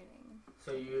risk of her getting.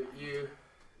 So you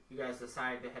guys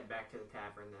decide to head back to the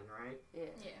tavern then, right?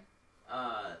 yeah.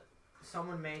 Yeah.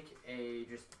 Someone make you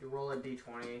roll a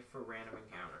d20 for random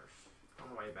encounters on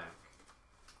the way back.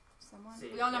 Someone. See.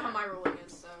 We all know Yeah. how my rolling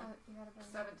is, so. Oh, you got a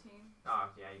 17. Oh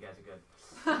yeah, you guys are good.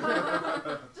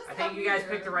 Just I think you guys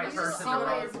picked the right We just person to roll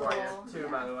always for you roll. too.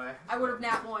 Yeah. By the way, I would have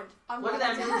nat one. look at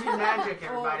that movie magic,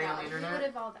 everybody on the We internet. would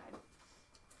have all died.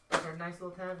 It's our nice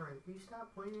little tavern. Will you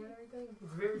stop pointing at everything? It's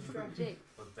very distracting.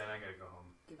 Well, then I gotta go home.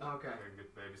 Okay. I gotta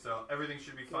get the baby. So everything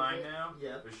should be fine now.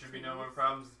 Yeah. There should be no more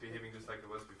problems. It's behaving just like it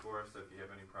was before. So if you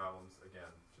have any problems,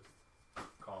 again, just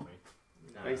call me.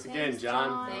 No. Thanks again,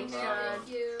 John. Thanks, No John. problem.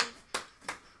 Thank you.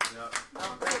 Yep.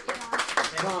 Oh,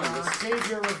 great. John, the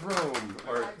savior of Rome.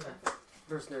 Or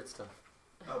first nerd stuff.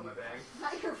 Oh, my bag.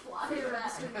 Not your fly. Did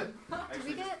Actually,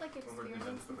 we get like when we're done,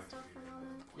 experience put and my stuff computer from all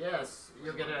that? Yes,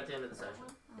 you'll get it at the end of the session.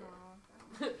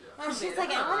 Oh. Oh, she's like,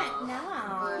 I want it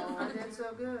now. I did so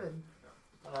good.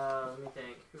 Let me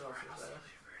think. Who else is there?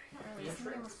 Not really.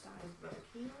 Somebody almost died. Is back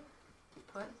here?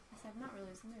 What? I said not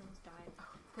really. Somebody almost died.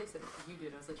 They said you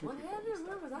did. I was like, what happened?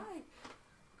 Where was I?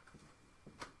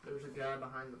 There's a guy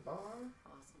behind the bar.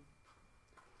 Awesome.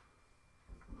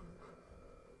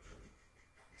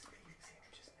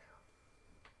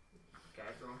 Guy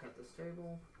drunk at this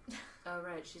table. Oh,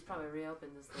 right. She's probably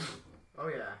reopened this thing. Oh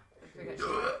yeah. I forgot she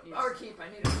used- Barkeep, I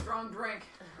need a strong drink.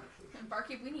 And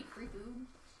Barkeep, we need free food.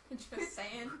 Just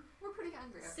saying. We're pretty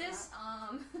hungry. after Sis,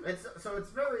 It's it's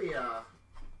very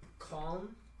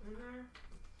calm in there.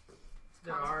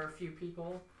 There are a few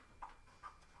people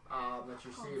that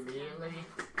you see immediately,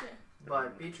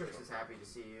 but Beatrix is happy to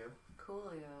see you.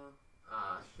 Coolio.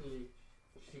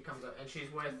 She comes up and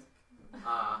she's with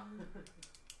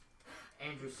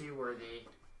Andrew Seaworthy.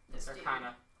 They're kind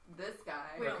of This guy.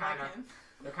 we don't kinda- like him.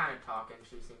 they're kind of talking.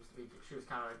 She was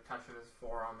kind of like touching his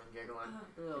forearm and giggling.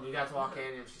 Ugh. And you guys walk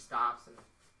in and she stops and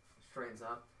straightens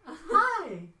up.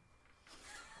 Hi.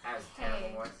 As a terrible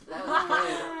Hey. voice. That was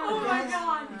good. Oh my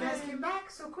god! You guys came back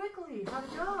so quickly. How'd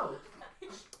it go?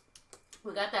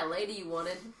 We got that lady you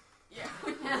wanted. Yeah.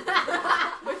 We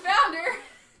found her.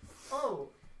 Oh,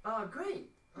 great.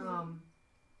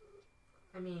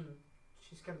 I mean,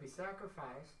 she's gonna be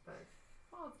sacrificed, but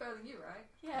Well, it's better than you, right?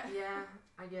 Yeah. yeah,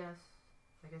 I guess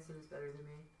it is better than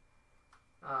me.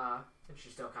 And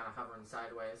she's still kind of hovering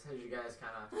sideways as you guys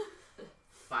kind of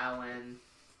file in.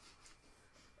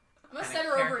 I'm gonna Kinda set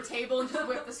her care- over a table and just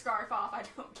whip the scarf off. I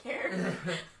don't care.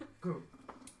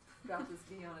 Got this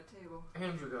bee on a table.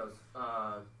 Andrew goes,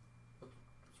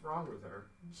 what's wrong with her?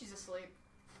 She's asleep.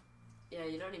 Yeah,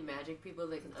 you know any magic people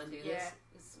that can undo Yeah. this?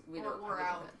 'Cause we We're- don't. we're we don't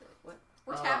out. have that. What?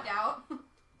 We're tapped out.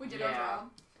 We did our yeah.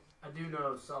 job. I do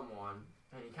know someone,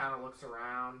 and he kind of looks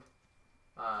around,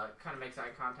 kind of makes eye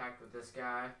contact with this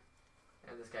guy,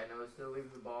 and this guy knows to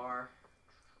leave the bar.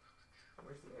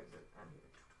 Where's the exit? I'm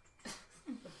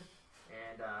here.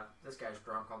 And this guy's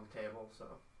drunk on the table, so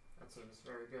that seems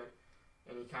very good.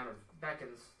 And he kind of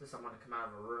beckons to someone to come out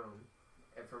of a room,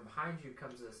 and from behind you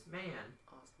comes this man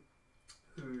Awesome.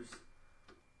 who's,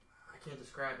 I can't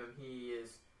describe him. He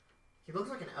looks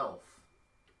like an elf,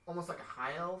 almost like a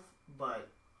high elf, but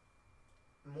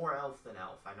more elf than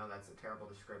elf. I know that's a terrible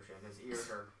description. His ears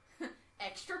are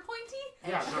Extra pointy?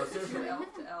 yeah, no, seriously.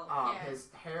 Elf to elf. Yeah. His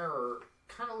hair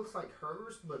kind of looks like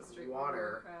hers, but Straight from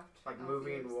water, Warcraft. like Elf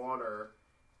moving ears. water.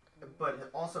 But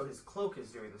also his cloak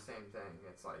is doing the same thing.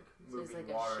 It's like So it's moving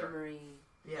like water. a shimmery.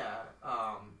 Yeah,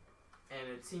 and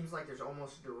it seems like there's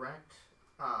almost direct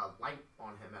light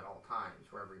on him at all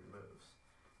times wherever he moves.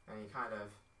 And he kind of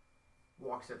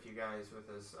walks up to you guys with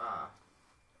his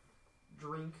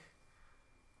drink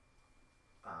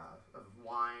of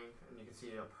wine, and you can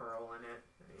see a pearl in it.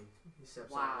 And he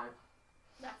sips Wow. on it.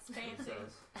 That's He fancy.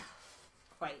 says,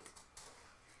 Quite.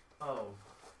 "Oh,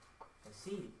 I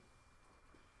see."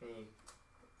 And he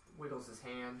wiggles his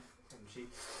hand, and she,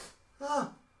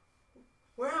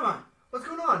 where am I? What's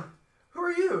going on? Who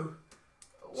are you?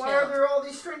 Why are Chill. there all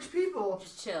these strange people?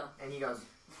 Just chill. And he goes,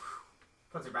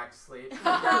 puts her back to sleep. That's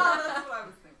what I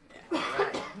was thinking.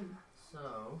 Alright.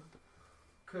 So,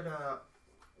 could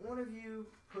one of you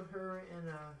put her in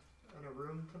a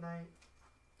room tonight?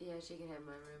 Yeah, she can have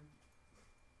my room.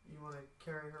 You want to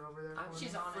carry her over there? I for would me?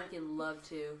 She's on it. freaking love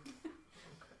to.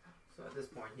 So at this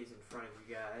point, he's in front of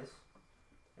you guys,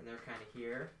 and they're kind of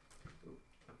here. Ooh,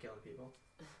 I'm killing people.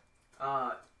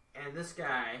 And this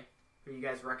guy, who you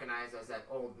guys recognize as that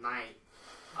old knight,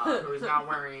 who is now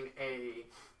wearing a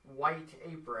white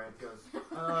apron, goes,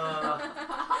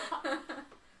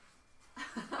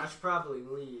 I should probably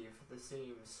leave. This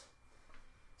seems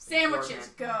Sandwiches,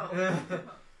 important." go.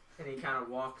 And he kind of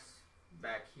walks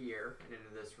back here and into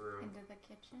this room. Into the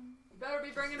kitchen. You better be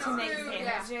bringing us To make food.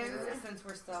 sandwiches Yeah. since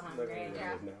we're still Literally hungry. did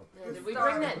Yeah. it now. Yeah, did we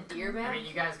bring that deer I back? mean,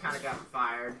 you guys kind of got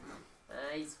fired.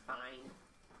 He's fine.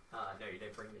 No, you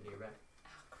didn't bring the deer back.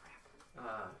 Oh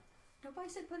crap. Nobody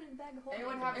said put it in a bag of holding.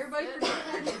 Anyone have Everybody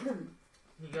spit? forget.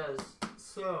 He goes,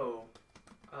 so,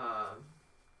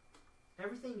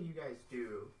 everything you guys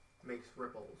do makes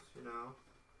ripples, you know?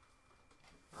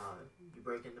 You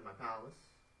break into my palace,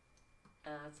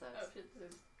 That Oh, sucks. shit,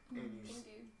 this is and you, dude.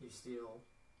 you steal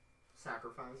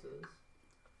sacrifices.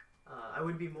 I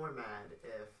would be more mad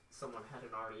if someone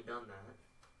hadn't already done that.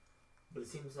 But it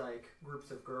seems like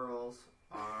groups of girls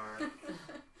are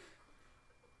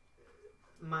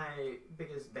my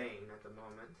biggest bane at the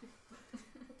moment.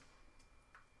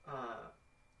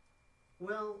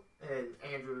 Well, and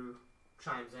Andrew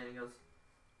chimes in and goes,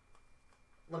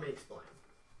 let me explain.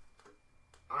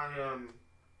 I am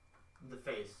the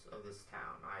face of this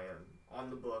town. I am on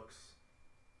the books,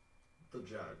 the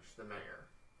judge, the mayor.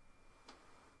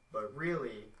 But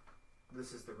really,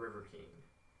 this is the River King.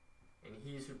 And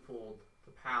he's who pulled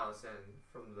the palace in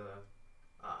from the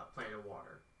plane of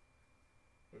water.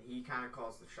 And he kind of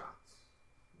calls the shots.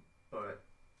 But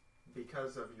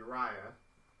because of Uriah,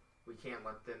 we can't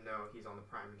let them know he's on the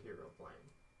prime material plane.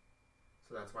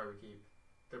 So that's why we keep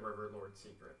the River Lord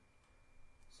secret.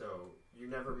 So you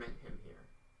never met him here.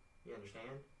 You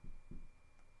understand?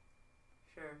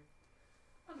 Sure.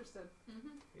 Understood.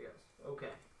 Mm-hmm. Yes.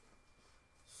 Okay.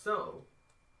 So,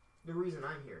 the reason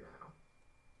I'm here now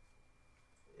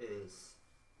is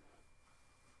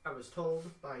I was told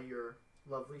by your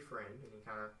lovely friend, and he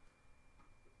kind of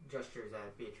gestures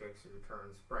at Beatrix, who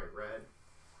turns bright red,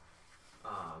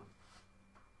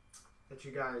 that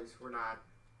you guys were not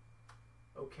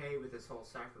okay with this whole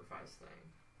sacrifice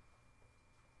thing.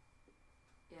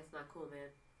 Yeah, it's not cool,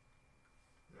 man.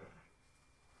 Yeah.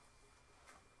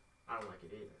 I don't like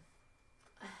it either.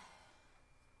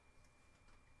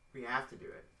 We have to do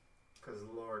it, because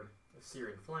the Lord of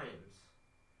Searing Flames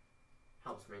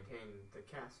helps maintain the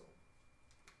castle.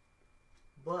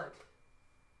 But,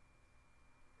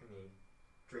 and he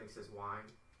drinks his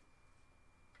wine,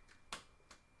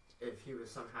 if he was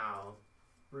somehow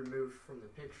removed from the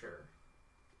picture,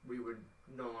 we would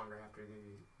no longer have to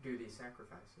do these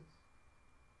sacrifices.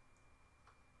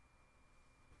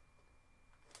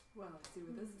 Well, let's see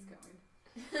where this is going.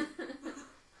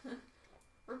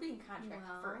 We're being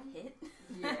contracted for a hit.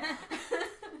 Yeah,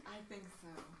 I think so.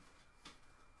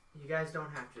 You guys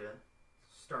don't have to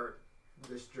start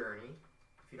this journey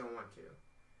if you don't want to.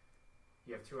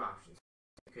 You have two options.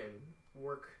 You can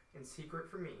work in secret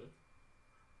for me,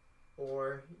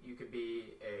 or you could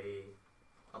be a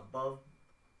above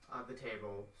the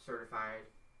table certified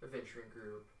adventuring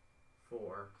group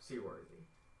for Seaworthy.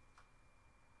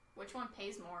 Which one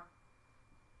pays more?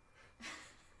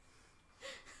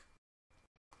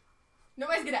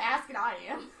 Nobody's gonna ask it, I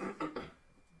am.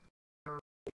 I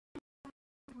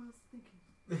was thinking.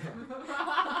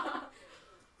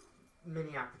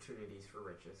 Many opportunities for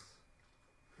riches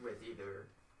with either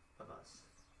of us.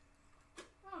 I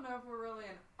don't know if we're really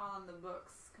an on the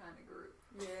books kind of group.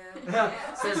 Yeah.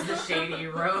 Says the shady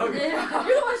rogue. Yeah.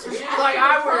 You're the one who's She's like,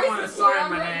 I wouldn't want to sign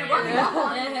my name.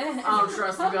 Yeah. I don't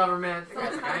trust the government.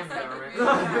 That's like, I am the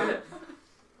government.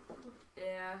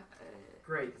 Yeah.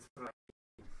 Great. That's what I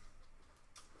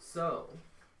So,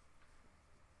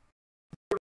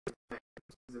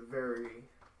 is a very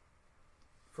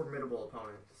formidable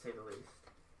opponent, to say the least.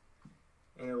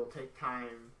 And it will take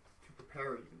time to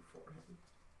prepare you for him.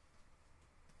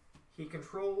 He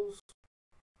controls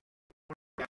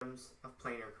atoms of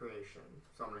planar creation.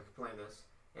 So I'm going to explain this.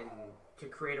 And to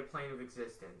create a plane of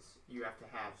existence, you have to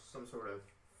have some sort of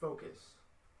focus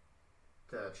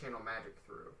to channel magic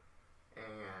through.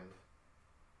 And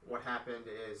what happened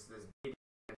is this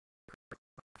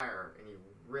fire, and he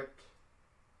ripped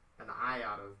an eye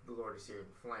out of the Lord of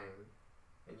Searing Flame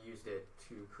and used it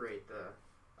to create the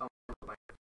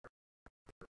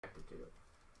connected to.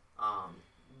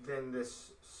 Then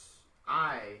this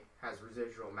eye has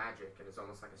residual magic, and it's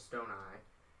almost like a stone eye.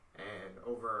 And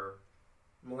over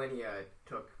millennia, it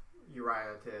took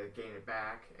Uriah to gain it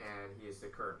back, and he is the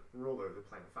current ruler of the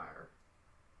plane of fire.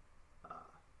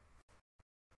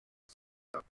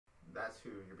 So that's who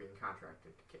you're being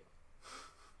contracted to kill.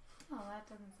 Oh, that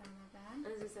doesn't sound that bad.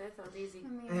 As I said, it sounds easy. I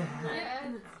mean,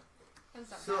 Yeah.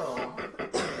 That's not So,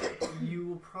 bad. you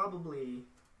will probably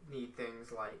need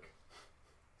things like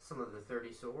some of the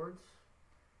 30 swords,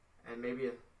 and maybe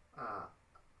a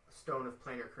stone of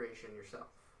planar creation yourself.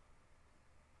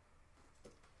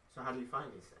 So how do you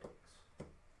find these things?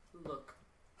 Look.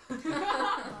 well,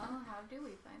 how do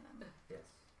we find them? Yes.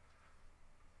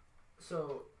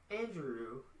 So,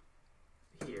 Andrew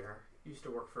here used to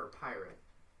work for a pirate.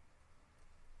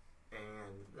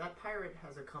 And that pirate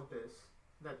has a compass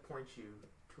that points you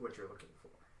to what you're looking for.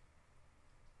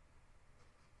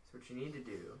 So what you need to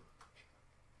do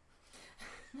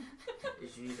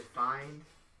is you need to find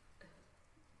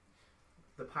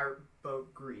the pirate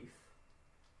boat Grief,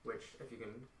 which if you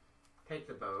can take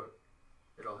the boat,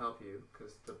 it'll help you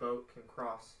because the boat can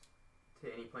cross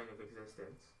to any plane of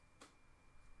existence. It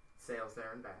sails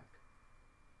there and back.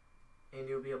 And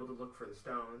you'll be able to look for the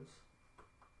stones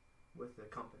with the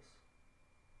compass.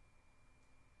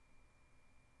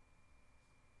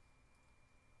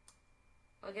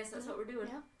 I guess that's what we're doing.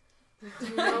 Yeah. Do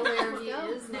you know where he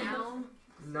is now?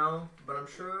 No, but I'm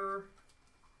sure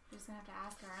We're just gonna have to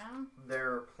ask around.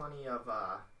 there are plenty of,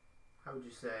 how would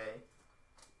you say,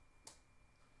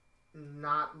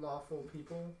 not lawful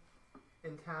people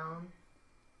in town.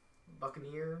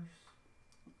 Buccaneers,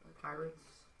 pirates,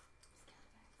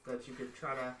 that you could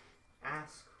try to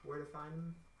ask where to find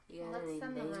them. You got Let's any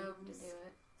send the names? rogues. To do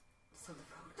it. Send the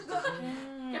rogues.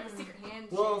 Got the secret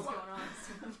handshakes Well- going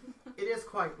on. It is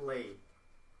quite late,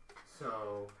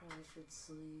 so Probably should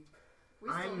sleep. We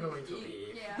still I'm need going to to eat.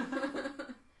 leave. Yeah.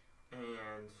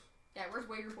 And Yeah, where's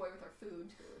Waiter Boy with our food?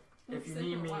 if you Sent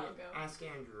need him a me, while ago. ask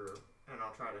Andrew, and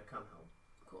I'll try to come help.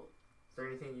 Cool. Is there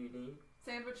anything you need?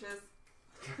 Sandwiches.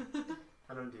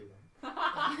 I don't do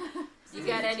that. You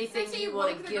got anything Since you he want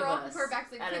woke to the give girl up us to her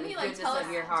back, like, out can of the he, like, goodness tell of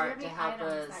us- your Do heart you to have help any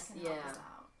items us? that can Yeah. help us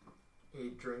out? He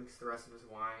drinks the rest of his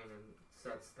wine and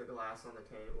sets the glass on the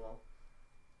table.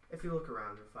 If you look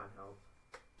around, you'll find help.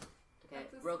 Okay,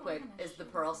 That's real so quick. nice. Is the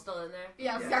pearl still in there?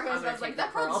 Yeah, Yeah, exactly. I'm What I was gonna like, take that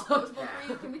the pearl. pearl's disposable.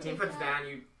 Yeah. Can we He take puts that? down,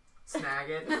 you snag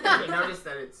it, and you notice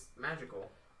that it's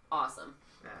magical. Awesome.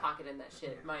 Yeah. Pocket in that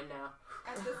shit. Yeah. Mine now.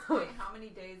 At this point, how many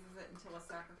days is it until a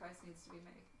sacrifice needs to be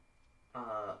made?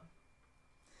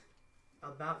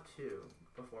 About 2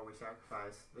 before we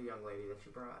sacrifice the young lady that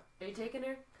you brought. Are you taking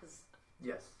her? Cause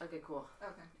Yes. okay, cool.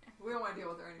 Okay. We don't want to deal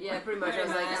with her anymore. Yeah, pretty much. I was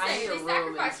like, I need a They room.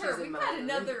 sacrifice and her. she's in We've my had room.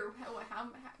 another. How,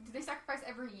 do they sacrifice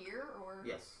every year or?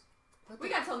 Yes. We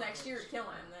got till next year to kill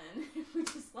him. Then we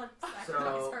just let sacrifice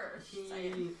So her. he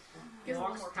Gives a little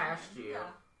walks more past time. you. Yeah.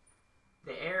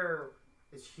 The air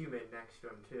is humid next to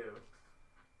him too.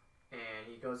 And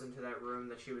he goes into that room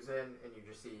that she was in, and you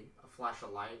just see a flash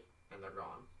of light, and they're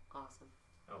gone. Awesome.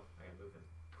 Oh, I gotta move him.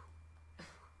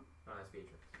 Oh, that's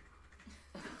Beatrice.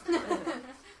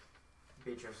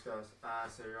 Beatrice goes,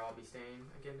 so you'll all be staying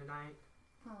again tonight?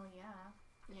 Oh yeah.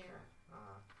 Yeah.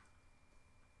 Okay.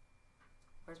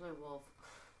 Where's my wolf?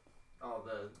 Oh,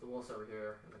 the wolf's over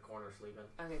here in the corner sleeping.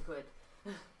 Okay, good.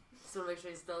 Just want to make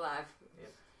sure he's still alive.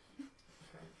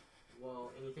 Okay.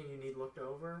 Well, anything you need looked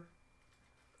over?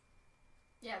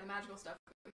 Yeah, the magical stuff.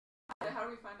 How do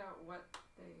we find out what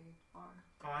they are?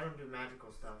 Oh, I don't do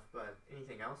magical stuff, but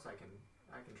anything else I can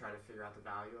try to figure out the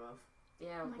value of.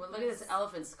 Yeah, Oh my well, look at this goodness.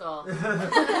 elephant skull. I'm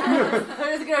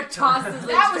just gonna toss this.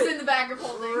 That was in the bag of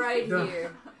holding. right No.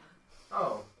 here.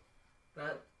 Oh,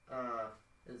 that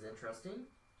is interesting.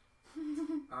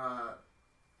 I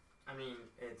mean,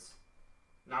 it's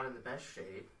not in the best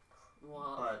shape,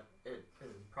 Well, but it can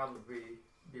probably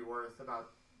be worth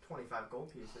about 25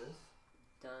 gold pieces.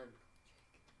 done.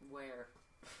 Where?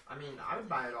 I mean, I would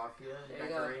buy it off you and There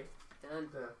you go. decorate. Done.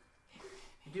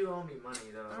 You do owe me money,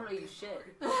 though. I don't know you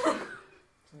shit.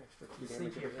 You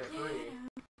sleep here for free.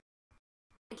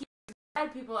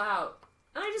 Bad people out.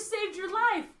 And I just saved your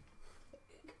life.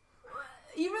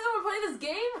 You really want to play this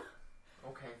game?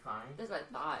 Okay, fine. That's what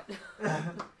I thought.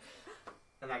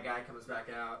 And that guy comes back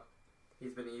out.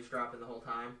 He's been eavesdropping the whole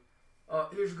time. Oh,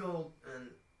 here's gold, and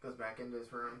goes back into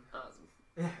his room. Awesome.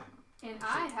 And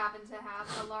I happen to have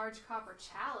a large copper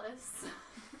chalice.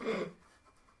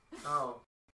 Oh.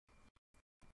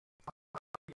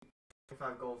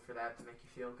 25 gold for that to make you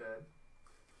feel good.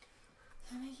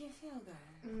 To make you feel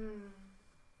good.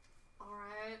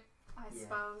 Alright, I Yeah.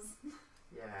 suppose.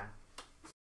 Yeah.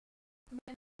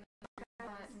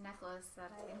 That necklace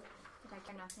that I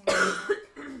care nothing about.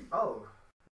 Oh.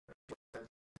 It's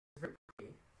very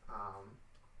pretty.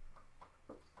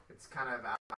 It's kind of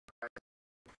out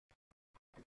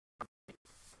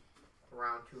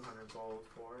around 200 gold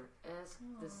for it. Ask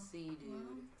the sea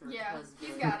dude. her Yeah, husband,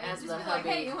 he's got it. as Just the be like, hubby.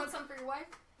 hey, you want something for your wife?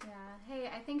 Yeah. Hey,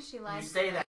 I think she likes. You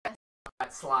say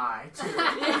that sly, too.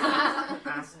 Yeah.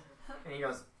 And he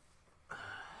goes,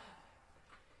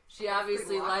 She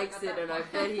obviously Pretty likes logic it, at and that I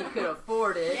point. bet he could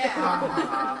afford it.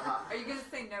 Yeah. Are you gonna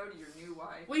say no to your new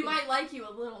wife? We might like you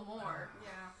a little more. Yeah.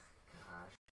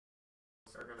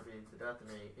 gosh, are gonna be to death of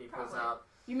me. He pulls Probably. out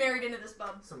You married into this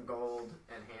bub. some gold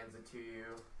and hands it to you.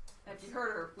 And if you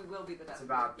hurt her, we will be the death. It's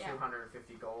about Yeah.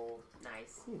 250 gold.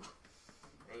 Nice. And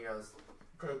he goes,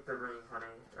 take the ring, honey,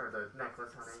 or the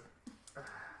necklace, honey.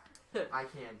 I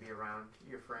can't be around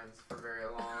your friends for very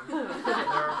long.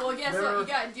 Well, guess they're- what? You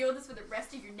gotta deal with this for the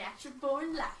rest of your natural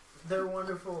born life. They're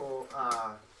wonderful.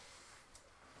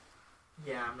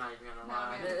 Yeah, I'm not even gonna No,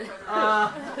 lie.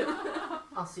 man, put her-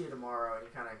 I'll see you tomorrow. And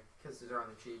he kind of kisses her on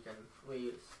the cheek and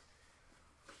leaves.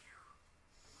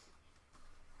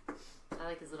 I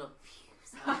like his little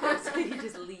sound. So he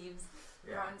just leaves.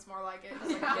 Yeah. Runs more like it.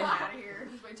 Just like, get out of here.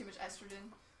 There's way too much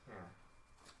estrogen.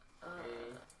 Yeah.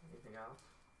 Anything else?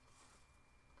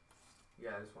 You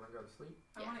guys want to go to sleep?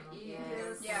 I want to eat.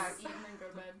 Yes. Yeah, eat and then go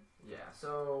to bed. Yeah.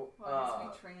 So, Well,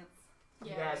 sweet trance.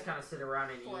 You Yeah. guys kind of sit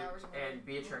around and 4 eat, hours away. and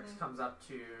Beatrix comes up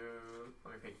to.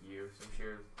 Let me pick you, since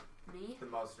you're Me? the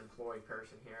most employed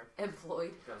person here.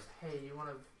 Employed. Goes, hey, you want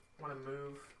to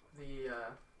move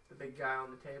the big guy on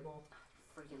the table?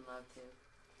 Freaking love to.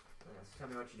 Yes. Tell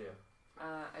me what you do.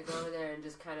 I go over there and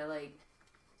just kind of like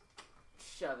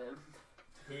shove him.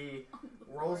 He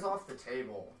rolls off the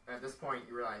table. At this point,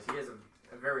 you realize he is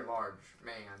a very large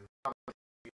man.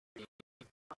 He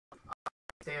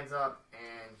stands up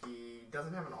and he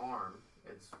doesn't have an arm.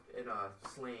 It's in a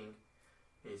sling.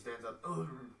 He stands up.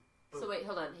 So wait,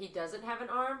 hold on. He doesn't have an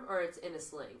arm, or it's in a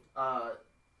sling?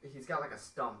 He's got like a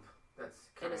stump that's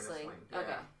kind In of a sling. Yeah.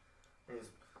 Okay.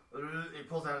 And he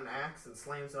pulls out an axe and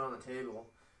slams it on the table,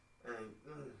 and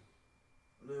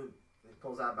he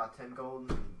pulls out about 10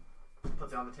 gold and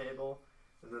puts it on the table,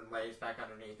 and then lays back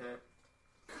underneath it.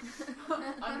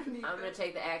 Underneath I'm gonna it.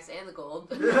 take the axe and the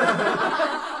gold.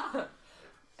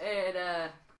 And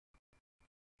I'm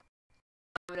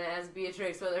gonna ask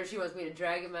Beatrix whether she wants me to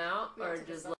drag him out or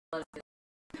just let it.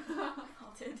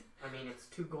 Halted. I mean, it's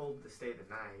 2 gold to stay the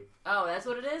night. Oh, that's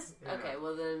what it is? Yeah. Okay,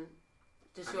 well then,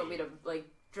 does she want me to like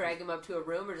drag him up to a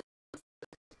room or just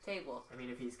table? I mean,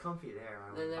 if he's comfy there, I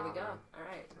Then wouldn't there we go. bother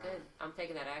Alright, good. I'm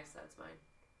taking that axe, that's mine.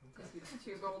 Just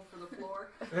 2 gold for the floor.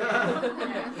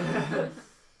 him.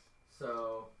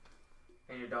 So,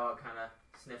 and your dog kind of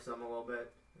sniffs him a little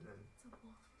bit, and then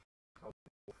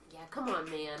Yeah, come on,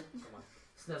 man. someone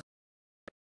sniffs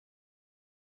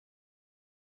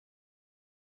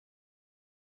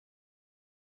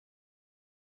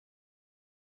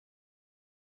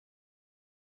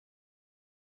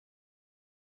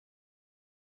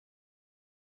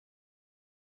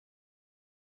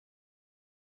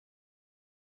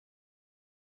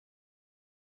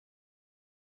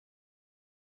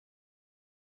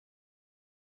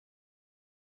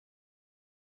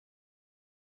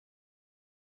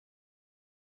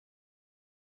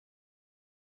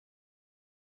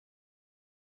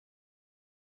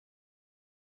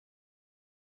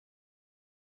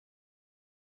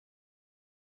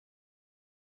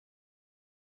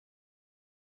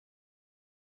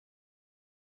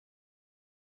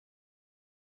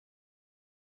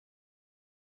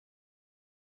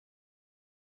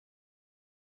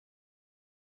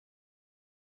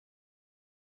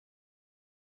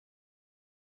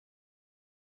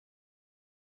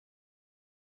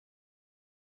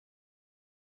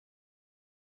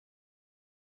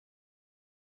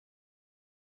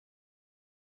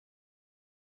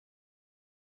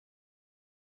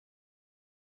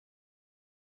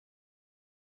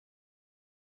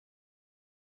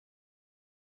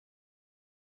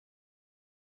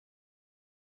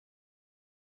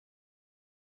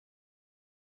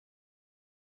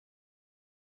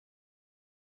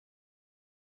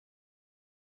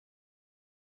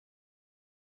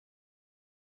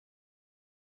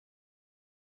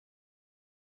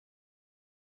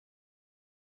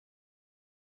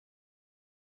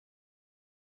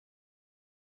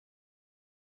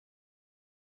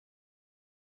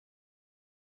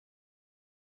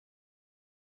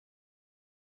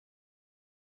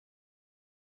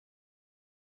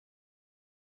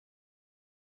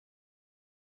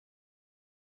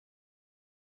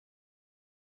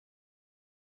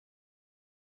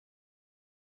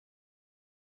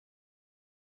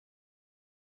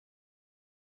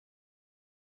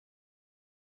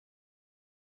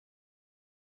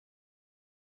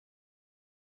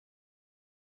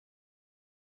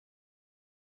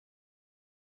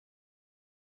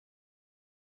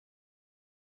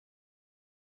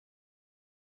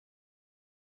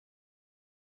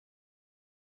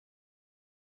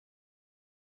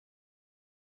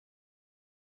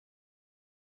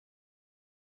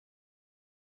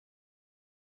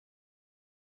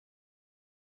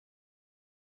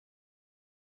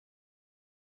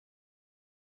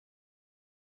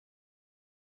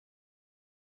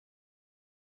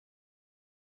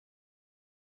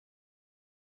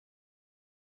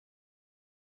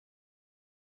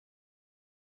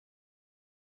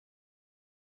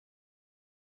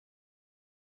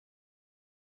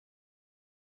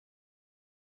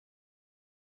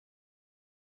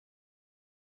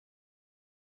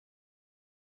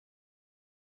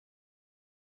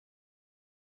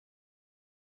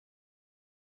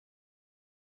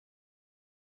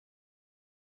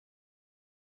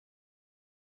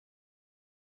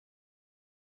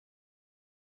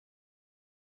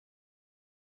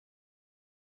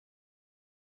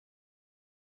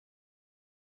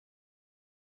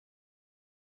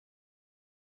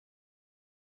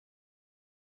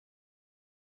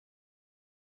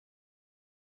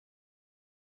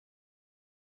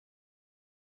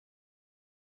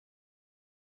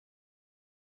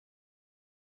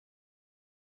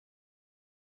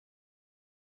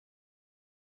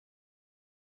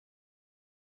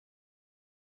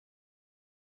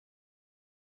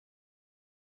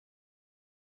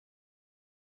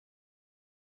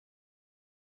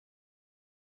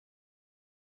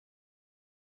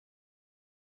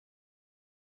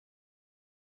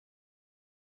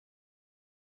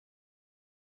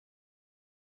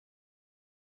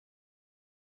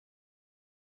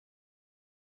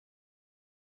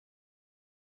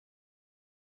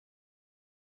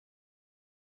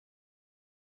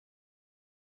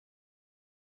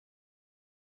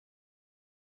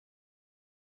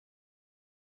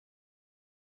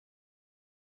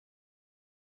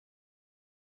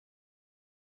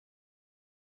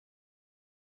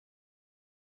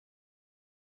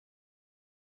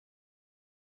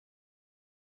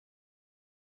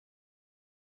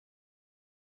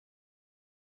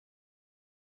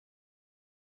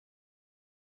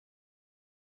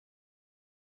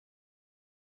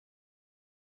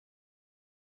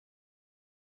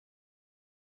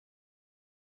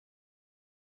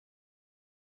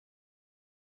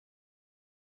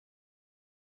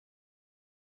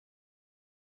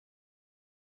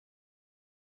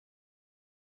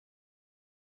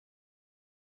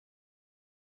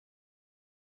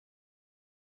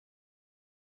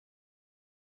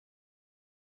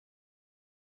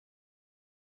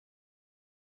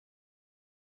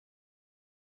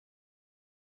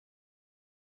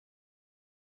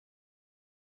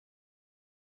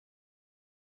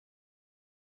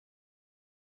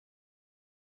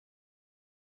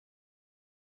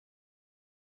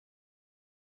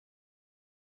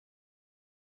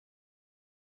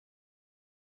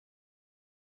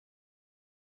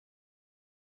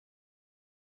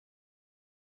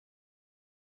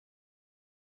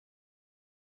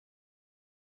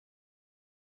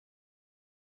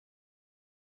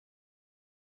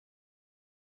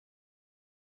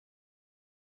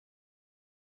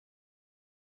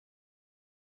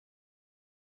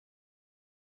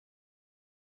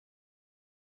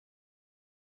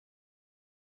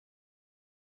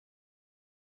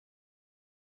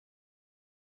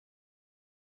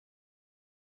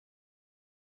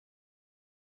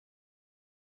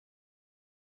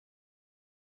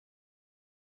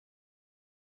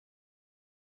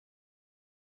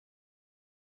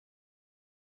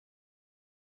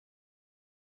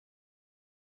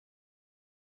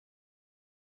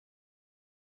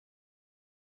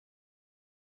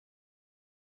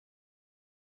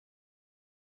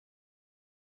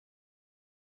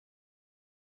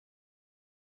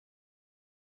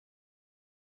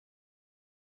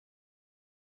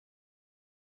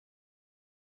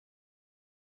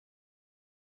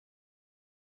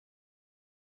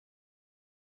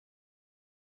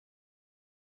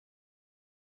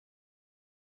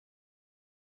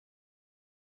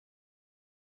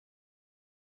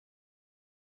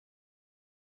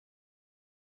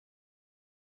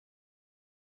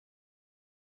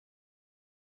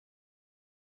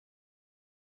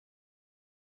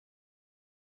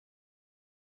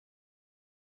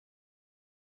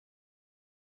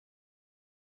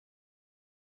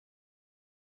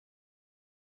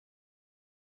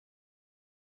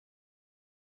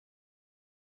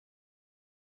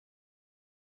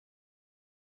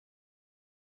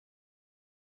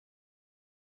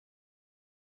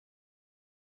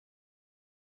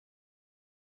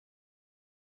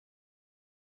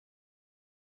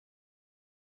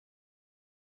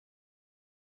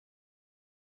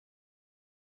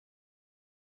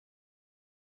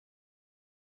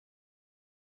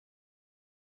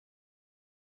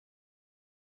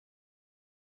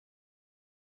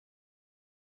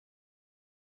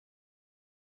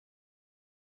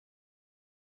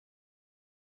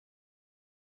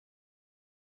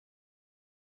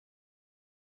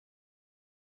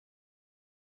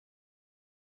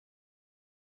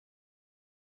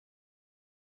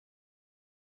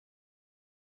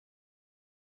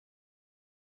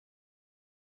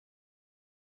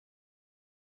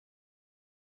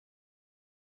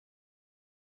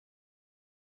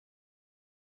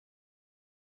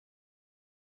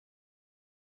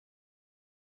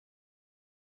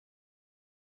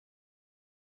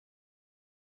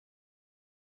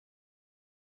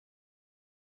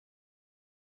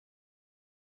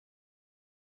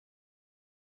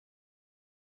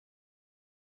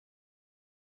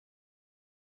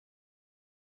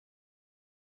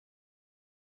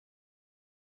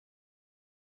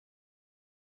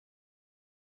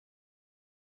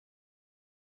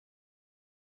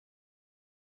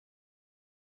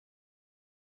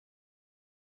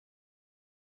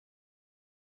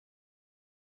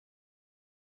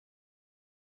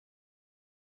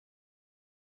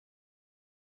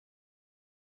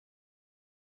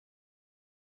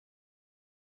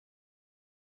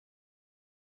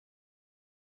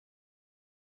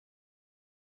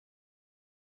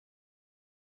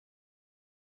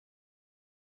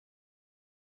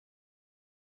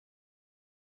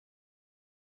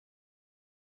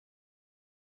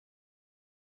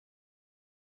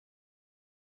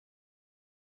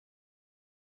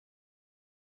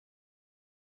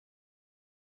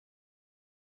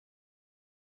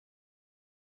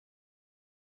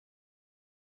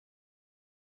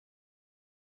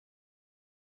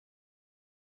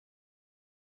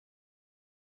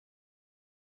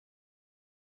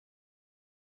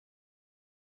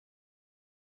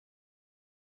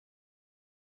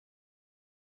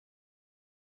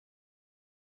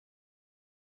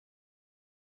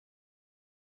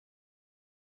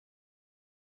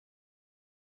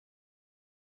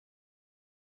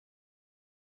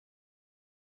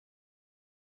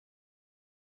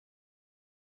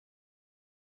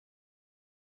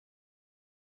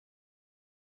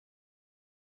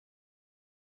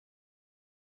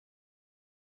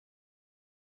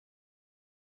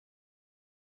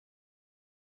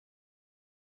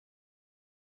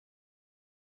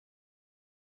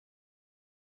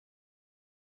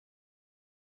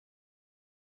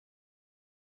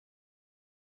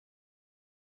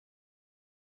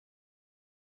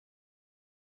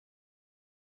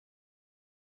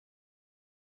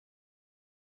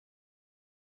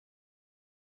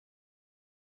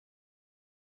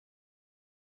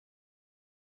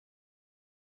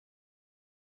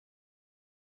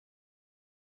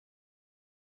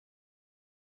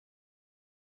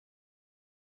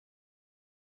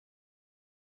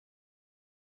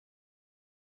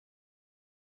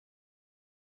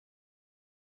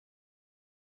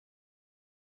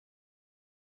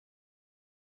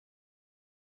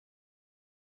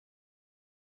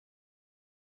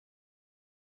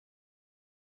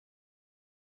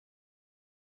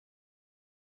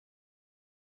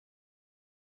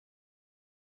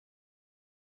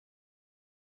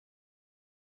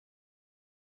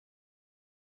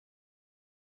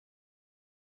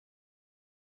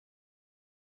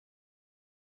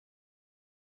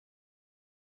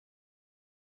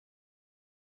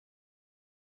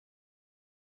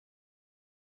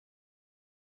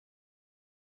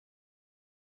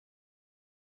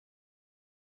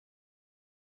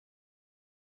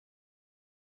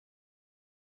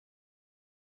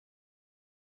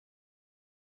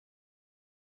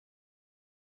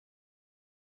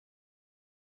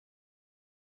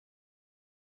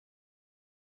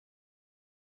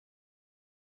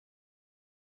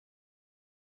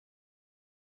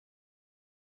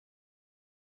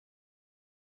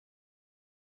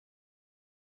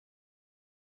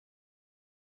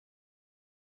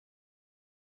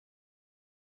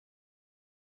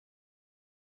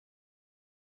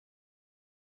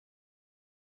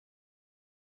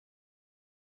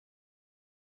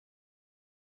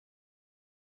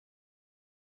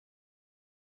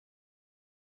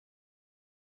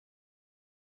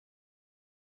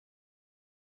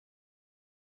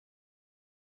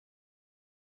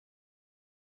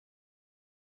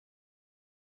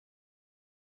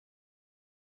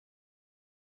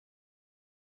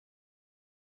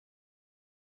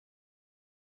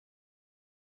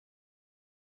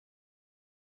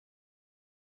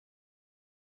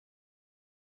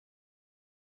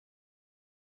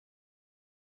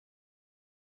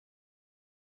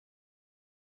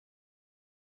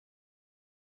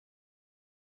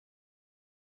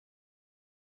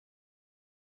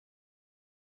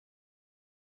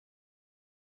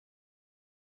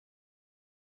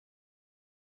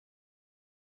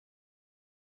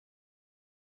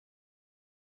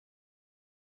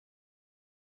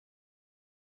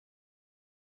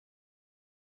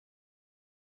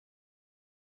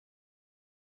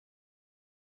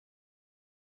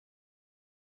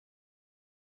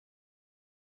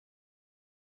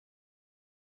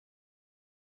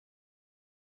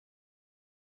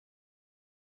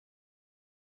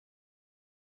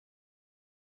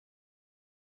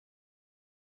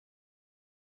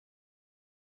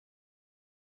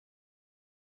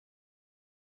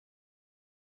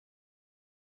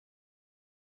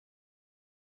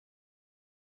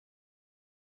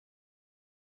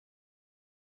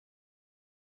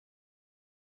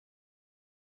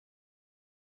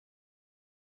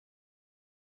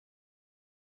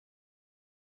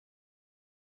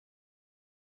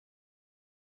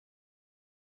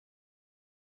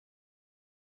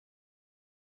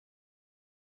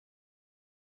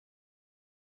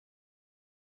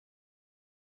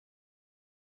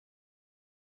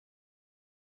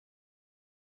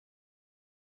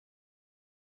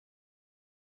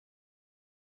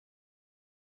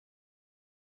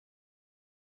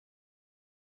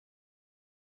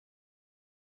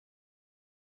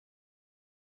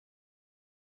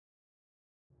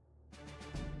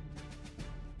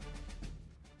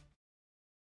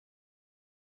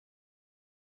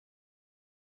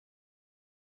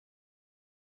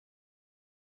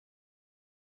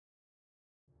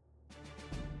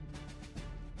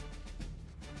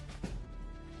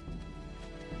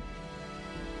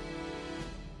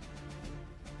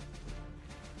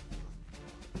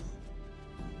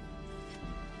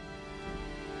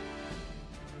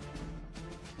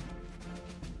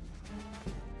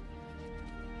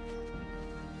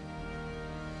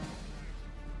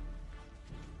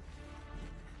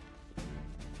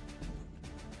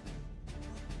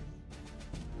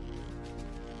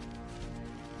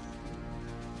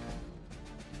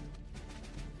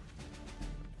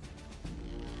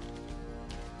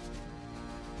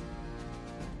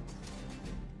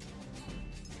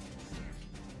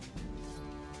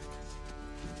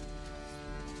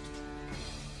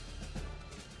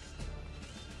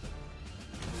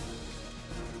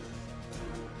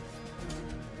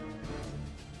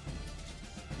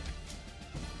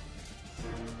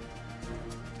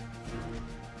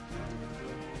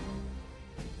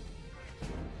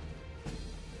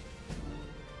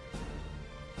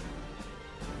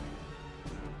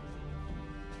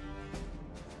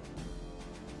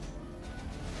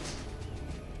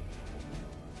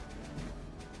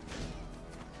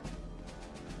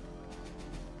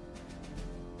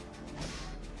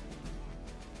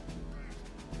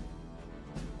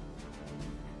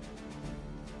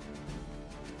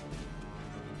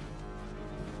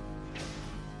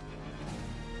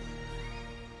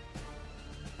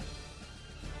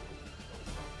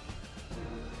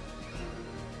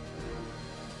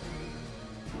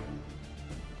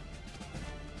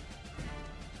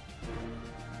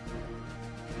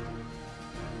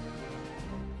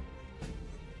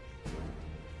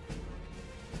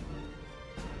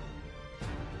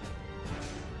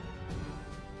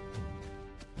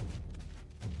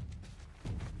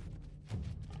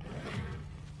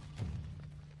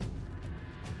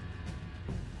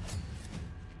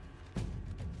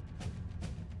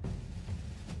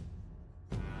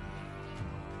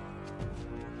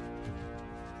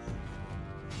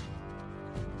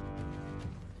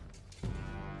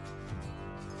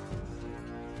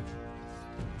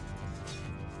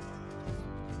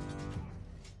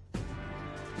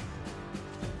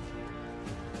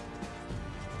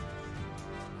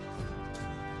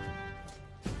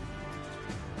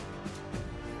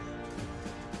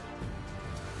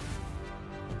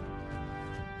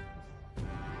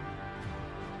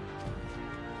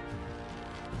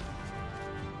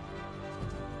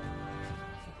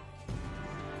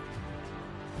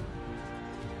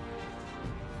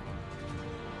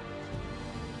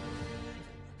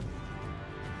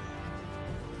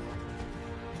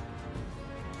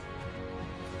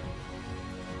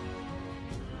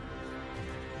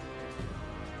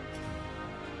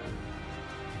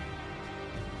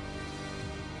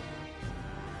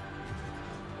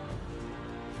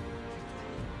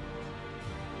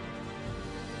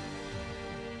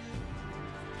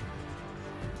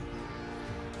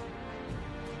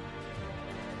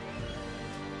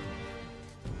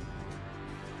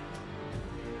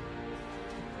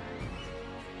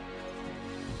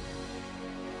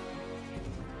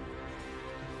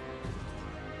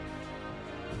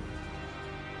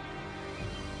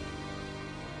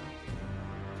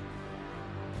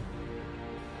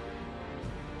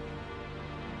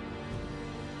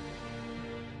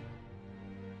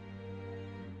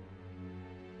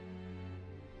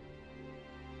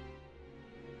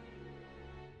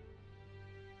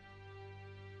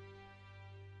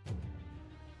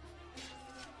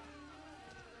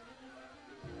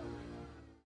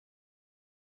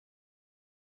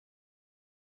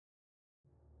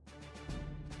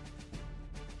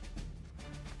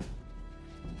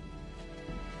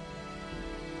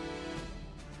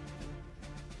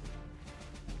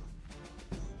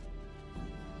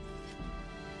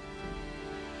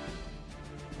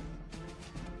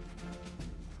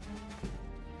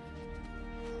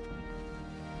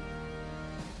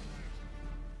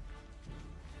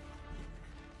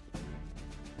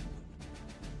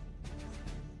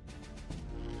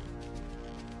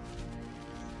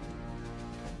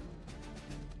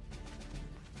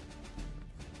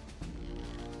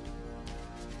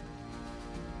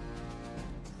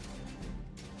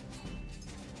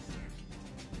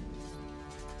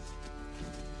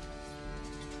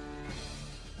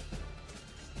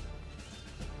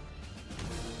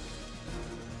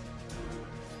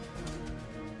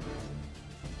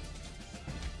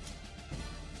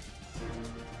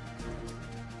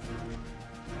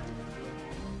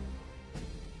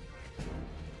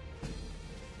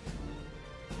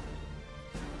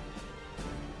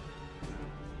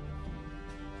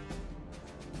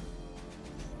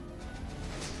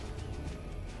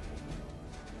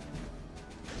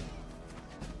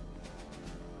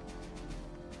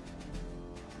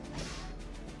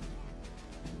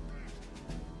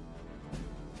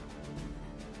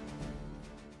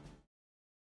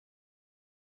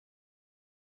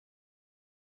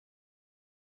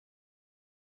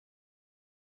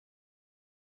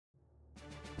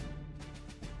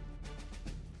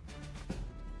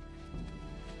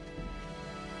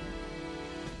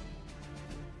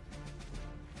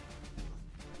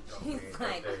He's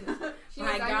like, She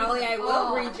my knows golly, I need will them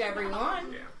all. reach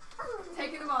everyone. Yeah.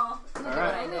 Taking them all. All What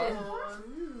right, I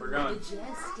did. we're going.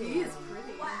 He is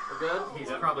pretty. We're good? He's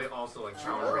probably also like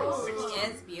challenge rating He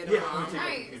 16. is beautiful.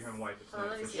 Nice. Keep him white. It's Oh, not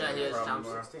let me such see. a Yeah, he is problem challenge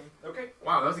tomorrow. 16. Okay.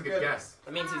 Wow, that was a good guess.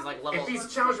 That means he's like level. If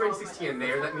he's challenge rating 60 in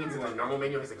there, that means in the normal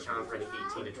menu he's like challenge rating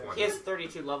 18 to 20. He has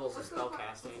 32 levels of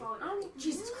spellcasting. Oh,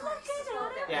 Jesus Christ.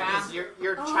 Yeah, Wow. because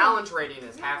your challenge rating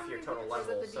is half your total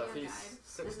level. the So if DM he's guide?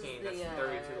 16, This is that's the,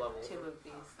 32 levels. Tomb of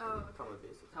Beasts. Oh, Tome of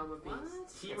Beasts. Tomb of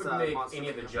Beasts. He It's would a make monster any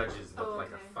of the manual. judges look Oh,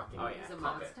 like okay. a fucking Oh, yeah. He's a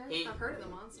puppet. monster. He- I've heard of the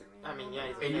monster man. I mean, yeah,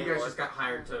 he's And you Failure. guys just got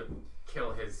hired to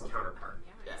kill his counterpart.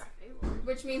 Yeah, Yeah. it's Failure.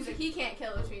 Which means that he can't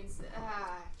kill, which means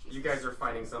You guys are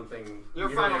fighting something You're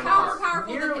nearly fighting on Power- par-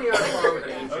 powerful nearly than on him. par with an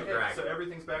ancient Okay, dragon. so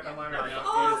everything's back online Yeah. right now.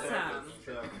 Awesome.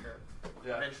 So,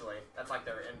 yeah. Eventually. That's like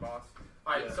their inbox.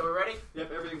 Alright, Yeah. so we're ready?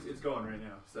 Yep, it's going right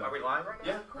now. So. Are we live right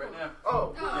now? Yeah, right now.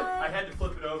 Oh, Yeah, I had to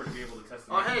flip it over to be able to test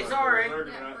it. Oh, hey, sorry.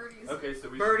 Yeah, birdies. Okay, so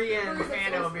we Birdie should- and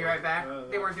Panda will be right back.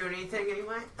 They weren't doing anything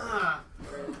anyway.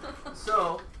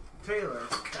 So, Taylor,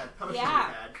 that potion Yeah.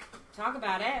 you had, Talk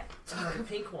about it. the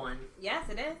pink one. Yes,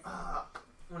 it is.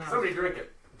 When I was, Somebody drink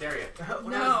it. Dare you.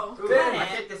 when No. I, was, Got I it.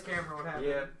 hit this camera. What happened?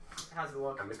 Yeah. How's it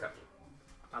look? I'm the cookie.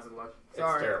 How's it look? It's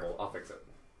Sorry. terrible. I'll fix it.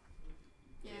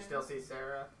 Do you still see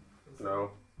Sarah?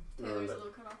 No. Taylor's a little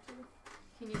cut off too.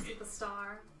 Can you see the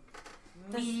star?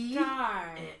 The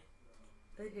star.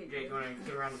 Jake, you want to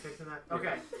get around to fixing that?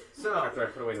 Okay. So, After I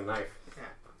put away the knife.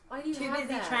 Why do you Too have busy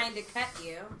that? trying to cut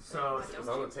you. so It was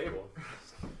on the table.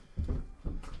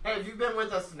 hey, if you've been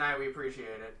with us tonight, we appreciate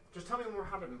it. Just tell me more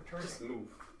how to turn Just it. move.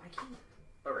 I can't.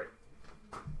 Alright.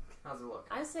 How's it look?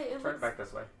 I say it Turn it looks... back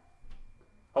this way.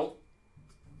 Hold.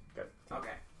 Okay.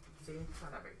 See?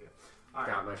 Not that big deal. All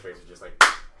right. God, my face is just like.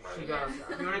 She goes,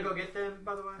 you want to go get them,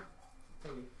 by the way?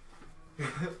 Thank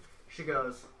you. She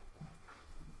goes,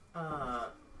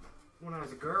 when I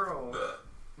was a girl,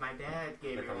 my dad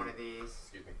gave me one of these,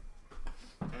 Excuse me.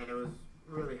 and it was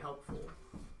really helpful.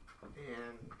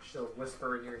 And she'll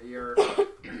whisper in your ear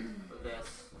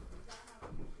this.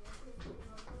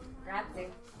 Grazie.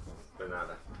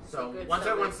 Banana. So Secrets once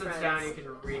don't everyone make sits friends. down, you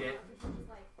can read it.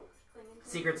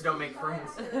 Secrets don't make friends.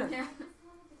 Yeah.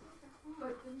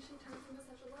 But then she turns into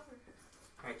such a lover.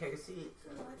 Alright, take a seat.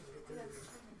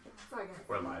 Sorry, guys.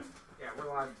 We're live. Yeah, we're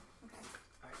live. Okay.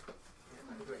 Alright.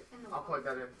 Yeah, great. I'll plug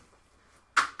that in.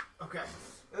 Okay.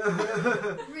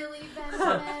 Really,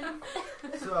 Benjamin?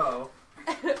 So,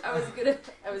 I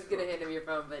was gonna hand him your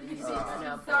phone, but he's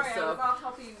unhelpful. Sorry, I So was off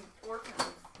helping orphans.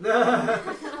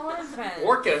 Orphan.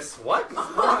 Orcus, what?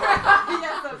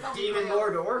 Yes, that sounds Demon real.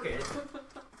 Lord Orchid.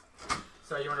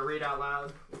 So you want to read out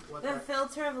loud? What The the?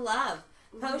 filter of love.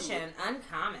 Potion.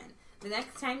 Uncommon. The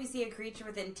next time you see a creature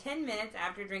within 10 minutes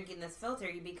after drinking this filter,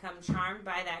 you become charmed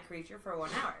by that creature for 1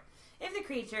 hour. If the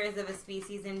creature is of a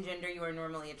species and gender you are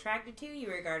normally attracted to, you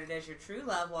regard it as your true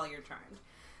love while you're charmed.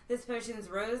 This potion's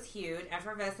rose-hued,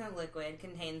 effervescent liquid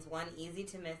contains one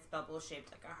easy-to-miss bubble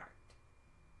shaped like a heart.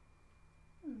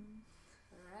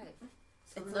 Alright.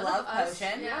 It's a none love of us-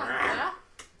 potion. Yeah.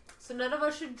 So none of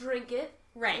us should drink it.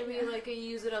 Right. Maybe like a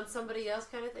use it on somebody else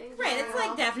kind of thing. Right, it's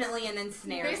like definitely an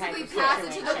ensnare Basically, type of pass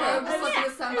it to the situation. rogue, slip it with I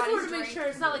just somebody's wanted to make drink. sure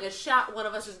it's not like a shot one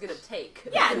of us is gonna take.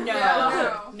 Yeah,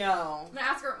 No. no. I'm gonna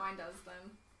ask her what mine does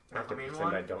then. I have to I mean, pretend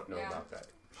one? I don't know Yeah. about that.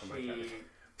 Oh my God. She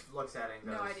looks at it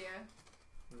and goes, No idea.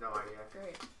 No idea.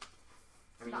 Great.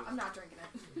 I mean, I'm not drinking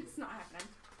it. It's not happening.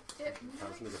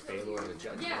 Tells me the failure and the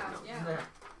judge. Yeah, No. yeah.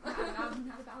 I'm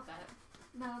not about that.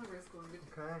 Not a risk one.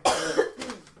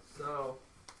 Okay. So,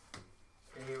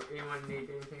 anyone need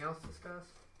anything else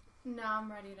discussed? No, I'm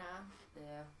ready to.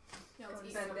 Yeah. Yeah, Go let's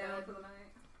eat bed some down bed. for the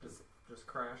night. Just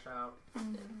crash out.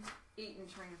 Eat and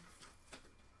trance.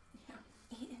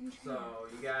 So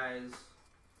you guys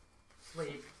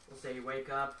sleep. We'll say you wake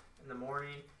up in the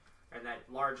morning, and that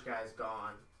large guy's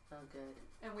gone. Oh, good.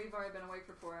 And we've already been awake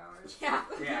for 4 hours. Yeah.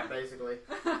 Yeah, basically.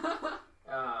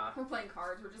 We're playing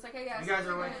cards. We're just like, hey guys. You guys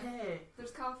are we're like, gonna- hey.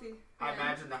 There's coffee. I Yeah.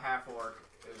 imagine the half orc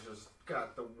is just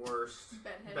got the worst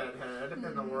Bedhead. bedhead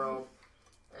in the world.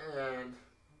 And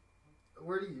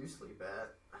where do you sleep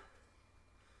at?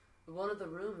 One of the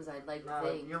rooms I'd like to No,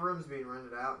 think. your room's being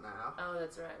rented out now. Oh,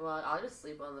 that's right. Well, I'll just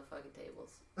sleep on the fucking tables.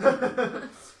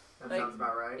 That Like- sounds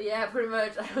about right. Yeah, pretty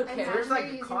much. I don't And care. There's like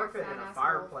Imagine a you're carpet using and your a fat-ass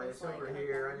fireplace wolf as, over like,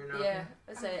 here, you know? Yeah,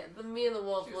 I say, but me and the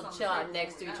wolf She was will on the chill out table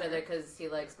next to each before other that. because he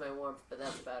likes my warmth, but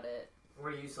that's about it.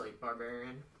 Where do you sleep,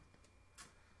 barbarian?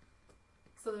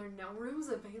 So there are no rooms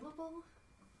available?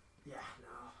 Yeah,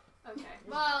 no. Okay.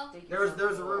 Well, Dig There's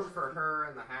yourself a a room hole. for her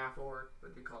and the half orc,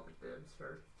 but you called it dibs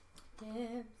for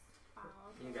Dibs.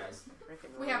 you guys.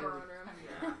 Frickin' We have our room. own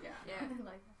room. Yeah. Yeah. Yeah.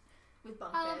 like with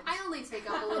bunk beds. I only take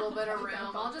up a little bit of room.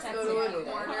 I'll just That's go to a cute.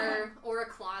 corner or a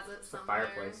closet It's a somewhere.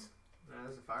 fireplace. Yeah,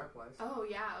 there's a fireplace. Oh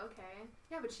yeah, okay.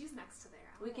 Yeah, but she's next to there.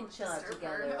 I We don't can wanna chill out disturb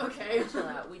together. her. We Okay. can chill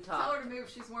out. We Tell talk. her to move.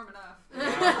 She's warm enough.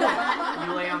 Yeah.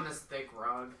 You lay on this thick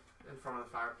rug in front of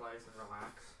the fireplace and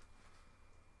relax.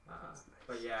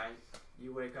 But yeah,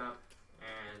 you wake up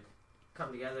and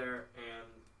come together,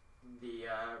 and the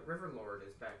River Lord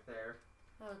is back there.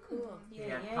 Oh, cool. He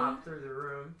had popped through the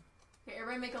room. Okay,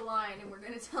 everybody make a line, and we're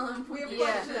gonna tell him we have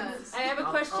Yeah. questions. I have a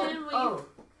question. Oh,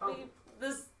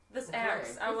 This Okay.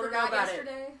 axe. I We want to know forgot about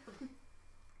yesterday.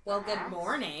 Well, good Axe? it.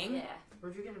 morning. Yeah.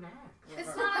 Where'd you get an axe?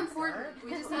 It's not important.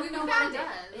 We just need to know what found it it.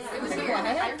 does. Yeah. It was What? weird.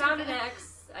 I found an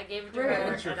axe. I gave it to Rude. her,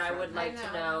 What's your and I friend? would like I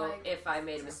to know, know like- if I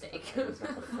made a mistake. It's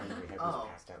not the friend we had Oh. was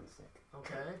passed down sick.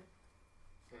 Okay.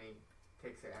 And he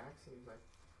takes the axe and he's like,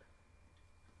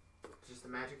 just a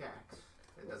magic axe.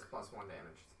 It does +1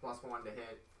 damage. It's +1 to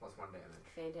hit, +1 damage.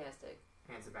 Fantastic.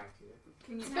 Hands it back to you.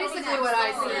 Can you It's tell us basically what's what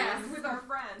I going said. on with our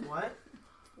friend? What?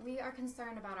 We are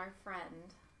concerned about our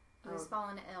friend who has Oh.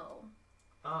 fallen ill.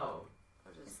 Oh,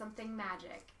 I'll It's just, something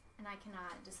magic, and I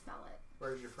cannot dispel it.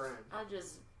 where's your friend? I'll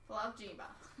just Flab Jiba.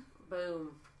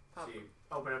 boom. Pop. So you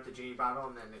open up the genie bottle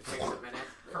and then it takes a minute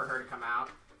for her to come out.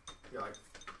 You're like,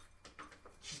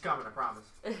 she's coming, I promise.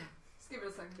 Just give it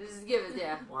a second. Just give it,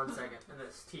 yeah. 1 second. And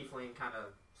this tiefling kind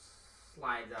of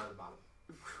slides out of the bottle.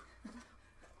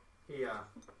 He, there's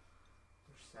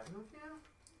 7 of you?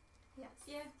 Yes.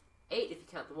 Yeah. 8 if you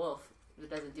count the wolf. It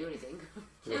doesn't do anything.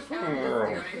 Can't count. He doesn't do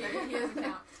anything. He doesn't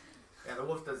count. Yeah, the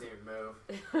wolf doesn't even move.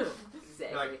 Exactly.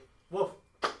 You're like, wolf,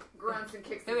 Grunts and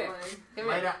kicks Come his here. leg. Come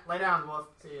lay, here. lay down, wolf.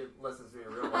 See, he listens to me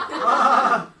real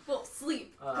well. Wolf,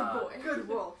 sleep. Uh, Good boy. Good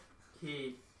wolf.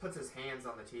 He puts his hands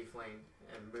on the tiefling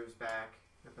and moves back.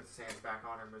 And puts his hands back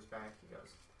on her, moves back. He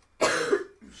goes,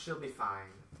 she'll be fine.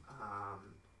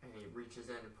 And he reaches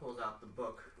in and pulls out the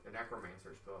book, the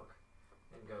necromancer's book,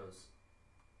 and goes,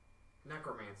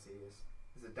 necromancy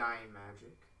is a dying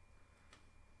magic.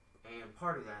 And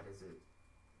part of that is it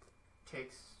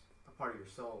takes a part of your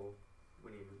soul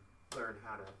when you learn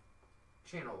how to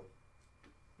channel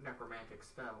necromantic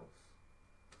spells.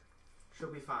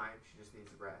 She'll be fine, she just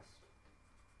needs a rest.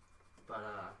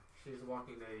 But she's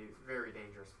walking a very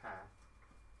dangerous path.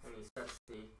 And he sets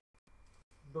the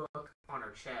book on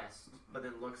her chest, but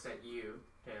then looks at you,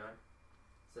 Taylor.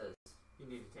 Says, you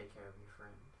need to take care of your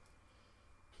friend.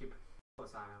 Keep a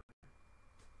close eye on her.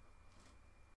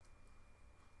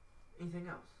 Anything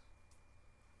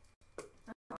else?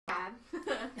 Bad.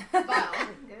 Wow.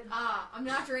 Good. I'm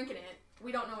not drinking it.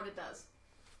 We don't know what it does.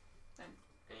 And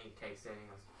he takes it and he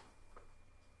goes,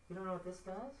 you don't know what this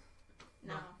does?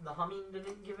 No. The humming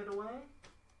didn't give it away?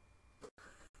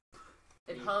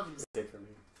 It hums. It did for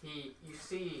me. You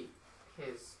see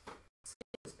his skin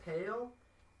is pale,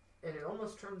 and it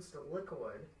almost turns to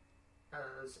liquid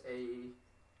as a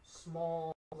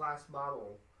small glass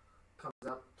bottle comes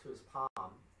up to his palm,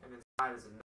 and inside is a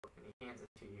note, and he hands it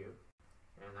to you,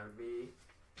 and that would be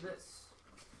this.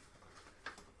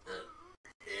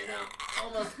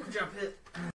 Almost jump hit.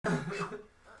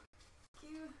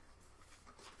 Cute.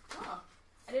 Oh.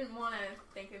 I didn't want to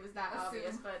think it was that Assume.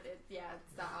 obvious, but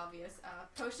it's that obvious.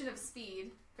 Potion of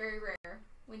Speed, very rare.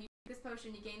 When you take this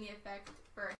potion, you gain the effect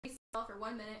for a haste spell for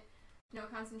 1 minute. No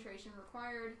concentration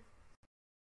required.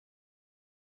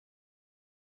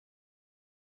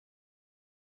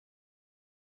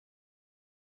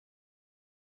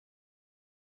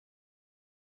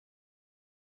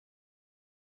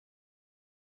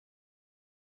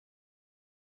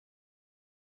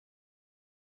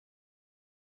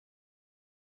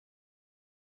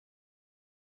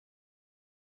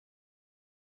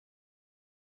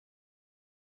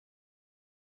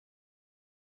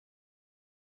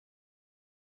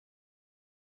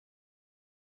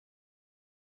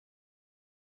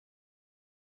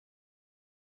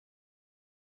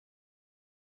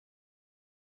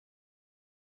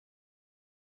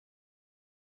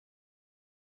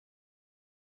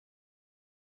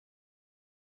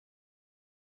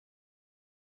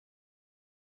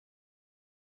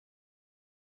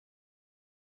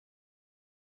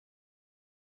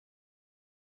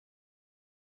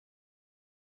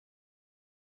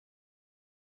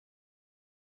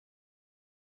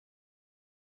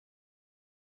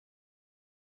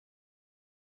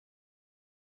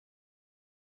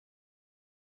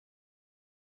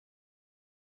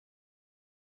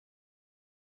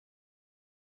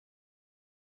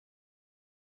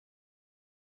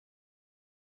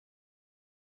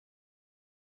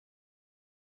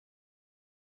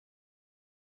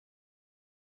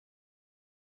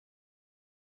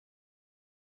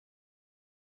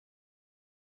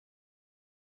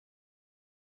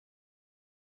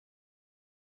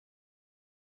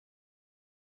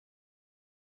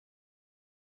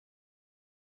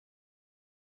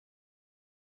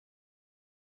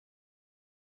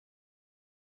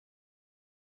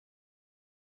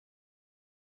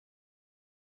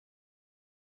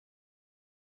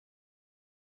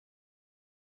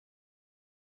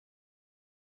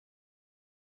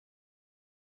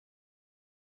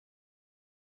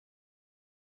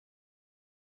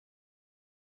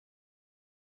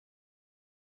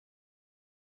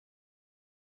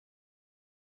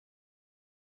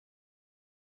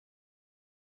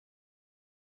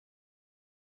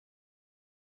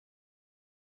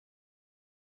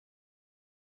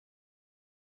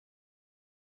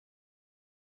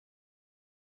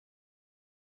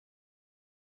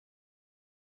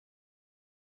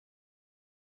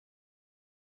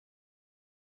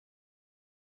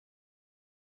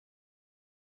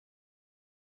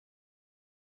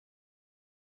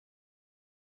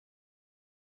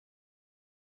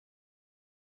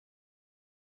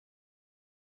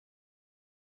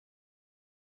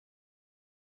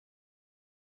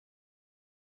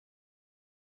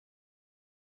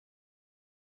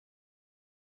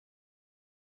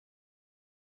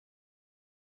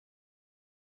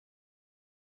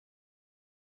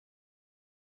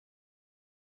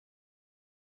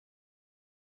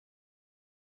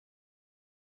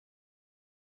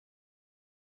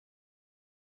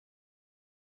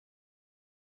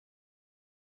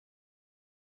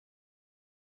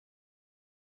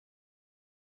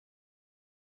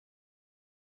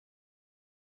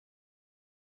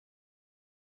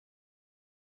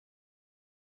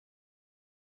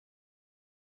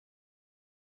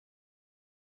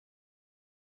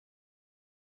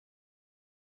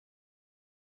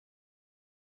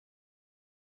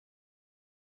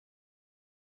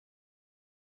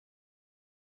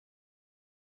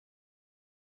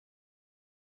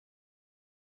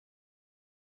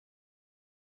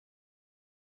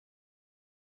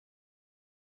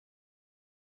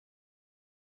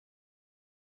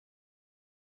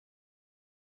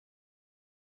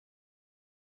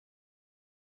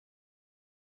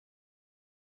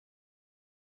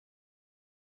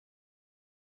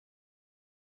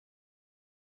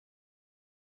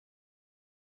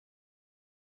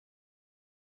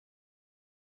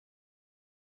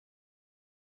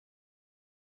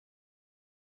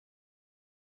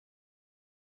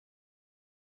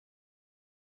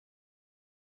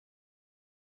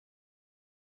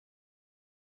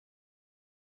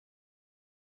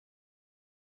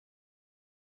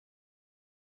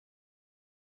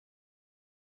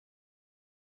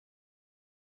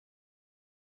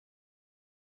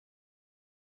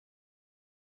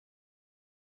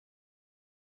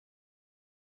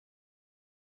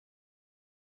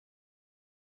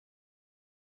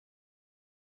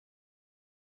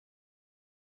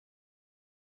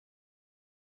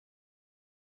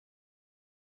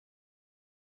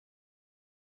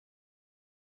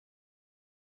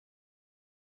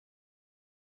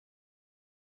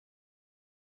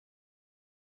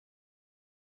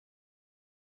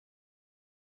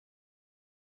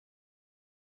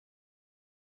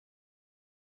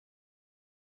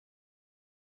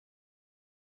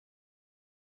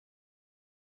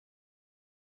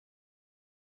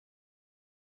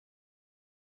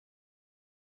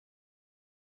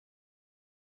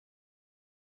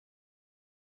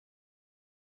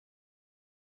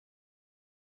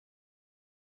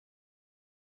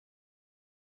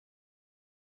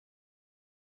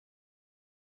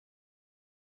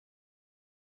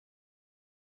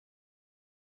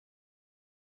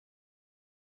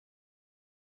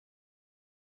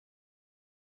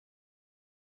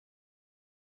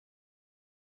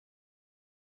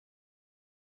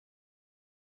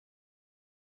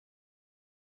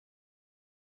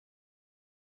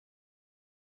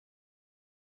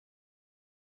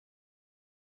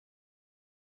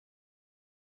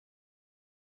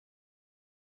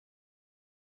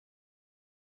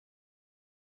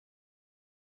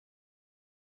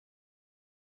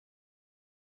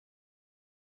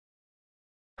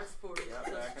 for it. Yeah, That's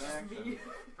back in just action. me.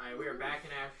 Alright, we are back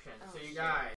in action. Oh, So you shit. guys